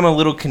into why I'm a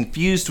little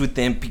confused with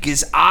them,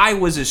 because I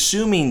was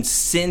assuming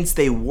since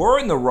they were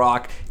in the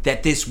rock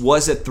that this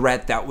was a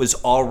threat that was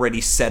already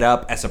set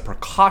up as a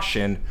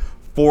precaution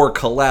for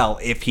Kal-El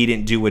if he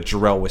didn't do what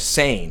Jor-El was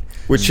saying.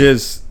 Which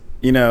is,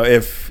 you know,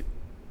 if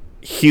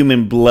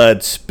human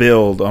blood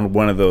spilled on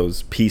one of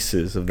those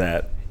pieces of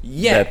that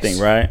thing,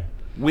 right?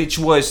 Which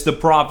was the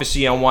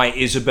prophecy on why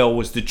Isabel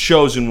was the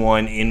chosen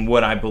one, in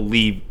what I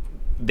believe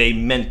they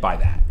meant by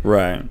that.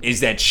 Right. Is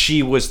that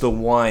she was the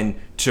one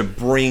to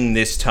bring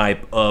this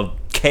type of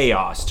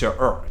chaos to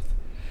Earth.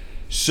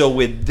 So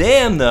with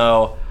them,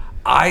 though,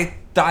 I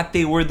thought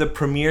they were the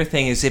premier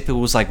thing, as if it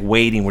was like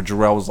waiting, where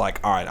Jor-El was like,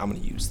 all right, I'm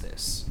going to use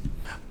this.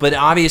 But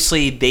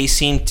obviously, they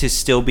seem to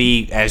still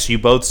be, as you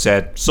both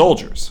said,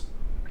 soldiers.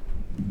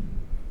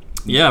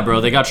 Yeah, bro,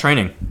 they got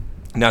training.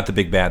 Not the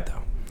big bad,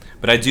 though.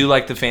 But I do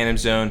like the Phantom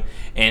Zone.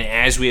 And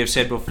as we have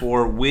said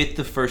before, with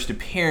the first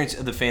appearance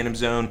of the Phantom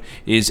Zone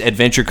is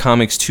Adventure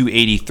Comics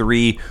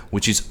 283,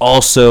 which is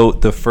also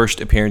the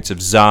first appearance of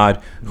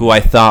Zod, who I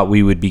thought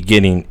we would be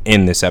getting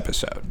in this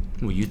episode.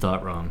 Well, you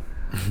thought wrong.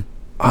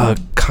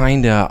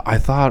 Kinda. I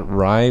thought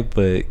right,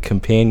 but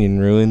Companion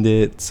ruined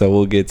it, so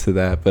we'll get to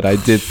that. But I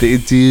did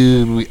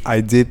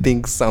I did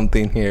think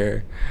something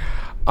here.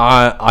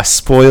 I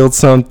spoiled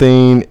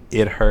something.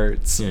 It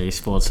hurts. Yeah, he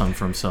spoiled something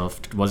for himself.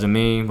 It wasn't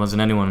me. It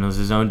wasn't anyone. It was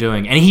his own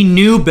doing. And he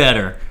knew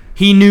better.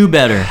 He knew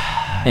better.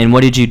 And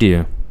what did you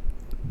do?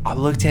 I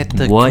looked at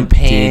the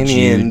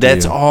Companion.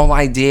 That's all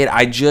I did.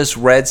 I just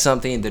read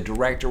something. The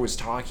director was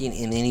talking,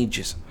 and then he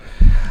just...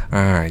 All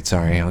right,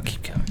 sorry. I'll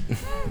keep going.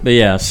 But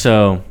yeah,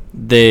 so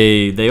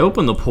they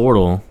open the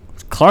portal.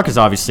 Clark is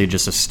obviously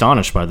just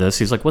astonished by this.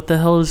 He's like, what the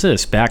hell is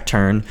this? Back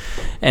turn.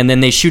 And then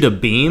they shoot a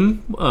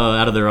beam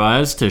out of their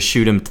eyes to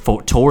shoot him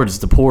towards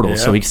the portal. Yeah.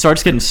 So he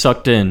starts getting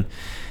sucked in. And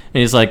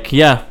he's like,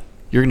 yeah,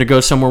 you're going to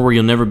go somewhere where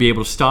you'll never be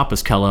able to stop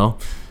us, Kal-El.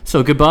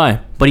 So goodbye.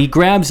 But he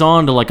grabs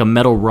onto like a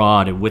metal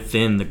rod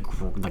within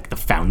the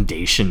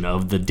foundation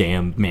of the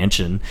damn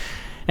mansion.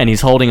 And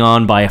he's holding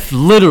on by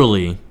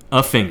literally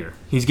a finger.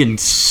 He's getting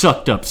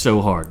sucked up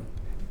so hard.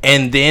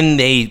 And then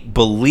they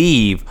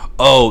believe,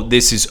 oh,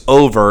 this is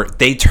over.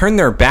 They turn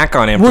their back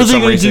on him for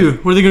some reason. What are they going to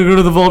do? Were they going to go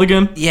to the vault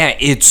again? Yeah,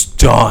 it's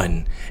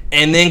done.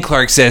 And then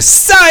Clark says,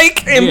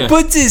 psych! And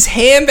puts his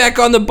hand back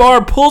on the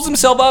bar, pulls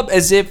himself up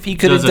as if he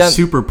could have done... a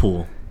super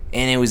pull.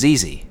 And it was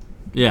easy.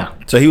 Yeah.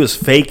 So he was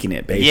faking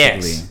it, basically.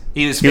 Yes.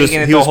 He was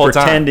faking it the whole time. He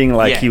was pretending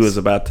like he was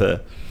about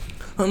to...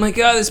 Oh my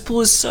god, this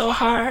pool is so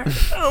hard.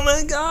 Oh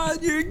my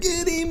god, you're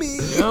getting me.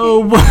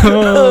 Oh,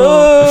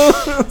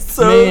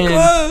 so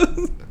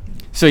close.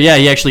 So yeah,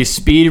 he actually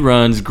speed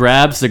runs,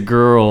 grabs the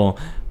girl,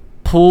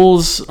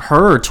 pulls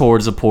her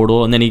towards the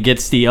portal, and then he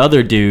gets the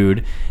other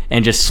dude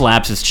and just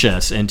slaps his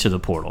chest into the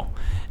portal.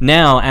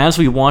 Now, as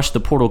we watch the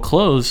portal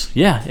close,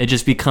 it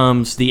just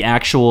becomes the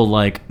actual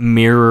like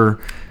mirror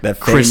that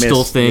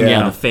crystal thing.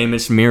 Yeah, the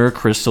famous mirror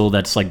crystal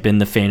that's like been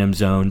the Phantom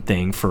Zone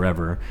thing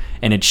forever.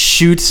 And it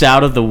shoots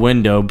out of the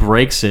window,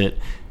 breaks it,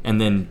 and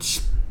then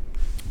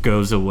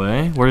goes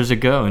away. Where does it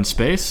go? In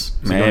space?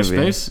 Does it go in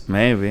space?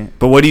 Maybe.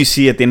 But what do you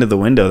see at the end of the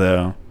window,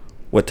 though?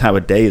 What time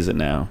of day is it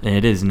now?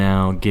 It is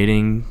now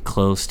getting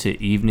close to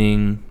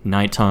evening,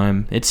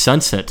 nighttime. It's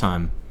sunset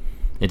time.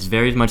 It's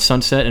very much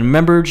sunset. And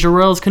remember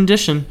Jor-El's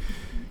condition.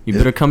 You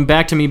better come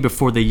back to me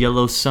before the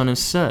yellow sun is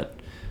set.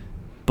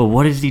 But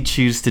what does he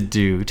choose to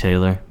do,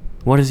 Taylor?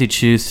 What does he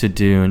choose to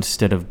do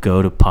instead of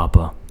go to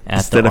Papa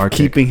at the Arctic? Instead of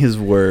keeping his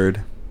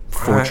word.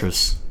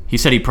 Fortress. He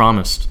said he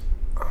promised.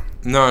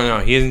 No,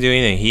 he doesn't do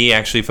anything. He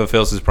actually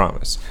fulfills his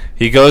promise.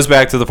 He goes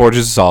back to the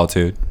Fortress of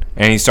Solitude,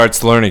 and he starts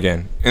to learn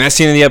again. And that's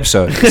the end of the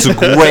episode. It's a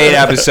great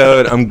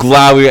episode. I'm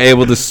glad we were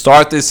able to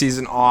start this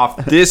season off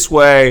this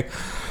way.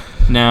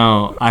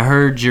 Now, I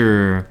heard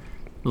your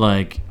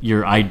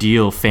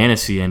ideal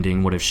fantasy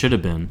ending, what it should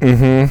have been.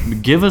 Mm-hmm.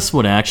 Give us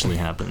what actually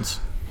happens.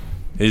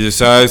 He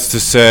decides to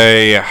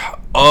say,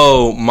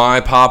 oh, my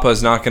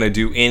papa's not going to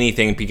do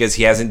anything because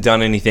he hasn't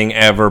done anything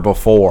ever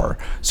before.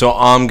 So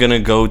I'm going to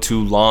go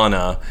to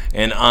Lana,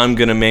 and I'm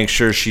going to make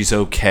sure she's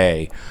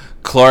okay.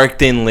 Clark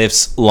then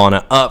lifts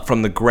Lana up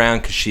from the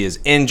ground because she is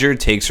injured,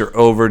 takes her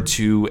over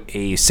to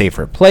a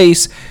safer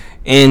place,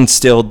 in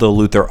still the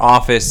Luthor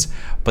office.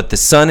 But the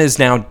sun is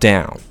now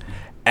down.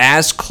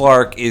 As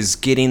Clark is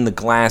getting the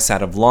glass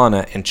out of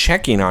Lana and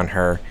checking on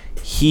her,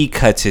 he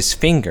cuts his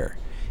finger.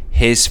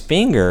 His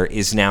finger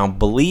is now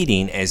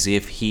bleeding as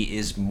if he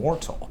is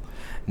mortal.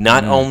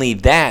 Not only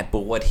that, but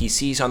what he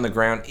sees on the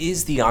ground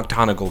is the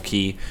octagonal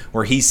key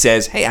where he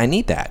says, hey, I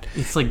need that.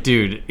 It's like,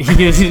 dude,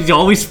 he's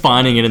always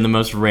finding it in the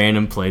most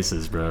random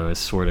places, bro. I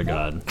swear to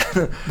God.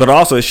 But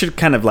also, it should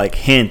kind of like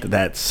hint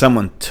that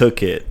someone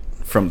took it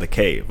from the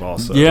cave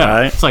also. Yeah.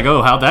 Right? It's like,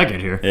 oh, how'd that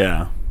get here?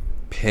 Yeah.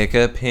 Pick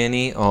a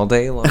penny all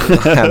day long.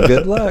 Have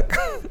good luck.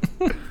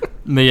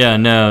 But yeah,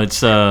 no,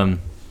 it's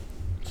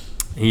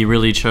he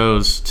really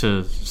chose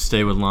to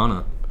stay with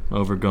Lana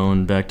over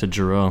going back to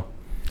Jor-El.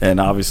 And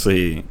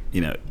obviously,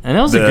 and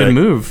that was a good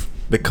move.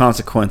 The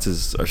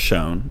consequences are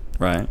shown,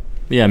 right?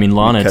 Yeah, I mean,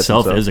 Lana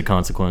itself is a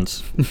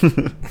consequence.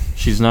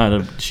 She's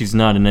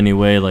not in any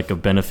way like a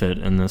benefit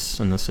in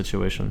this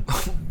situation.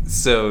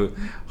 So,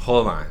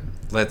 hold on.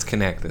 Let's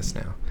connect this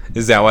now.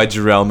 Is that why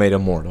Jor-El made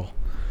him mortal?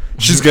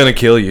 She's gonna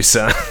kill you,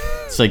 son.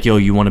 It's like, yo,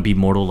 you want to be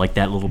mortal like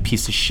that little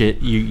piece of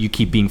shit you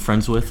keep being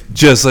friends with?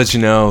 Just let you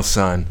know,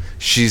 son.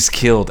 She's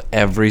killed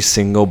every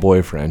single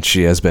boyfriend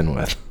she has been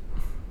with.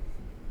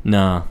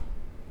 Nah.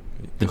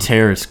 The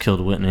terrorists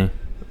killed Whitney.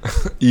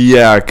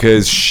 Yeah,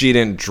 because she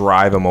didn't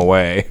drive him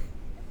away.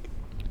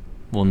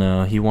 Well,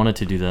 no, he wanted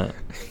to do that.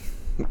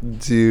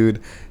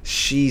 Dude,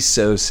 she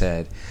so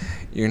said,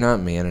 you're not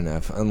man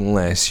enough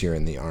unless you're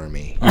in the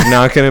army. You're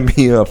not going to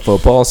be a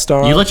football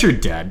star. You let your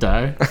dad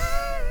die?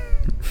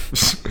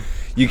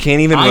 You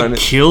can't even run. I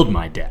killed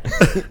my dad.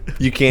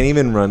 You can't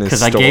even run his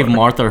store. Because I gave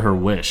Martha her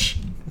wish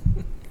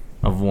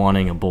of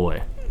wanting a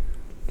boy.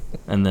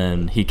 And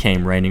then he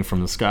came raining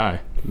from the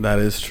sky. That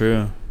is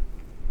true.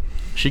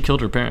 She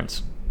killed her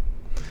parents.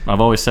 I've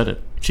always said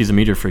it. She's a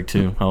meteor freak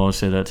too. I always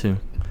say that too.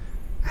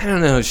 I don't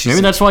know. Maybe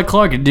that's why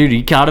Clark, dude,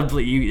 you gotta.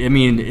 I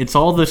mean, it's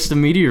all this the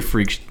meteor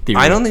freak theory.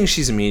 I don't think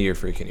she's a meteor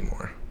freak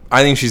anymore.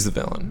 I think she's the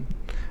villain.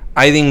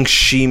 I think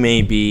she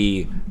may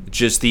be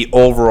just the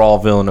overall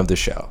villain of the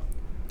show.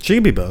 She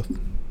could be both.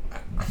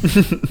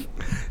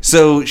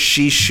 So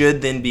she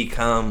should then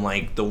become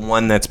like the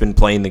one that's been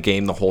playing the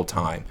game the whole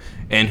time,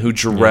 and who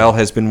Jor-El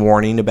has been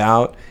warning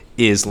about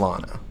is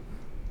Lana.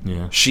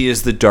 Yeah. She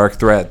is the dark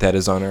threat that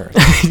is on Earth.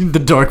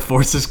 The dark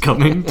force is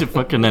coming to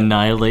fucking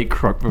annihilate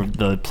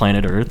the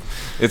planet Earth.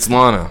 It's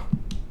Lana.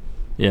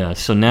 Yeah,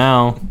 so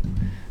now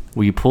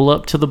we pull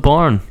up to the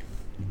barn.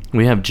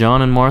 We have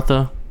John and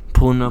Martha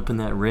pulling up in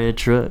that red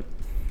truck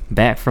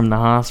back from the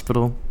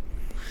hospital.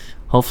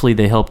 Hopefully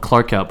they help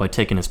Clark out by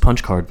taking his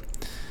punch card.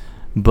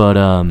 But,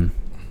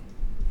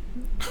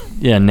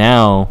 yeah,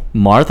 now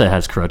Martha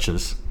has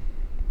crutches.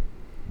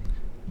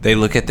 They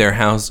look at their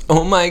house.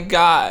 Oh my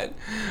God.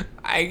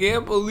 I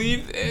can't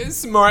believe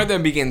this. Martha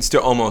begins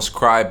to almost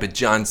cry, but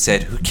John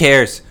said, who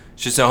cares?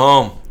 It's just a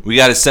home. We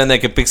got a son that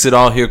can fix it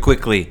all here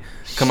quickly.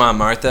 Come on,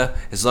 Martha.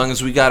 As long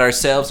as we got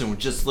ourselves and we're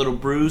just a little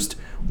bruised,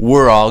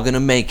 we're all going to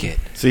make it.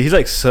 See, he's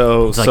like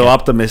so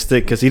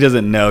optimistic because he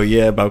doesn't know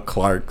yet about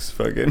Clark's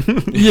fucking...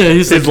 Yeah,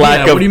 he's his like,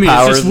 lack of what do you mean?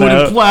 It's just wooden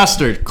now.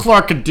 plaster.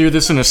 Clark could do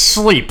this in his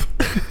sleep.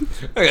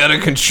 I got a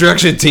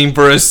construction team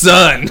for a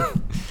son.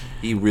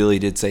 He really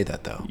did say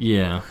that, though.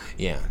 Yeah.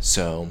 Yeah,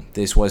 so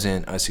this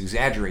wasn't us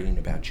exaggerating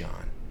about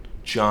John.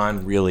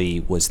 John really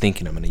was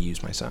thinking, I'm going to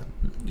use my son.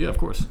 Yeah, of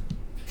course.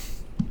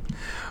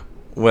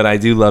 What I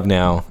do love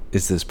now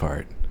is this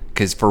part,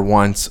 because for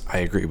once, I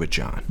agree with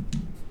John.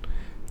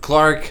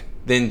 Clark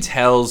then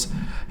tells,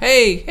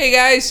 hey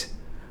guys,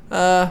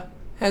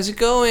 how's it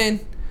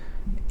going?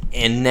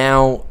 And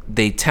now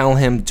they tell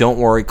him, don't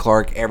worry,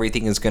 Clark,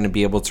 everything is going to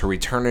be able to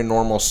return to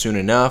normal soon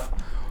enough.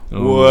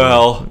 Oh.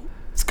 Well...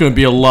 It's going to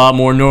be a lot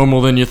more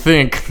normal than you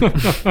think.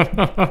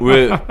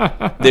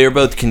 They're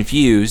both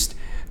confused.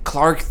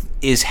 Clark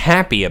is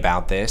happy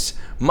about this.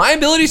 My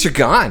abilities are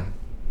gone.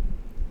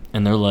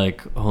 And they're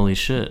like, holy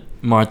shit.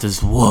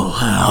 Martha's, whoa,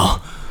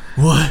 how?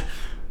 What?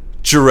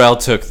 Jor-El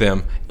took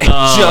them. And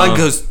John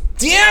goes,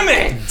 damn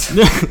it!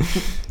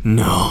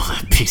 No,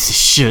 that piece of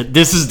shit.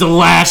 This is the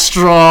last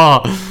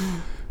straw.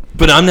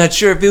 But I'm not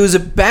sure if it was a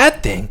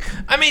bad thing.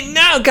 I mean,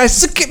 now,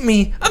 guys, look at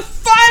me. I'm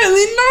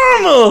finally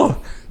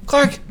normal.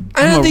 Clark,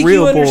 I don't think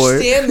you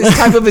understand this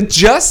type of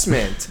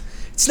adjustment.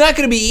 It's not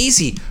going to be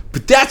easy,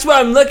 but that's why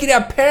I'm looking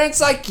at parents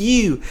like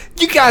you.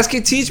 You guys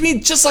can teach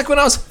me just like when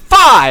I was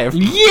 5.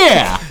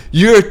 Yeah.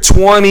 You're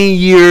 20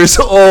 years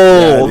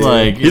old.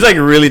 Yeah, he's like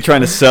really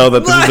trying to sell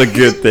that this is a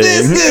good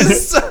thing.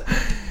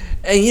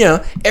 And you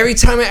know, every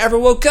time I ever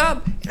woke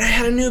up and I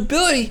had a new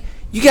ability,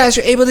 you guys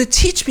were able to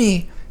teach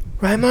me.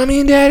 Right, Mommy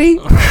and Daddy?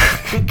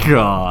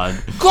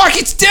 God. Clark,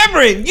 it's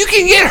different. You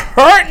can get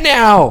hurt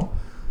now.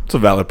 It's a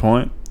valid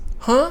point.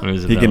 Huh?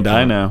 He can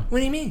die now. What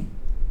do you mean?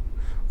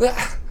 Well,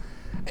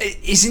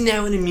 isn't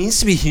that what it means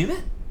to be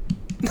human?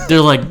 They're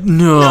like,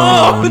 no.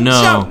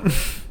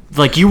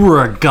 Like, you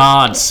were a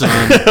god,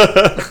 son.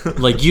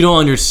 Like, you don't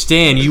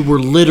understand. You were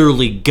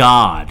literally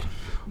God.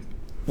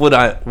 What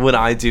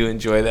I do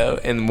enjoy, though,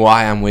 and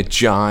why I'm with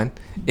John,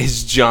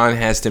 is John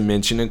has to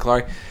mention to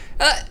Clark,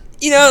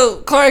 you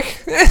know,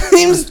 Clark, that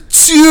seems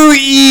too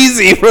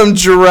easy from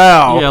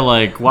Jor-El. Yeah,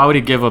 like, why would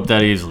he give up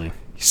that easily?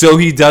 So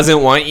he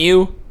doesn't want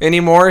you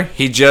anymore?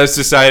 He just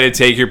decided to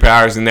take your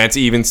powers, and that's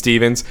even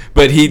Stevens.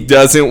 But he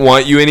doesn't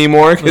want you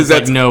anymore? Because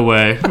that's like, no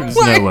way. There's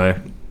no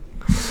way.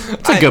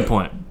 It's a good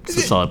point. It's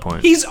a solid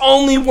point. He's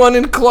only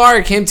wanted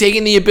Clark. Him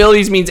taking the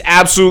abilities means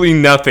absolutely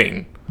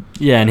nothing.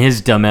 Yeah, and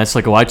his dumbass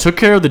like, I took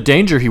care of the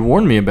danger he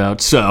warned me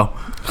about, so,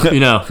 you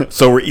know.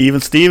 So we're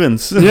even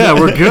Stevens. Yeah,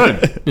 we're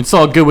good. It's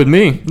all good with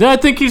me. Yeah, I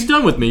think he's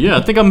done with me. Yeah,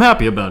 I think I'm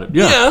happy about it.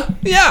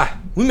 Yeah.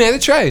 We made a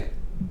trade.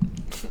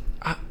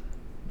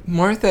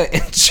 Martha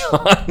and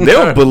John. They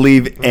don't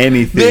believe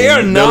anything. They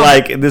are not. They're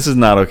like, this is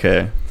not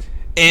okay.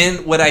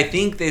 And what I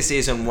think this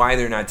is and why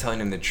they're not telling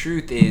him the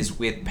truth is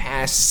with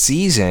past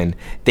season,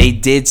 they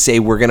did say,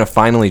 we're going to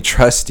finally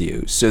trust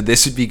you. So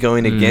this would be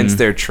going against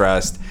their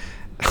trust.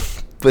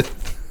 But,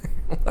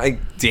 like,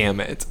 damn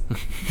it.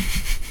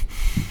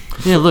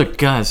 Yeah, look,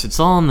 guys, it's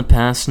all in the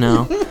past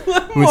now.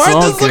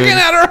 Martha's looking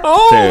at her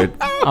home.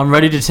 Dude. I'm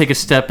ready to take a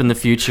step in the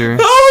future.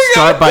 Oh,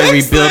 Start by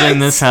rebuilding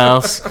this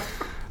house.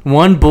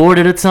 One board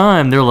at a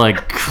time. They're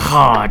like,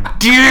 God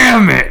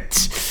damn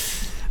it.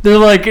 They're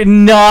like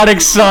not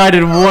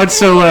excited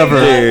whatsoever.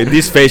 Dude,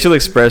 these facial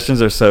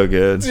expressions are so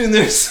good. Dude,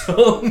 they're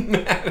so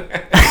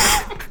mad.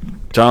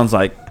 John's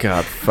like,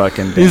 God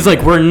fucking damn. He's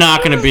like, we're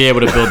not going to be able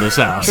to build this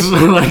house.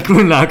 Like,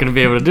 we're not going to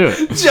be able to do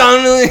it. John,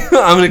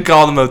 I'm going to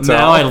call the motel.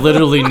 Now I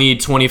literally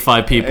need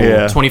 25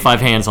 people,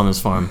 25 hands on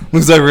this farm.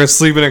 Looks like we're going to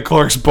sleep in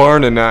Clark's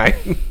barn tonight.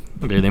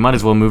 Dude, they might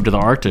as well move to the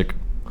Arctic.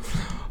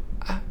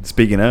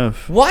 Speaking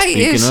of. Why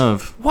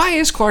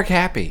is Clark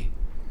happy?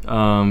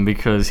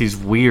 Because he's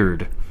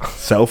weird.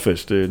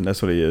 Selfish, dude.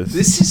 That's what he is.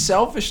 This is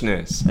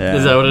selfishness. Yeah.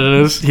 Is that what it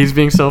is? He's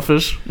being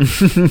selfish.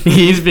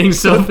 He's being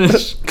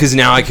selfish. Because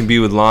now I can be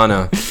with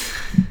Lana.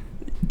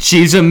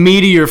 She's a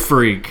meteor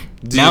freak.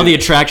 Dude. Now the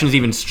attraction's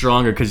even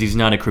stronger because he's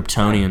not a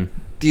Kryptonian.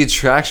 The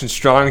attraction's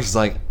strong. She's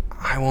like,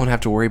 I won't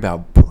have to worry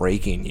about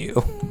breaking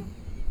you.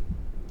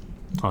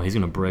 Oh, he's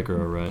gonna break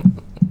her, all right.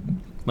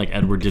 Like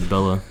Edward did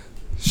Bella.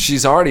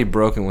 She's already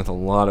broken with a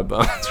lot of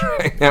bones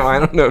right now. I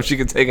don't know if she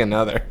could take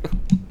another.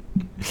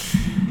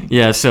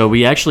 Yeah, so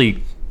we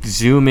actually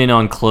zoom in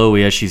on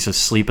Chloe as she's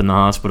asleep in the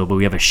hospital, but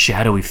we have a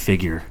shadowy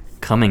figure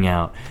coming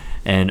out.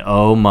 And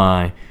oh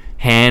my,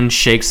 hand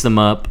shakes them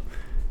up.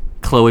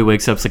 Chloe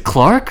wakes up, it's like,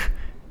 Clark?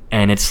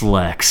 And it's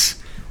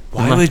Lex.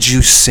 Why would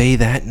you say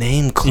that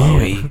name,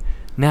 Chloe? Yeah.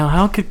 Now,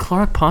 how could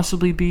Clark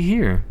possibly be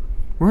here?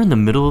 We're in the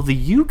middle of the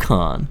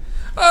Yukon.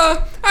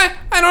 I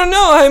don't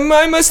know.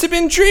 I must have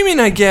been dreaming,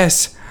 I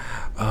guess.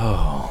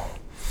 Oh.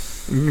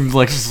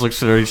 Lex just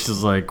looks at her,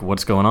 she's like,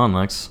 what's going on,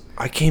 Lex?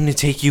 I came to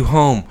take you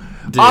home.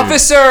 Dude.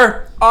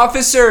 Officer,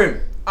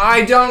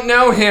 I don't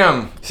know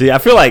him. See, I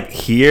feel like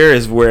here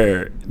is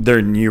where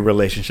their new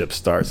relationship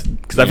starts.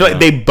 Because I feel like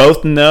they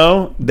both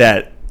know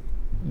that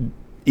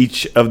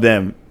each of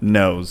them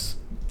knows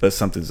that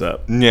something's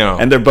up. No.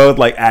 And they're both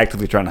like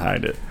actively trying to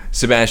hide it.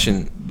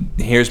 Sebastian,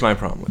 here's my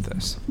problem with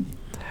this.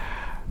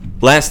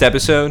 Last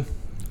episode,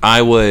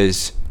 I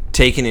was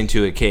taken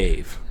into a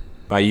cave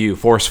by you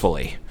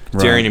forcefully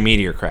during a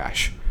meteor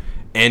crash.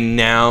 And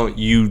now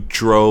you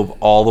drove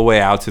all the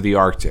way out to the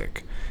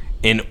Arctic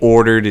in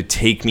order to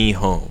take me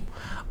home.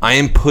 I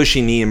am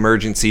pushing the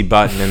emergency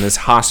button in this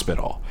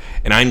hospital,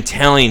 and I'm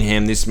telling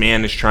him this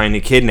man is trying to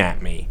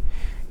kidnap me.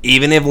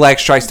 Even if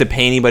Lex tries to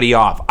pay anybody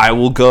off, I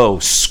will go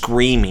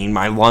screaming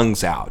my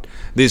lungs out.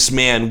 This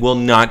man will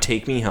not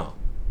take me home.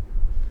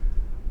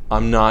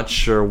 I'm not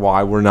sure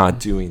why we're not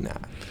doing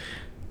that.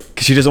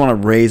 Because she doesn't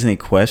want to raise any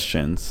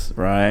questions,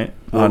 right?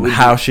 On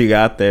how she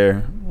got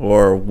there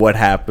or what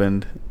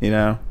happened, you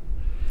know?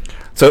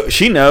 So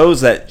she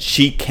knows that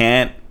she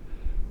can't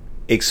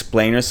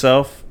explain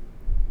herself,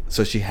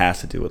 so she has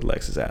to do what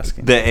Lex is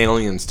asking. The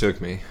aliens took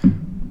me.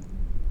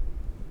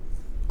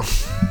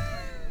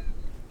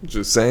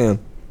 Just saying.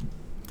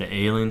 The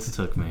aliens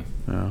took me.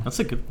 Yeah. That's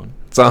a good one.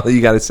 That's all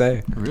you got to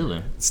say.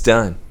 Really? It's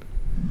done.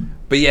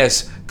 But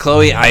yes,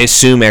 Chloe, I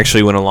assume,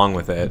 actually went along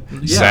with it.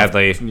 Yeah.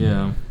 Sadly.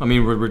 Yeah. I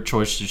mean, what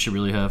choice did she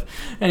really have?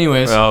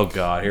 Anyways. Oh,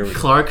 God. Here we go.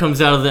 Clark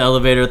comes out of the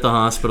elevator at the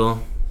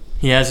hospital.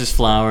 He has his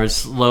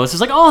flowers. Lois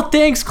is like, oh,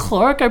 thanks,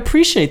 Clark. I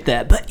appreciate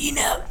that. But, you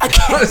know, I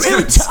can't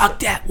really talk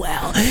that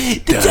well.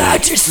 The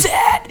doctor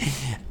said,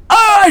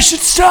 I should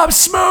stop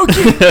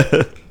smoking.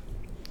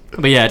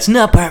 But, yeah, it's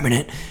not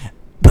permanent.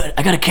 But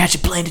I got to catch a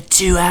plane in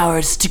 2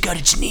 hours to go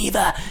to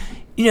Geneva.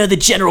 You know, the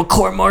general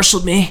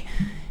court-martialed me.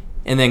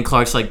 And then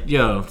Clark's like,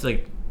 yo, it's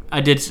like,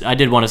 I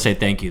did want to say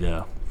thank you,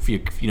 though. For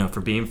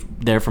for being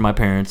there for my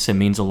parents. It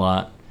means a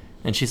lot.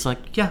 And she's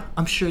like, yeah,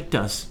 I'm sure it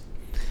does.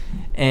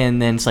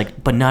 And then it's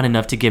like, but not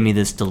enough to give me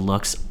this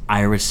deluxe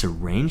iris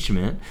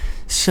arrangement.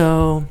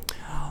 So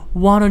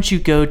why don't you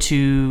go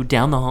to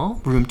down the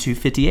hall, room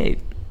 258?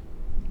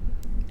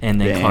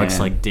 And then Clark's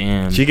like,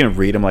 damn. She can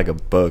read him like a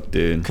book,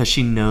 dude. Because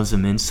she knows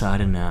him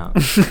inside and out.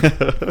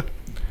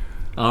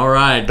 All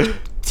right.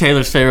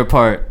 Taylor's favorite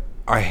part.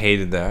 I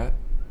hated that.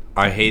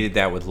 I hated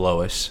that with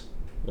Lois.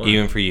 What?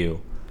 Even for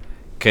you.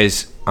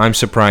 Because I'm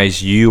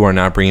surprised you are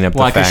not bringing up the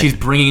fact. Why? Because she's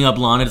bringing up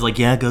Lana. It's like,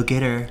 yeah, go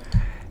get her.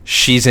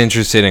 She's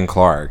interested in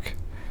Clark.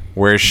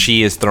 Where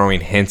she is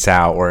throwing hints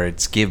out where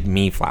it's give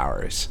me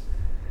flowers.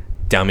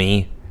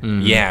 Dummy.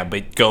 Mm-hmm. Yeah,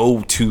 but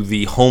go to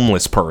the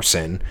homeless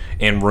person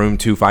in room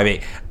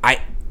 258.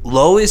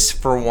 Lois,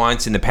 for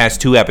once in the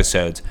past 2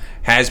 episodes,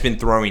 has been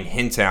throwing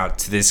hints out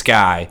to this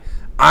guy.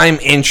 I'm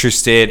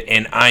interested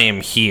and I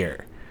am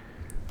here.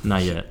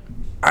 Not yet.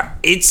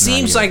 It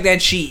seems like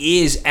that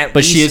she is at least...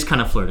 But she is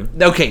kind of flirting.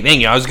 Okay,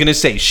 thank you. I was going to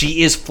say,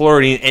 she is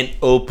flirting and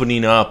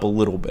opening up a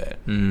little bit.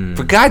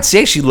 For God's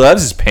sake, she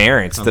loves his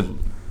parents. I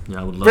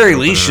would love very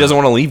least, she doesn't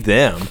want to leave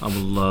them. I would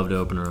love to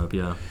open her up,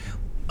 yeah.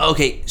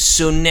 Okay,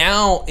 so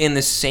now in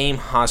the same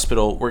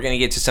hospital, we're going to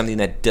get to something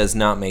that does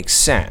not make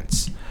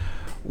sense.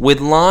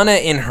 With Lana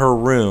in her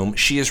room,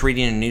 she is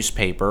reading a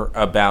newspaper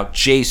about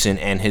Jason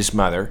and his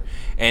mother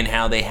and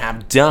how they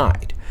have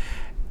died.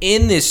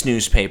 In this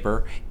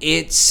newspaper,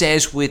 it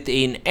says with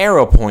an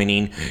arrow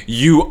pointing,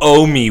 you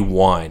owe me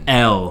one.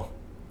 L.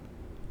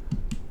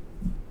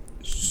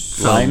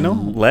 Lionel?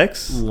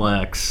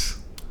 Lex?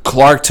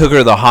 Clark took her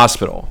to the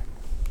hospital.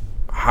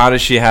 How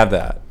does she have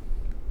that?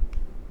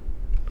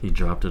 He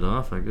dropped it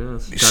off, I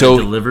guess. Got So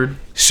it delivered.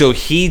 So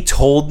he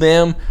told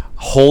them,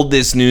 hold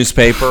this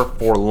newspaper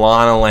for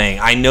Lana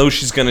Lang. I know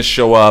she's going to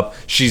show up.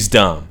 She's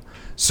dumb.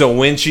 So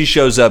when she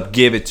shows up,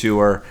 give it to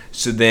her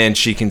so then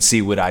she can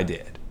see what I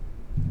did.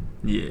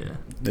 Yeah.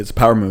 It's a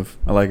power move.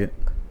 I like it.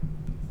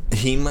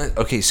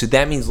 Okay, so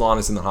that means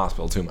Lana's in the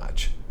hospital too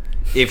much.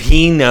 If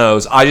he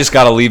knows, I just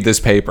got to leave this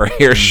paper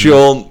here,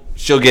 she'll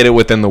get it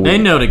within the week. They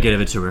know to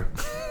give it to her.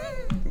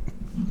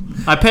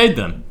 I paid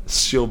them.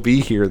 She'll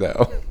be here,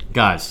 though.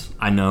 Guys,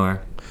 I know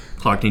her.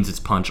 Clark needs its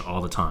punch all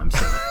the time.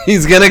 So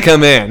He's going to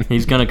come in.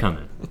 he's going to come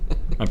in.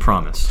 I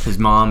promise. His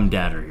mom and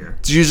dad are here.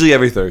 It's usually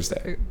every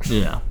Thursday.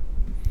 Yeah.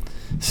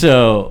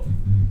 So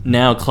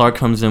now Clark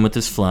comes in with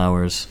his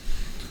flowers,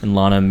 and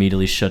Lana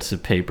immediately shuts the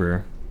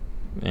paper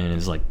and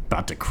is like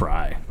about to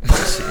cry.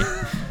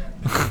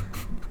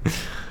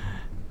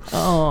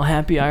 Oh,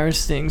 happy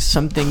Iris things.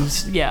 Some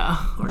things, yeah.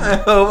 I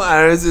hope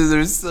irises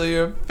are still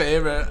your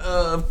favorite.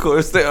 Oh, of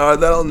course they are.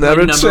 That'll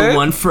never change. Number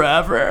one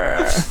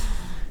forever.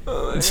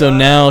 So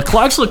now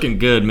Clark's looking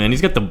good, man.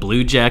 He's got the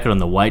blue jacket on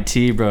the white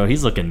tee, bro.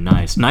 He's looking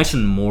nice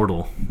and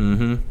mortal.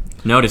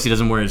 Notice he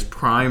doesn't wear his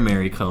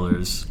primary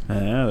colors.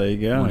 Yeah, there you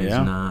go. When he's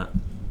not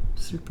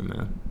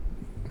Superman.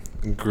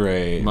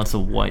 Great. Lots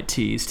of white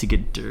tees to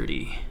get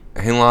dirty.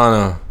 Hey,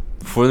 Lana,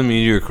 before the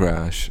meteor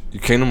crash, you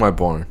came to my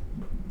barn.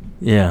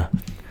 Yeah.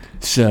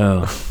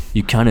 So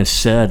you kind of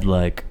said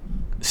like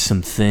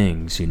some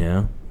things, you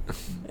know,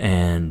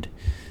 and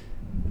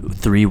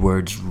 3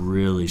 words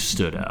really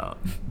stood out.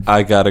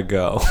 I gotta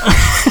go.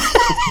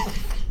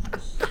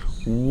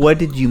 What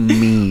did you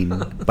mean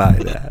by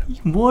that?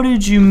 What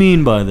did you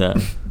mean by that?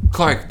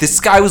 Clark, this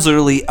sky was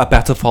literally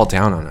about to fall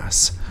down on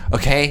us.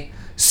 Okay?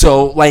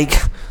 So, like,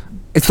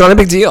 it's not a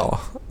big deal.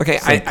 Okay?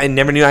 I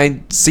never knew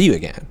I'd see you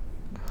again.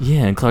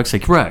 Yeah, and Clark's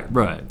like, right.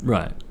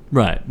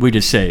 We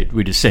just say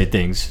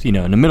things, you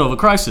know, in the middle of a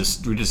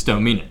crisis. We just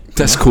don't mean it.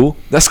 That's cool.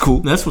 That's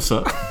what's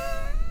up.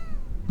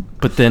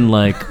 But then,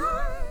 like,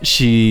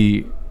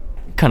 she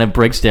kind of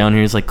breaks down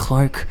here. He's like,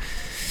 Clark,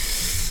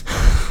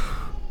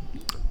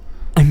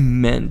 I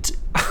meant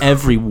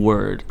every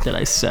word that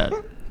I said.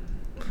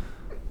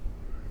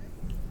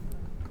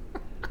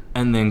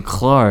 And then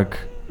Clark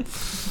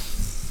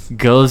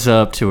goes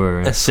up to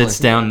her and sits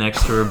down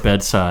next to her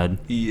bedside.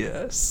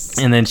 Yes.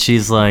 And then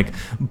she's like,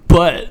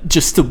 but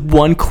just the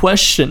one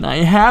question I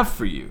have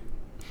for you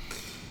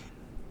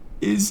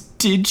is,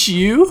 did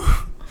you?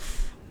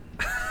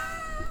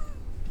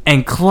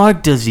 And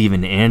Clark doesn't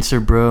even answer,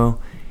 bro.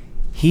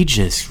 He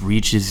just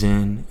reaches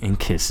in and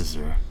kisses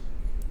her.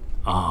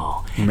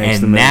 Oh,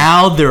 and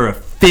now they're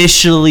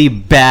officially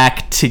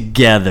back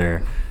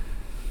together.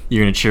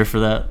 You're going to cheer for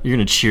that? You're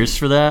going to cheers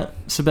for that,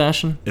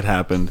 Sebastian? It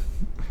happened.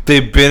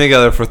 They've been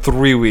together for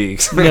 3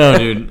 weeks. No,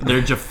 dude. They're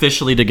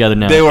officially together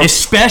now.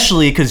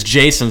 Especially because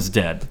Jason's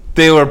dead.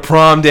 They were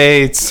prom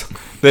dates.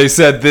 They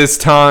said this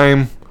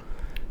time.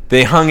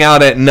 They hung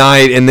out at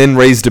night and then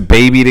raised a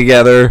baby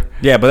together.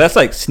 Yeah, but that's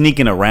like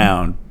sneaking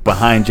around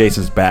behind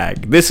Jason's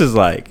back. This is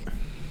like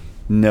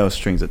no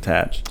strings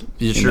attached.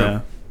 Yeah, sure.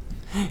 Know?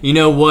 You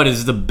know what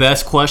is the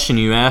best question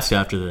you ask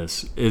after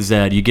this? Is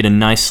that you get a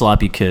nice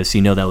sloppy kiss.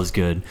 You know that was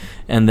good.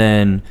 And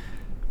then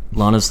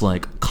Lana's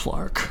like,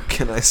 Clark,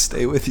 can I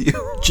stay with you?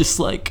 Just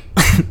like,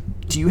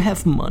 do you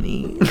have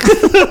money?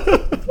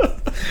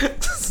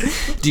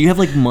 Do you have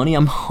like money?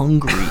 I'm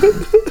hungry.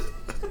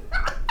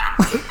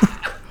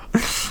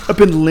 I've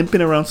been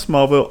limping around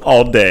Smallville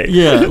all day.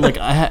 Yeah, like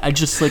I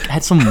just like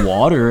had some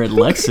water at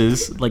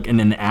Lex's, like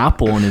and an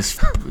apple in his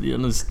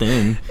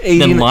thing.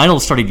 Then Lionel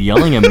started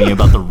yelling at me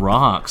about the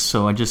rocks,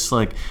 so I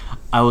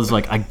was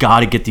like, I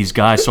gotta get these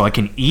guys so I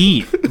can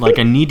eat. Like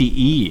I need to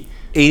eat.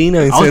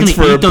 89 I was cents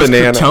for gonna a eat those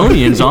banana.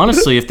 Kryptonians,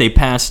 honestly, if they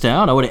passed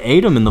out. I would have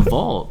ate them in the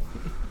vault.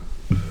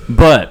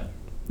 But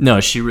no,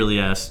 she really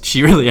asked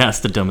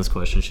the dumbest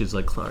question. She's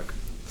like, Clark,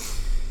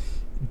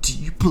 do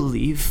you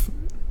believe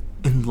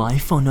in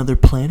life on other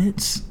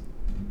planets?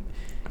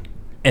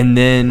 And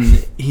then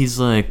he's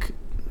like,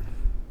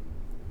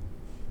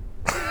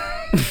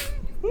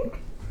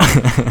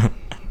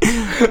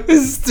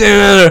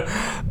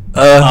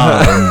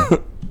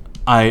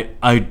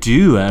 I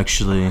do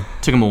actually.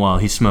 Took him a while.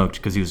 He smoked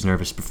because he was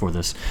nervous before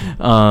this.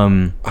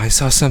 I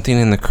saw something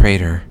in the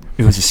crater.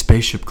 It was a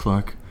spaceship,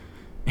 Clark.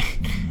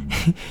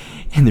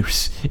 And it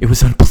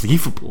was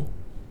unbelievable.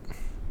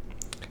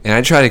 And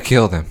I tried to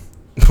kill them,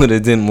 but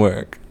it didn't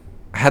work.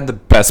 I had the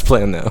best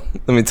plan, though.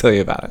 Let me tell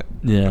you about it.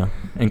 Yeah.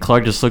 And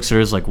Clark just looks at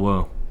her as like,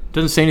 whoa.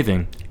 Doesn't say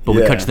anything. But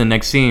we cut to the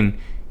next scene.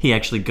 He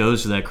actually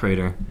goes to that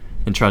crater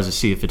and tries to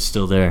see if it's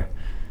still there.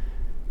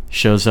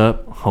 Shows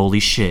up. Holy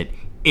shit.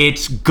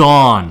 It's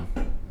gone.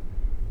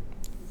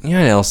 You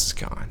know what else is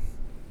gone?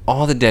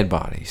 All the dead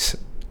bodies.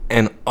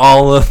 And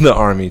all of the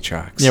army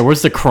trucks. Yeah,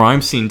 where's the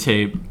crime scene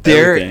tape?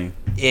 They're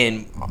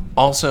in.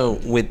 Also,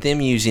 with them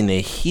using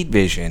the heat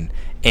vision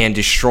and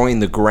destroying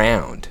the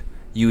ground,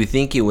 you would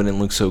think it wouldn't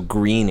look so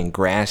green and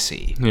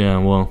grassy. Yeah,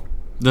 well,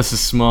 this is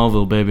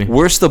Smallville, baby.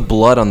 Where's the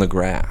blood on the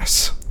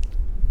grass?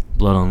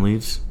 Blood on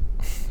leaves.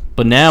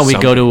 But now we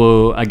go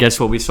to, I guess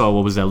what we saw,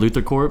 what was that,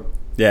 Luthor Corp?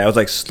 Yeah, it was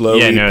like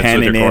slowly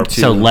panning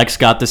into. So Lex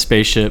got the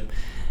spaceship,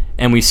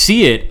 and we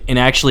see it in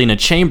a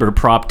chamber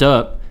propped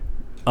up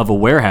of a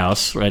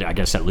warehouse, right? I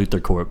guess at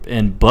Luthor Corp.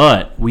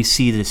 But we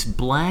see this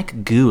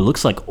black goo. It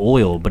looks like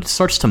oil, but it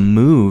starts to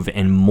move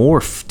and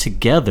morph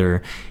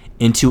together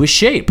into a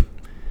shape.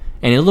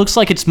 And it looks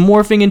like it's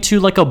morphing into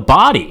like a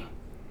body.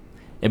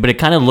 But it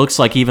kind of looks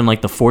like even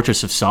like the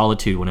Fortress of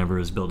Solitude whenever it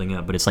was building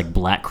up. But it's like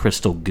black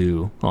crystal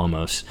goo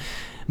almost.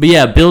 But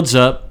yeah, it builds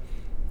up.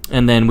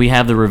 And then we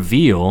have the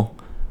reveal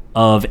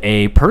of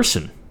a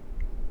person.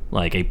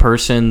 like a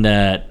person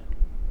that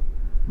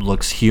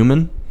looks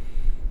human,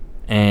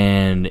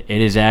 and it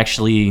is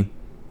actually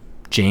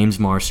James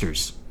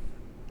Marsters.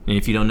 And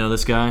if you don't know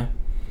this guy,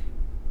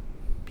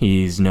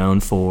 he's known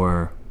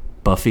for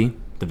Buffy,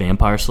 the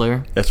Vampire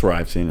Slayer. That's where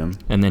I've seen him.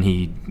 And then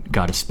he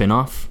got a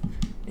spin-off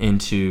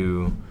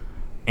into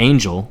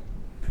Angel,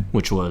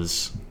 which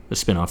was a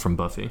spin-off from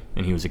Buffy,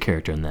 and he was a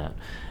character in that.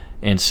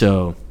 And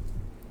so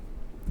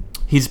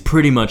he's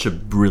pretty much a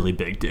really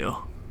big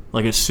deal.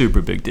 Like a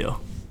super big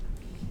deal.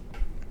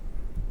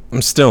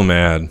 I'm still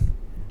mad.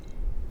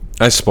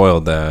 I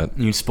spoiled that.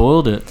 You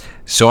spoiled it.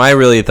 So I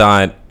really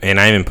thought, and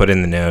I even put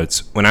in the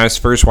notes, when I was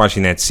first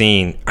watching that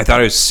scene, I thought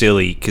it was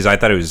silly because I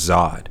thought it was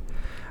Zod.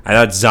 I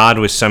thought Zod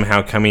was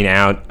somehow coming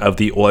out of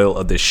the oil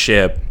of the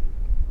ship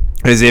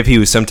as if he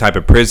was some type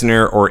of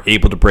prisoner or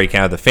able to break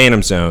out of the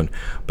Phantom Zone.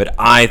 But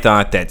I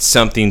thought that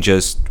something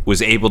just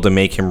was able to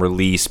make him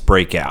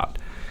break out.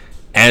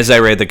 As I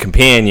read the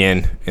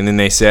companion, and then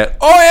they said,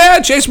 oh yeah,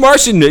 Chase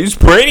Marston, he's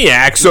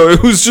Brainiac, so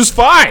it was just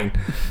fine.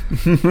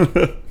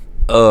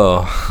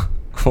 Oh,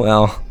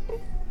 well,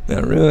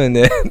 that ruined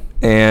it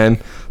and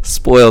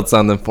spoiled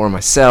something for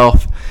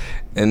myself.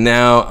 And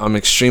now I'm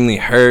extremely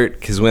hurt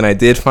because when I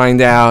did find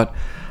out,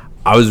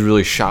 I was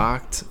really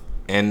shocked.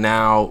 And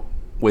now,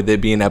 with it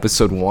being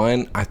episode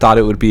 1, I thought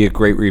it would be a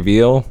great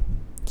reveal.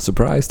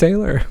 Surprise,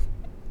 Taylor.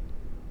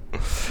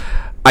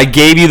 I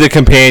gave you the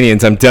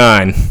companions. I'm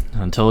done.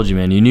 I told you,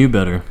 man. You knew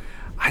better.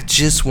 I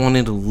just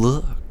wanted to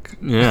look.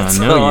 Yeah, That's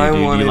I know all you,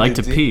 dude. You like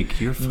to do.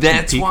 peek. You're a fucking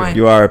That's peeker. why.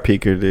 You are a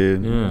peeker,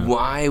 dude. Yeah.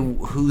 Why?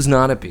 Who's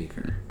not a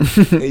peeker?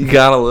 You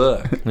gotta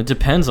look. It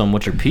depends on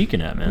what you're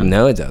peeking at, man.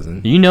 No, it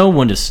doesn't. You know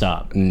when to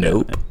stop.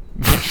 Nope.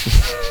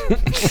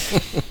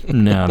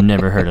 No, I've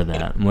never heard of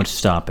that. What's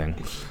stopping?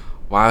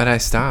 Why would I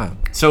stop?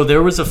 So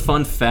there was a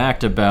fun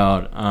fact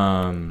about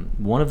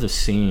one of the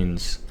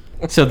scenes.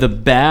 So the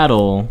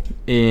battle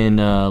in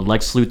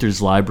Lex Luthor's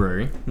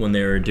library when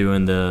they were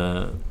doing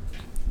the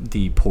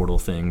portal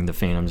thing, the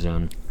Phantom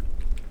Zone,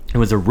 it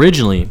was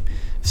originally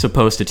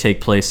supposed to take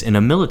place in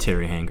a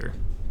military hangar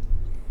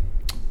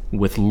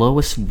with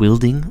Lois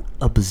wielding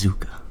a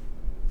bazooka.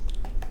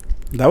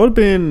 That would have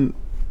been...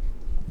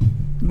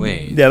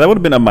 Wait. Yeah, that would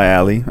have been up my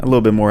alley. A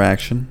little bit more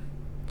action.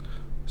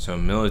 So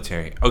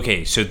military.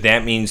 Okay, so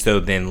that means, though,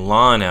 then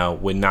Lana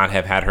would not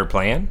have had her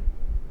plan?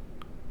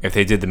 If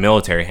they did the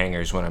military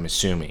hangar is what I'm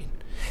assuming.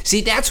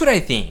 See, that's what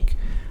I think.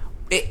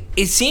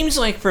 It seems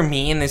like for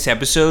me in this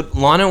episode,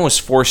 Lana was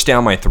forced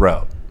down my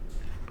throat.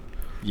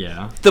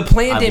 Yeah. The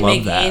plan didn't love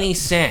make that. any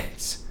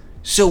sense.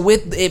 So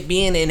with it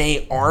being in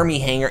a army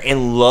hangar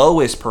and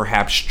Lois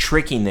perhaps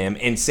tricking them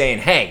and saying,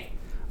 hey,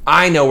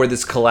 I know where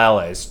this Kal-El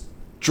is.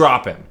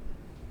 Drop him.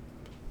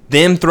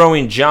 Them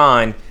throwing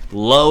John,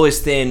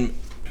 Lois then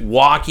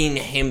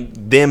walking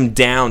them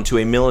down to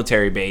a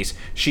military base.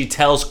 She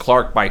tells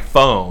Clark by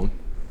phone.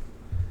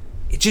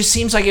 It just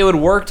seems like it would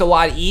have worked a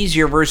lot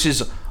easier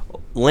versus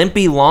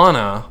limpy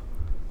Lana.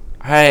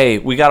 Hey,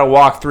 we got to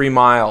walk 3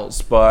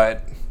 miles,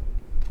 but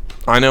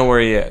I know where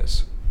he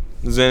is.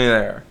 He's in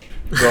there.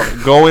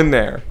 Go in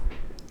there.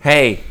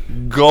 Hey,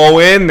 go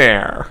in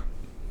there.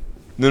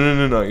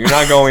 No. You're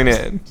not going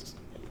in.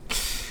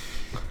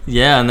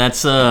 Yeah, and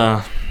that's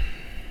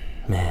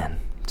man,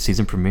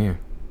 season premiere.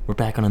 We're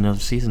back on another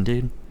season,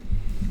 dude.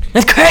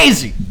 That's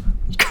crazy.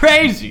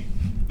 Crazy.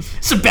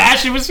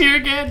 Sebastian was here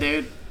again,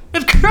 dude.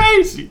 That's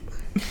crazy.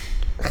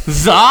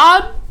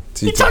 Zod?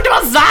 You talked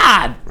about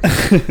Zod.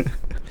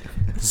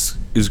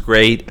 It was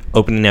great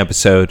opening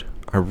episode.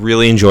 I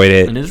really enjoyed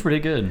it. It is pretty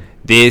good.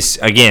 This,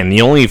 again,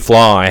 the only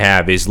flaw I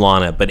have is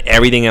Lana, but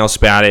everything else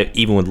about it,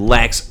 even with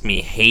Lex,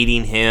 me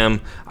hating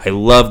him, I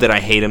love that I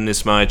hate him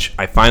this much.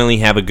 I finally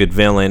have a good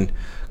villain.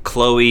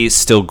 Chloe is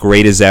still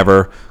great as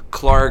ever.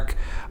 Clark,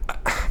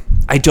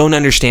 I don't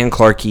understand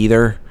Clark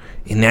either,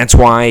 and that's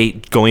why,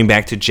 going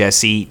back to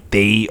Jesse,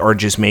 they are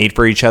just made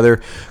for each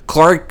other.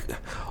 Clark,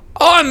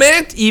 I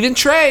meant even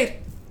trade.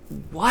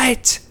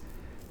 What?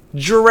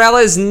 Jor-El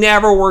has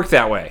never worked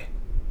that way.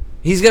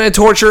 He's going to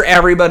torture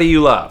everybody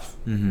you love.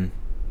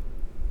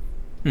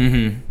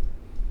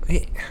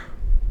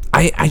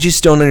 I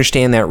just don't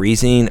understand that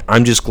reasoning.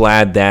 I'm just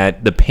glad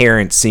that the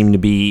parents seem to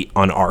be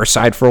on our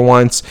side for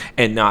once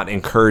and not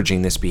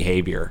encouraging this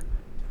behavior.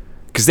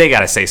 Because they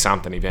got to say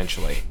something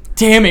eventually.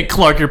 Damn it,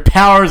 Clark, your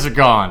powers are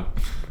gone.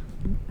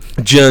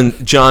 John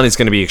is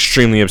going to be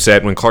extremely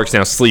upset when Clark's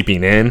now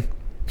sleeping in.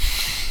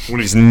 When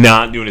he's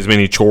not doing as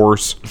many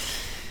chores.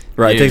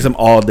 Right, it takes him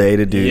all day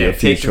to do a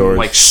few takes him, chores.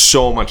 like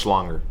so much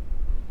longer.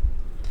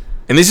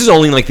 And this is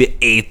only like the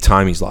 8th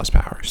time he's lost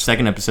powers.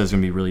 Second episode's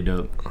gonna be really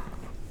dope.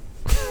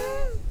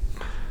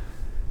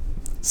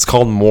 It's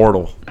called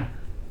Mortal.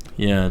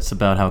 Yeah, it's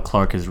about how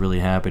Clark is really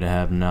happy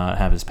to not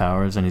have his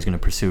powers, and he's gonna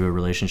pursue a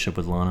relationship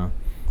with Lana.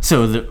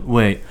 So,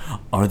 wait,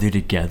 are they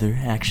together,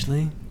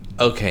 actually?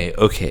 Okay.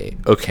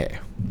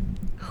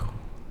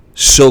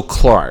 So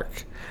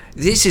Clark,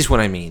 this is what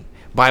I mean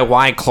by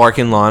why Clark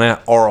and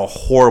Lana are a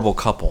horrible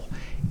couple.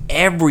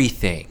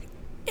 Everything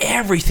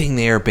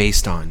they are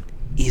based on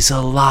is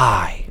a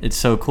lie. It's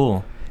so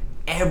cool.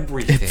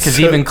 everything. Because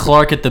even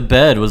Clark at the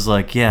bed was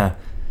like, yeah,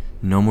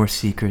 no more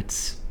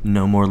secrets,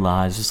 no more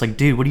lies. It's like,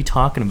 dude, what are you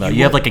talking about?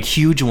 You have like a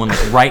huge one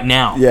like right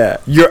now. Yeah,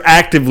 you're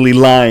actively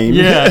lying.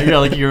 Yeah,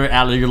 like you're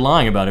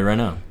lying about it right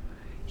now.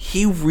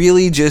 He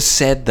really just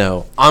said,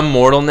 though, I'm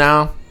mortal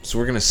now, so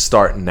we're going to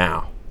start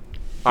now.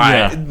 All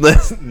right,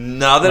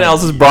 nothing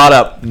else is brought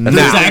up now.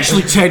 It's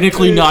actually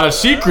technically not a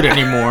secret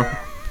anymore.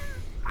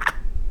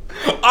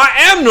 I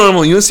am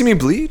normal. You want to see me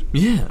bleed?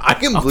 Yeah. I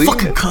can I'll bleed.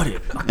 fucking cut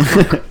it.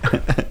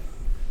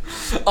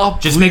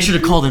 Just make sure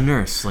to call the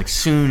nurse like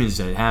soon as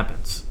it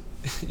happens.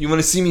 You want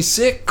to see me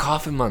sick?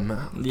 Cough in my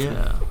mouth.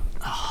 Yeah.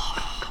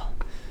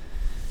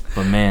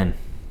 But man,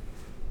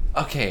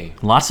 okay.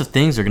 lots of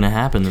things are gonna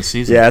happen this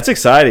season. Yeah, it's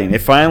exciting. It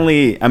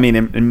finally, I mean,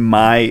 in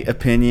my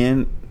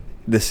opinion,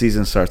 the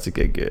season starts to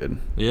get good.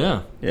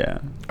 Yeah. Yeah.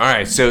 All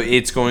right, so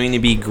it's going to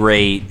be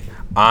great.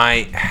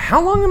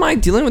 How long am I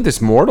dealing with this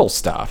mortal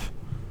stuff?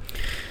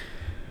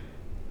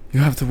 You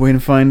have to wait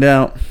and find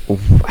out.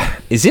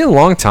 Is it a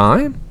long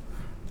time?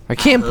 I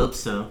can't. I hope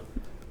so.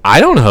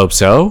 I don't hope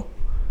so.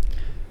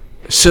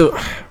 So,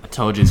 I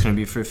told you it's gonna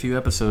be for a few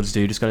episodes,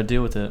 dude. You just gotta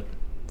deal with it.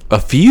 a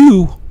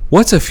few?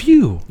 What's a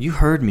few? You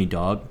heard me,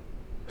 dog.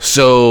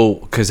 So,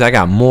 because I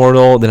got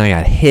mortal, then I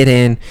got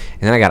hidden,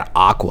 and then I got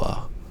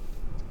Aqua.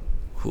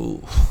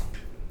 Ooh,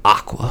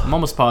 Aqua. I'm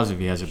almost positive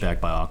he has it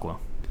back by Aqua.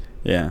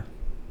 Yeah.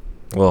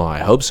 Well, I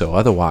hope so.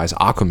 Otherwise,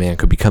 Aquaman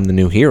could become the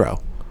new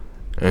hero,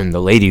 and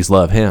the ladies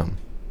love him.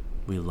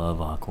 We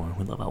love Aqua.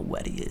 We love how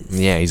wet he is.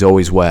 Yeah, he's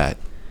always wet.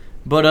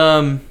 But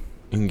You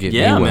can get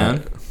yeah, me man.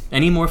 wet.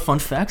 Any more fun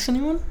facts,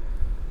 anyone?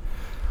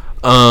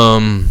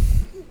 I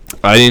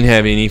didn't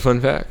have any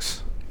fun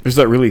facts. There's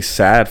that really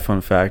sad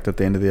fun fact at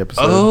the end of the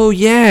episode. Oh,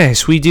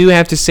 yes. We do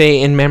have to say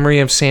in memory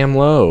of Sam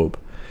Loeb.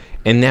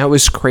 And that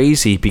was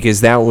crazy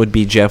because that would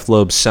be Jeff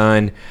Loeb's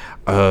son,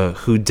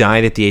 who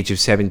died at the age of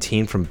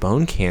 17 from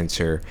bone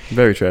cancer.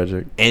 Very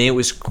tragic. And it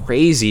was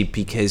crazy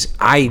because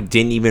I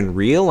didn't even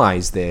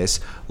realize this.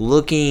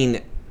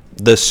 Looking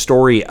the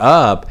story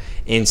up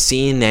and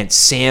seeing that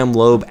Sam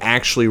Loeb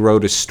actually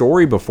wrote a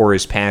story before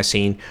his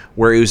passing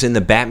where it was in the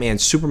Batman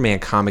Superman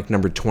comic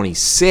number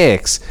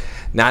 26.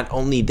 Not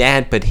only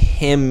that, but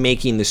him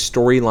making the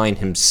storyline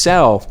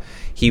himself,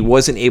 he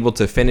wasn't able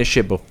to finish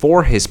it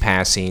before his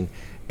passing,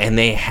 and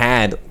they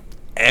had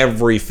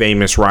every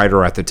famous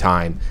writer at the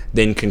time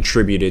then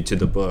contributed to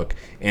the book,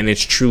 and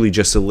it's truly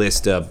just a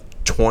list of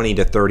 20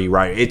 to 30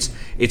 writers.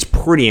 It's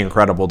pretty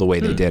incredible the way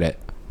they did it.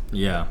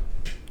 Yeah.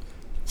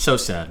 So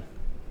sad.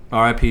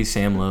 R.I.P.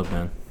 Sam Loeb,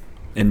 man.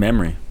 In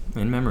memory.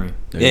 In memory.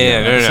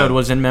 Yeah, The episode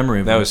was in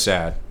memory of That him. was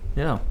sad.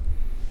 Yeah.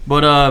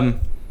 But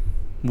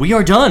we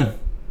are done.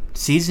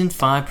 Season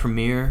 5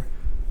 premiere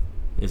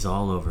is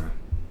all over.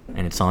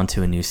 And it's on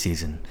to a new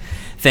season.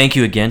 Thank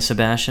you again,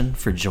 Sebastian,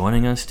 for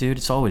joining us, dude.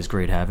 It's always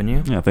great having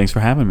you. Yeah, thanks for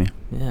having me.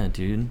 Yeah,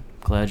 dude.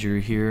 Glad you're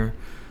here.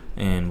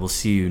 And we'll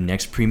see you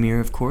next premiere,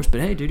 of course. But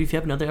hey, dude, if you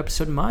have another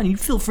episode in mind, you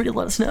feel free to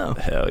let us know.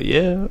 Hell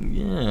yeah.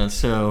 Yeah,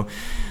 so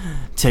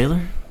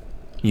Taylor,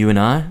 you and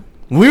I,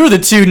 we were the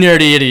two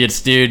nerdy idiots,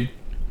 dude.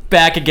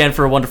 Back again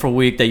for a wonderful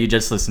week that you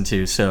just listened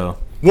to. So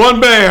One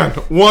band,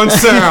 one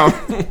sound.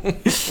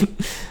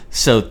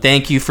 So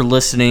thank you for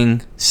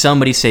listening.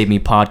 Somebody Save Me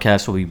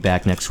podcast will be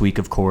back next week,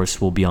 of course.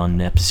 We'll be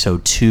on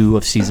episode 2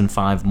 of season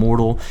 5,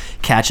 Mortal.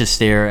 Catch us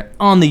there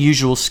on the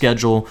usual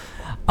schedule.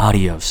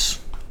 Adios.